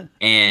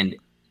 and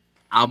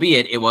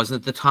albeit it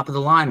wasn't the top of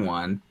the line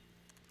one,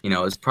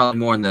 it's probably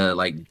more in the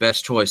like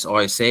best choice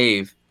always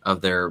save of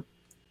their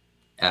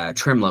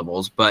trim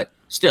levels, but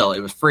still,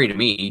 it was free to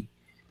me.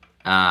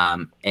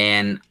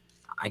 And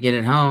I get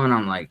it home and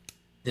I'm like,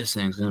 this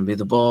thing's going to be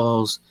the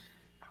balls.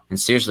 And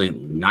seriously,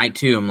 night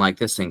 2, I'm like,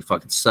 this thing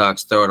fucking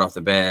sucks. Throw it off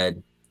the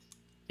bed.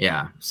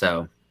 Yeah.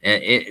 So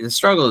the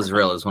struggle is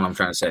real is what I'm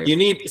trying to say.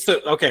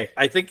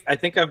 I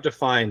think I've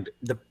defined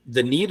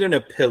the need in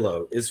a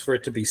pillow is for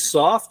it to be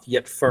soft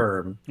yet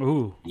firm.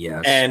 Ooh.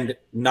 Yes. And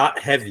not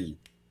heavy.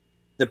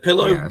 The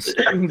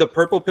the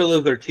purple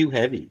pillows are too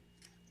heavy.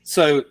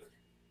 So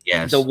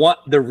yes.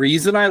 The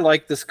reason I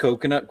like this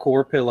coconut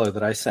core pillow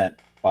that I sent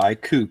by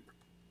Coop,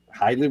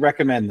 highly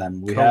recommend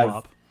them. We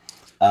have,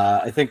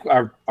 I think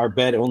our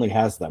bed only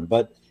has them,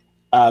 but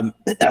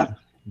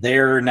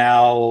they're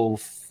now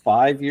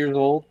 5 years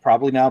old.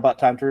 Probably now about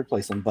time to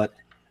replace them. But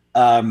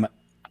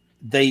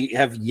they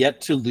have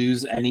yet to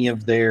lose any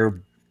of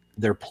their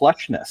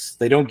plushness.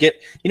 They don't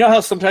get. You know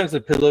how sometimes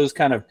the pillows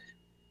kind of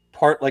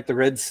part like the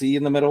Red Sea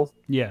in the middle.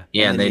 Yeah.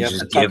 Yeah. They just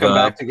have to tuck them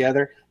back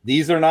together.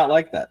 These are not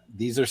like that.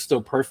 These are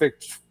still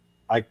perfect.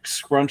 I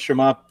scrunch them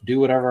up, do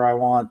whatever I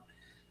want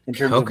in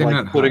terms of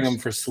like putting them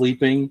for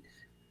sleeping,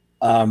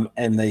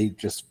 and they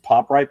just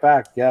pop right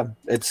back. Yeah,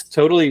 it's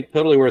totally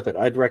worth it.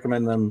 I'd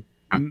recommend them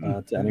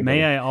to anybody.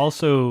 May I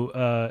also?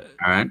 All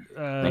right.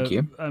 Thank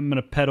you. I'm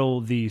going to peddle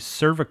the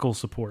cervical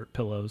support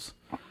pillows.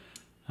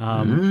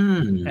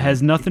 It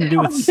has nothing to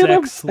do with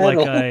sex, like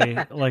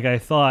I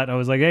thought. I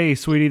was like, "Hey,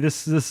 sweetie,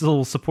 this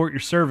will support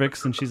your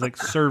cervix," and she's like,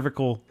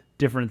 "Cervical."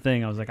 Different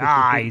thing. I was like,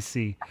 I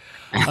see.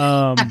 Dude,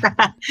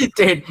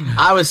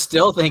 I was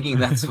still thinking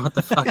that's what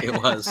the fuck it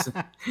was.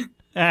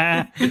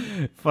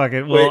 Fuck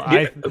it.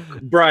 Well,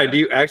 Brian, do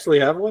you actually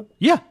have one?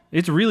 Yeah,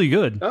 it's really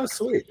good. Oh,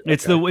 sweet. Okay.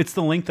 It's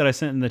the link that I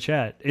sent in the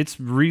chat. It's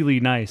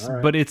really nice,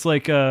 but it's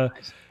like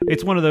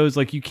it's one of those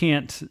like you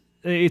can't.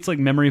 It's like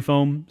memory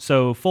foam,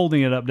 so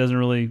folding it up doesn't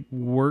really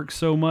work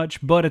so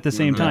much. But at the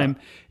same time,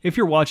 if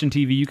you're watching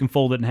TV, you can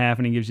fold it in half,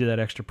 and it gives you that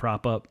extra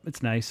prop up.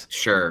 It's nice.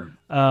 Sure.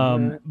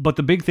 But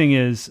the big thing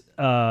is,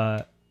 you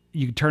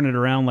can turn it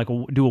around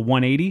do a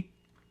 180.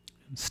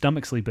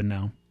 Stomach sleeping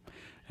now,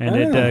 and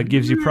it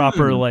gives you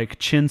proper like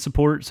chin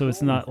support, so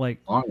it's not like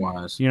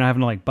you're not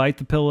having to like bite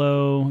the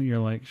pillow. You're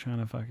like trying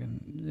to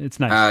fucking. It's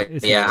nice.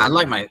 It's nice. I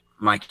like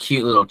my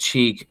cute little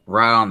cheek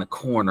right on the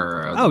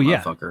corner of the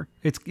motherfucker.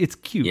 It's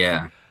cute.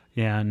 Yeah.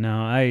 Yeah,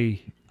 no, I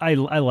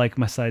like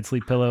my side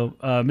sleep pillow.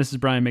 Mrs.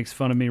 Bryan makes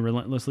fun of me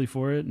relentlessly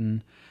for it,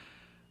 and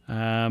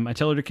I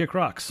tell her to kick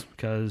rocks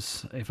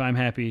because if I'm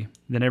happy,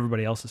 then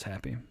everybody else is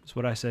happy. That's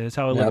what I say. It's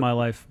how I live my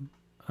life.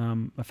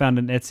 I found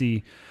an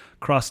Etsy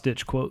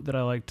cross-stitch quote that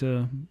I like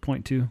to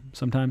point to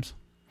sometimes.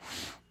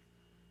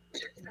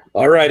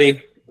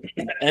 Alrighty.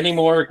 Any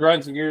more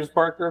grinds and gears,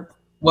 Parker?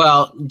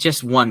 Well,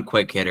 just one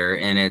quick hitter,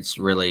 and it's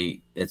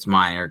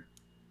minor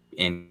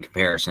in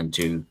comparison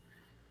to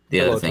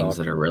the other things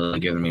that are really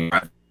giving me.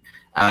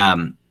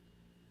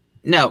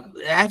 No,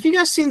 have you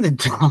guys seen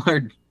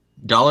the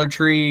Dollar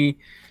Tree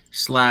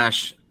 / I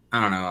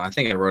don't know. I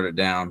think I wrote it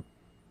down.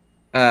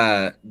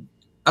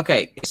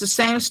 Okay, it's the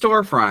same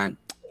storefront.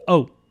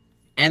 Oh,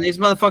 and these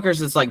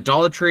motherfuckers, it's like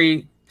Dollar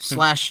Tree /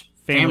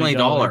 Family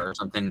Dollar or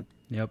something.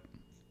 Yep.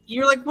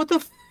 You're like, what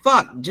the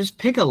fuck? Just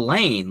pick a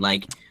lane.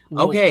 Like,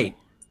 okay.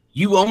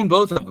 You own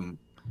both of them.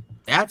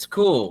 That's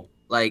cool.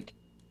 Like,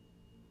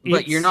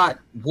 but you're not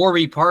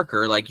Warby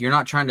Parker. Like, you're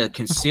not trying to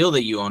conceal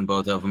that you own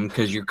both of them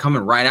because you're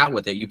coming right out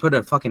with it. You put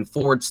a fucking /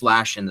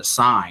 in the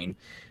sign.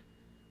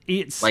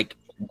 It's like,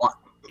 what?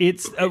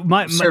 It's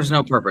serves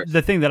no purpose.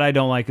 The thing that I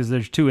don't like is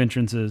there's two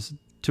entrances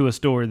to a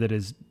store that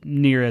is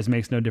near as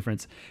makes no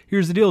difference.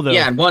 Here's the deal, though.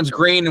 Yeah, and one's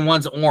green and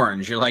one's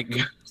orange. You're like,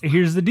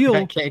 here's the deal.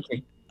 okay.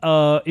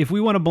 If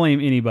we want to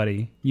blame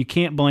anybody, you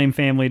can't blame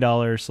Family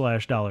Dollar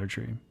 / Dollar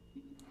Tree.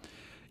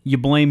 You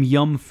blame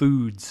Yum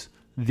Foods,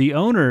 the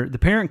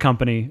parent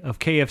company of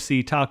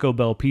KFC, Taco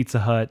Bell, Pizza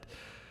Hut.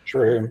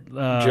 True.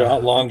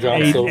 Long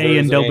John Silver's,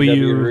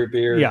 A&W root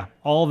beer. Yeah,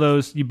 all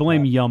those. You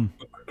blame Yum.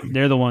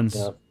 They're the ones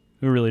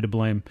who are really to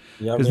blame.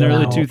 Because in the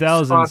early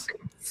 2000s.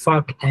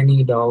 Fuck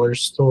any dollar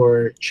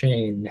store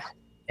chain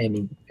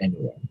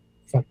anywhere.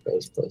 Fuck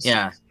those places.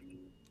 Yeah.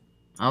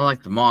 I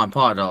like the Ma and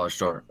Pa dollar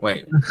store.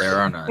 Wait, there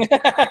are none.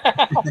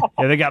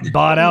 Yeah, they got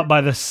bought out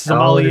by the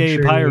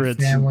sommelier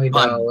pirates. Family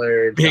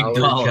Dollar, Big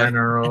Dollar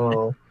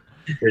General.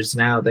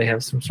 They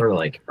have some sort of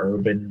like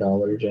urban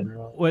Dollar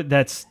General. What?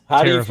 That's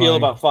How terrifying. do you feel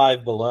about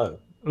Five Below?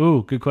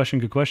 Ooh, good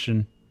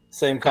question.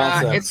 Same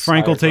concept.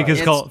 Frank will take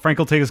his call. Frank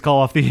will take his call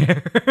off the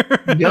air.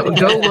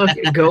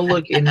 go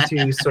look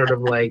into sort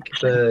of like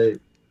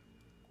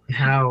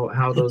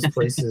how those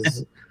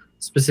places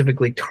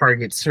specifically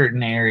target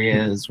certain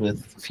areas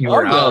with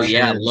fewer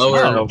lower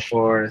and so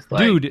forth.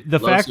 Dude, the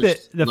fact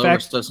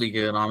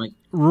socioeconomic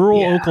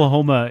rural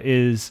Oklahoma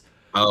is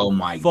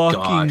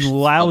fucking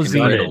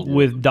lousy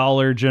with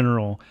Dollar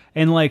General,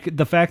 and like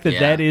the fact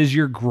that is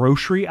your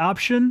grocery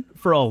option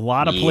for a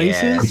lot of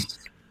places.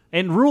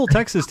 And rural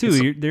Texas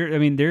too.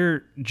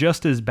 They're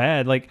just as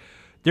bad. Like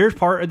there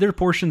are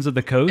portions of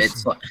the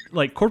coast,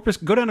 like Corpus.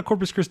 Go down to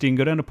Corpus Christi and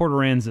go down to Port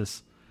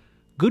Aransas.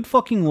 Good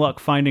fucking luck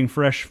finding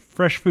fresh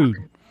food.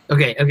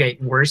 Okay.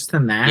 Worse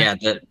than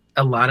that. Yeah.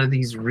 A lot of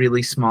these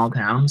really small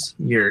towns,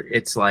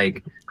 it's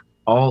like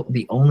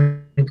the only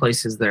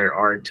places there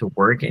are to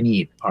work and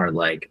eat are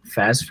like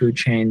fast food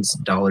chains,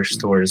 dollar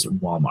stores,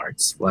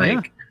 Walmarts.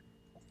 Like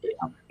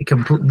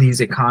these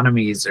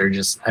economies are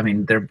just. I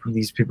mean,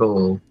 these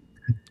people.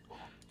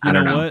 I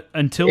don't know what?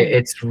 Until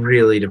it's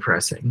really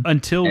depressing.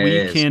 Until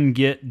we can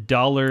get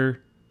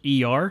dollar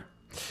ER,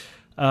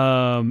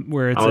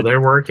 where it's they're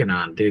working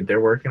on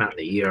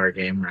the ER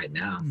game right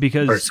now.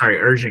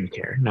 Urgent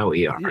care, no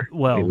ER.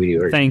 Well,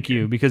 thank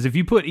you, because if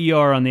you put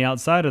ER on the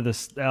outside of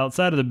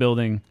the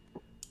building,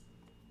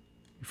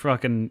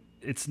 fucking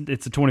it's a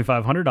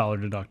 $2,500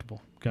 deductible.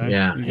 Okay,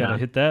 you got to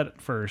hit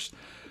that first.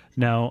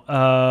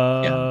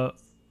 Now,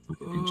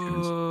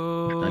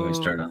 let me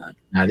start on that.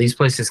 Now these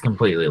places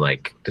completely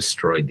like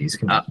destroyed these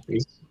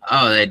communities.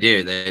 They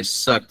do. They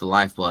suck the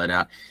lifeblood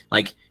out.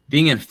 Like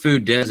being in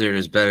food desert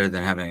is better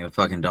than having a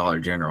fucking Dollar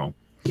General.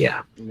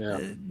 Yeah.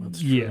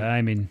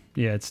 I mean,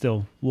 it's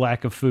still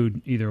lack of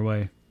food either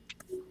way.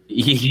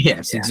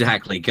 Yes,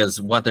 exactly.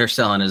 Because what they're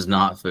selling is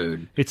not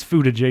food. It's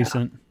food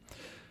adjacent.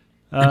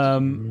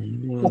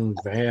 Bam.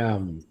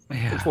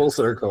 Full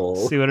circle.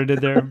 See what I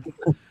did there?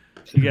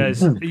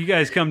 You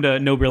guys come to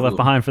No Beer Left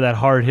Behind for that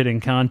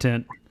hard-hitting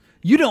content.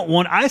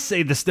 I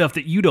say the stuff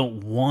that you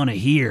don't want to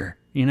hear,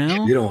 you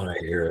know? You don't want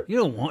to hear it.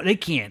 They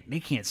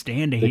can't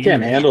stand to hear it. They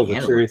can't handle the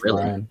truth,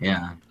 Brian.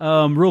 Yeah.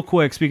 Real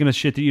quick, speaking of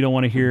shit that you don't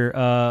want to hear,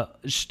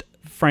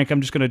 Frank,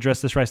 I'm just going to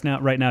address this right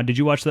now. Did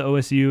you watch the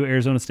OSU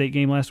Arizona State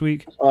game last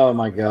week? Oh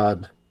my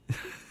God.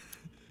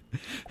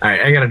 All right,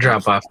 I got to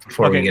drop off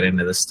before we get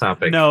into this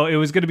topic. No, it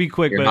was going to be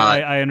quick, but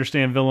I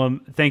understand,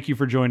 Willem. Thank you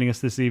for joining us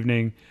this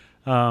evening.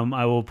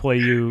 I will play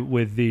you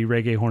with the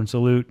reggae horn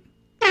salute.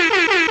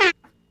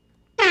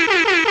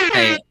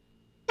 Hey,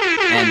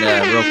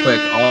 and real quick,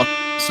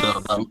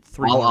 also,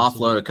 I'll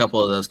offload a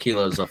couple of those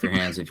kilos off your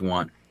hands if you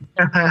want.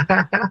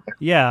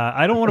 Yeah,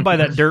 I don't want to buy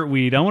that dirt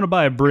weed. I want to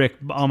buy a brick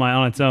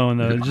on its own,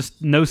 though.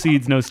 Just no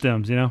seeds, no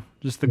stems, you know?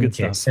 Just the good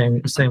stuff.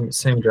 Same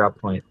drop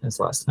point as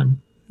last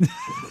time.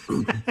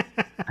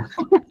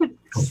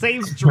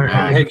 Same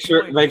drop.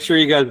 Make sure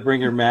you guys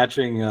bring your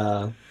matching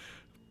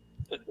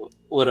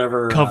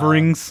whatever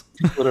coverings,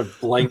 whatever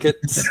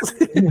blankets,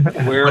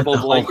 wearable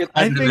blankets.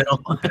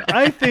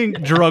 I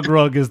think drug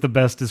rug is the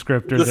best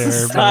descriptor the there.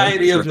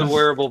 Society of the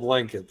wearable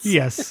blankets.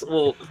 Yes,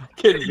 will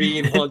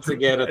convene once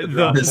again at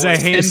the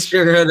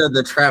handshake of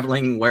the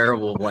traveling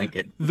wearable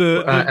blanket.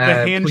 The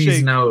handshake.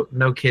 Please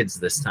no kids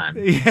this time.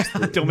 Yeah,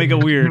 don't make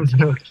it weird.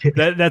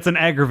 That's an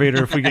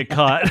aggravator if we get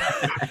caught.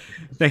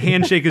 The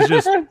handshake is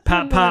just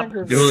pop.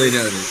 Duly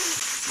noted.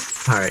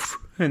 All right.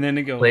 And then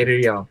it goes. Later,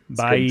 y'all.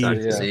 Bye.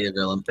 See you,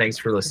 Willem. Thanks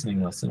for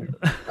listening, listener.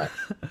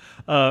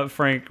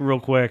 Frank, real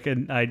quick,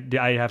 and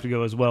I have to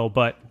go as well,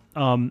 but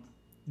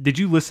did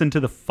you listen to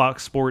the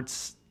Fox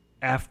Sports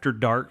After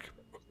Dark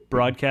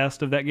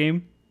broadcast of that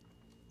game?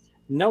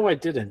 No, I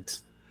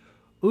didn't.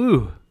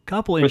 Ooh,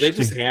 couple interesting. Were they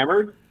just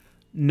hammered?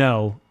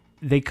 No.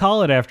 They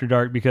call it After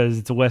Dark because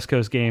it's a West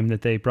Coast game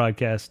that they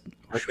broadcast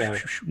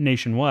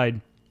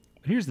nationwide.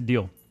 But here's the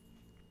deal.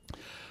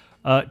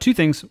 Two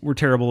things were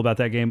terrible about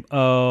that game.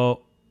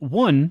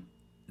 One,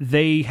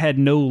 they had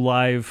no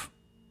live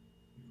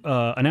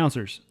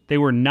announcers. They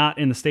were not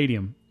in the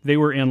stadium. They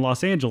were in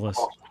Los Angeles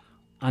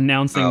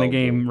announcing the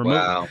game remotely.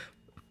 Wow.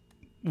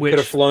 Could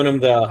have flown them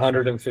the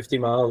 150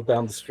 miles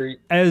down the street.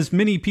 As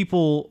many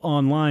people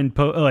online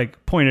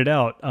pointed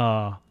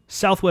out,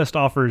 Southwest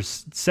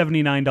offers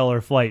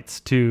 $79 flights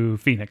to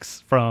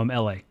Phoenix from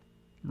LA.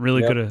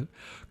 Really could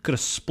have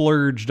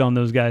splurged on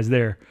those guys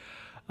there.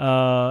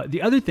 The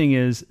other thing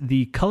is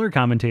the color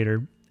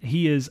commentator.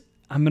 He is,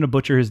 I'm going to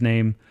butcher his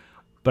name,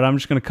 but I'm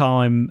just going to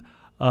call him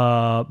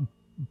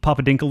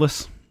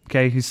Papadinkulis.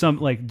 Okay, he's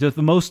the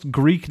most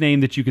Greek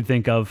name that you could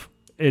think of.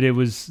 It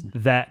was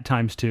that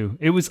times 2.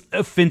 It was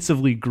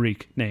offensively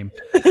Greek name.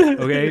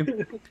 Okay,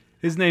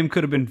 his name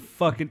could have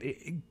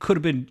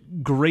been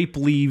grape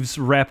leaves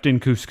wrapped in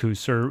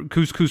couscous, or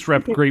couscous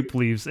wrapped grape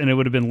leaves, and it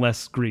would have been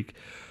less Greek.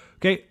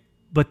 Okay,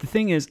 but the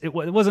thing is, it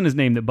wasn't his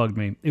name that bugged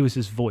me. It was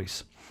his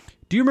voice.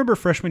 Do you remember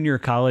freshman year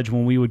of college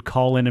when we would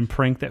call in and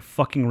prank that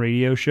fucking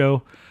radio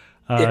show?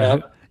 Yeah.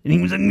 And he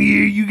was like, "Yeah,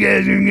 you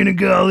guys are gonna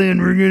call in.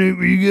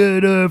 We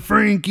got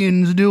Frank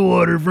in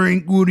Stillwater.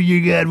 Frank, what do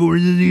you got for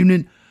us this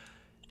evening?"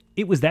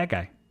 It was that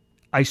guy.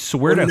 I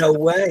swear to no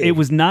way. It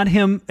was not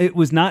him. It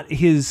was not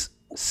his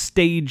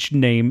stage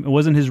name. It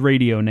wasn't his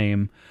radio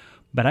name.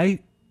 But I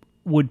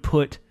would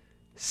put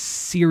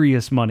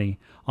serious money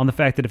on the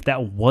fact that if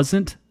that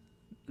wasn't,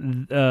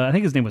 I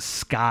think his name was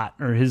Scott,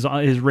 or his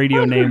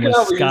radio name was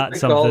Scott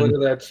something. Call into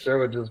that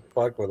show and just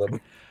fuck with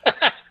him.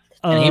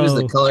 And he was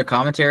the color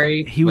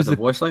commentary. He was with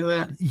a voice like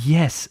that.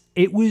 Yes,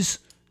 it was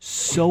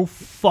so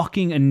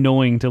fucking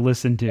annoying to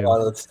listen to.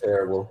 Oh, that's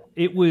terrible.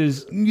 It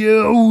was.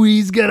 Yo,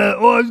 I've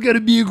got a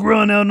big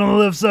run out on the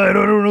left side.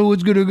 I don't know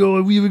what's gonna go.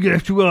 We would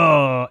get to.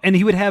 And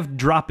he would have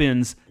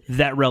drop-ins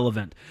that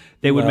relevant.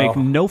 They would make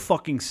no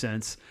fucking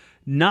sense.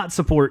 Not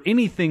support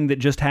anything that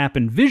just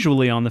happened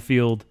visually on the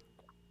field,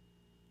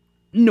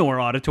 nor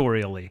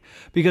auditorially,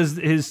 because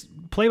his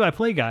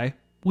play-by-play guy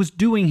was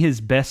doing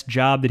his best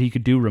job that he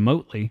could do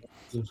remotely.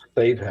 Just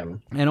save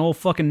him. And old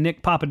fucking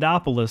Nick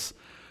Papadopoulos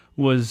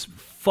was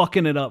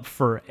fucking it up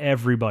for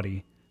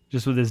everybody.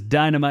 Just with his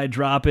dynamite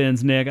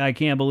drop-ins, Nick. I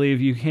can't believe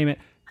you came in.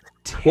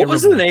 What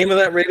was the name of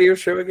that radio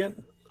show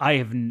again?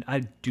 I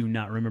do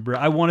not remember.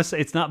 I want to say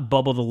it's not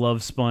Bubble the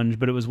Love Sponge,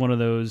 but it was one of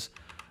those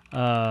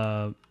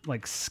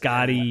like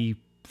Scotty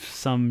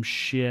some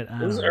shit.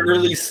 It was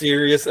early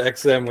Sirius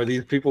XM where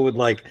these people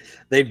would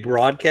they'd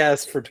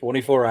broadcast for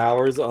 24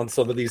 hours on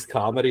some of these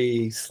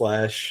comedy /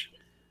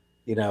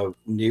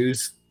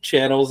 news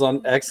channels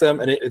on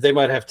XM, and they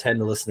might have 10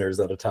 listeners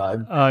at a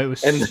time. It was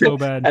so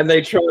bad. And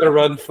they try to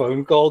run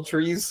phone call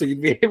trees, so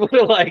you'd be able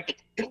to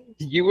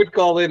you would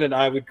call in and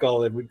I would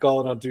call in. We'd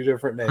call in on 2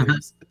 different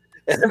names.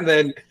 And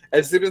then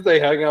as soon as they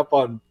hung up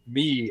on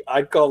me,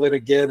 I'd call in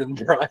again, and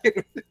Brian,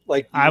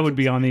 I would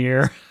be on the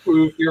air.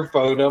 Spoof your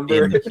phone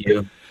number.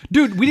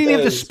 Dude, we didn't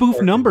have to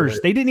spoof numbers.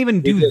 They didn't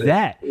even do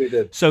that. We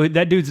did. So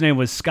that dude's name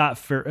was Scott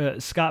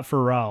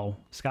Farrell.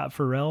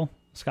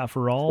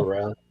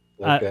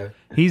 Okay.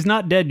 He's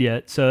not dead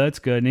yet, so that's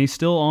good. And he's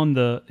still on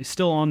the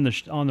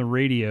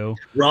radio.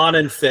 Ron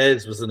and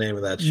Fez was the name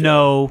of that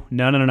show.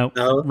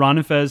 No. Ron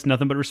and Fez,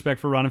 nothing but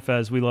respect for Ron and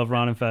Fez. We love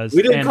Ron and Fez.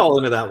 We didn't call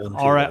into that one.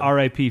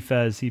 R.I.P.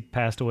 Fez. He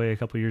passed away a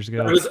couple years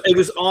ago. It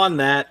was on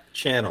that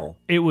channel.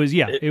 It was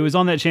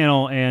on that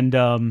channel, and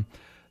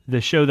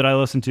the show that I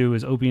listened to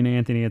was Opie and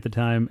Anthony at the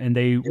time, and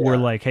they were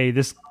like, "Hey,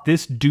 this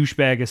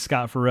douchebag is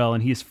Scott Farrell,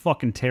 and he's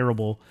fucking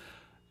terrible.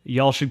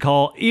 Y'all should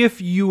call,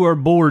 if you are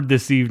bored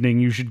this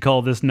evening, you should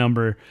call this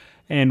number."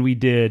 And we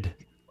did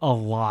a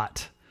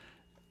lot.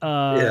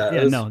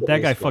 That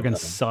guy fucking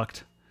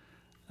sucked.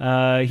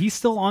 He's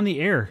still on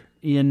the air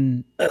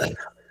in,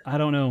 I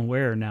don't know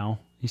where now.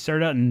 He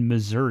started out in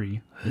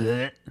Missouri.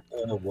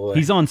 Oh boy.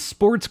 He's on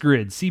Sports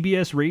Grid,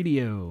 CBS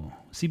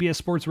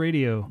Sports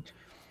Radio.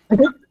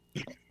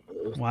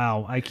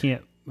 Wow,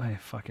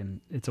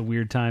 it's a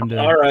weird time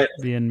to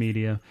be in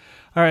media.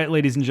 All right,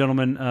 ladies and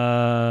gentlemen,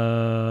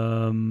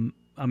 I'm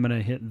going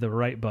to hit the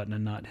right button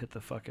and not hit the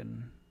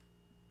fucking...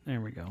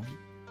 There we go.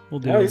 We'll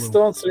do he's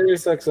still on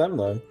Sirius XM,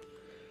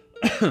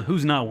 though.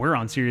 Who's not? We're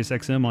on Sirius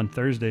XM on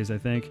Thursdays, I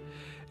think.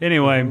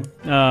 Anyway,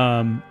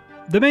 the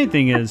main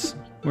thing is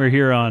we're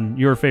here on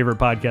your favorite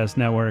podcast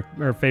network,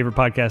 or favorite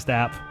podcast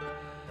app.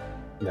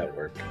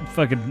 Network.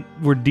 Fucking,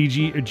 we're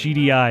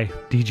GDI.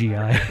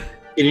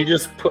 Could you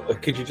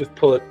just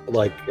pull it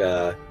like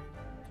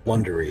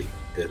Wondery?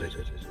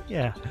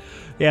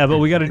 Yeah, but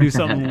we got to do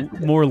something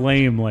more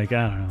lame, like,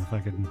 I don't know,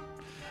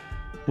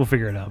 we'll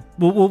figure it out.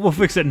 We'll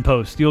fix it in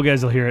post. You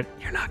guys will hear it.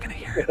 You're not gonna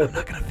hear it. I'm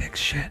not gonna fix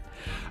shit.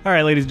 All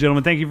right, ladies and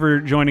gentlemen, thank you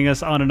for joining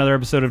us on another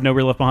episode of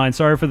Nobody Left Behind.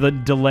 Sorry for the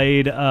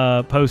delayed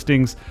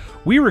postings.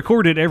 We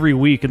recorded every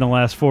week in the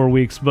last 4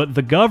 weeks, but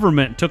the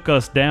government took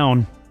us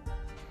down.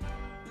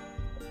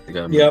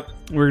 Yep.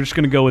 We're just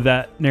going to go with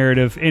that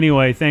narrative.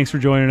 Anyway, thanks for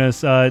joining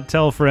us.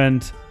 Tell a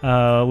friend.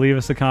 Leave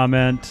us a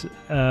comment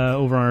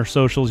over on our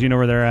socials. You know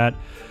where they're at.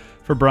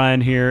 For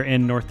Brian here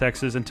in North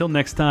Texas. Until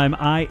next time,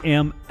 I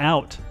am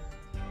out.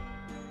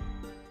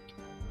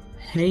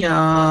 Hey,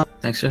 y'all.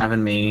 Thanks for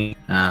having me.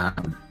 It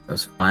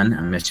was fun.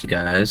 I missed you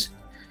guys.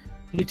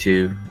 You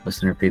too,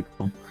 listener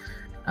people.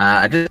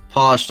 I just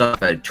polished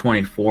off a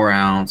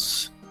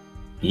 24-ounce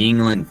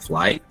Yingling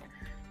Flight.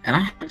 And I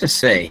have to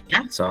say,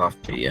 hats off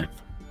to you.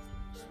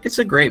 It's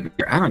a great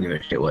beer. I don't give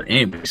a shit what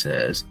anybody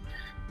says.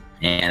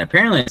 And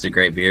apparently it's a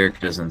great beer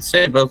because in the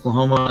state of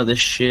Oklahoma, this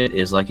shit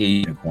is like a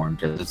unicorn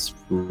because it's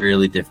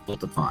really difficult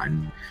to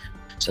find.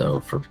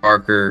 So for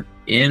Parker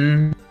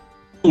in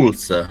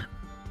Tulsa,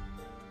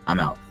 I'm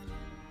out.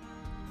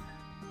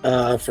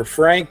 For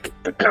Frank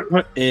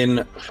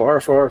in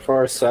far, far,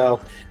 far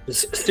south,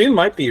 soon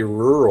might be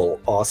rural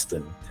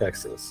Austin,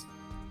 Texas.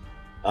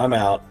 I'm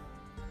out.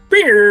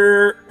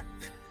 Beer.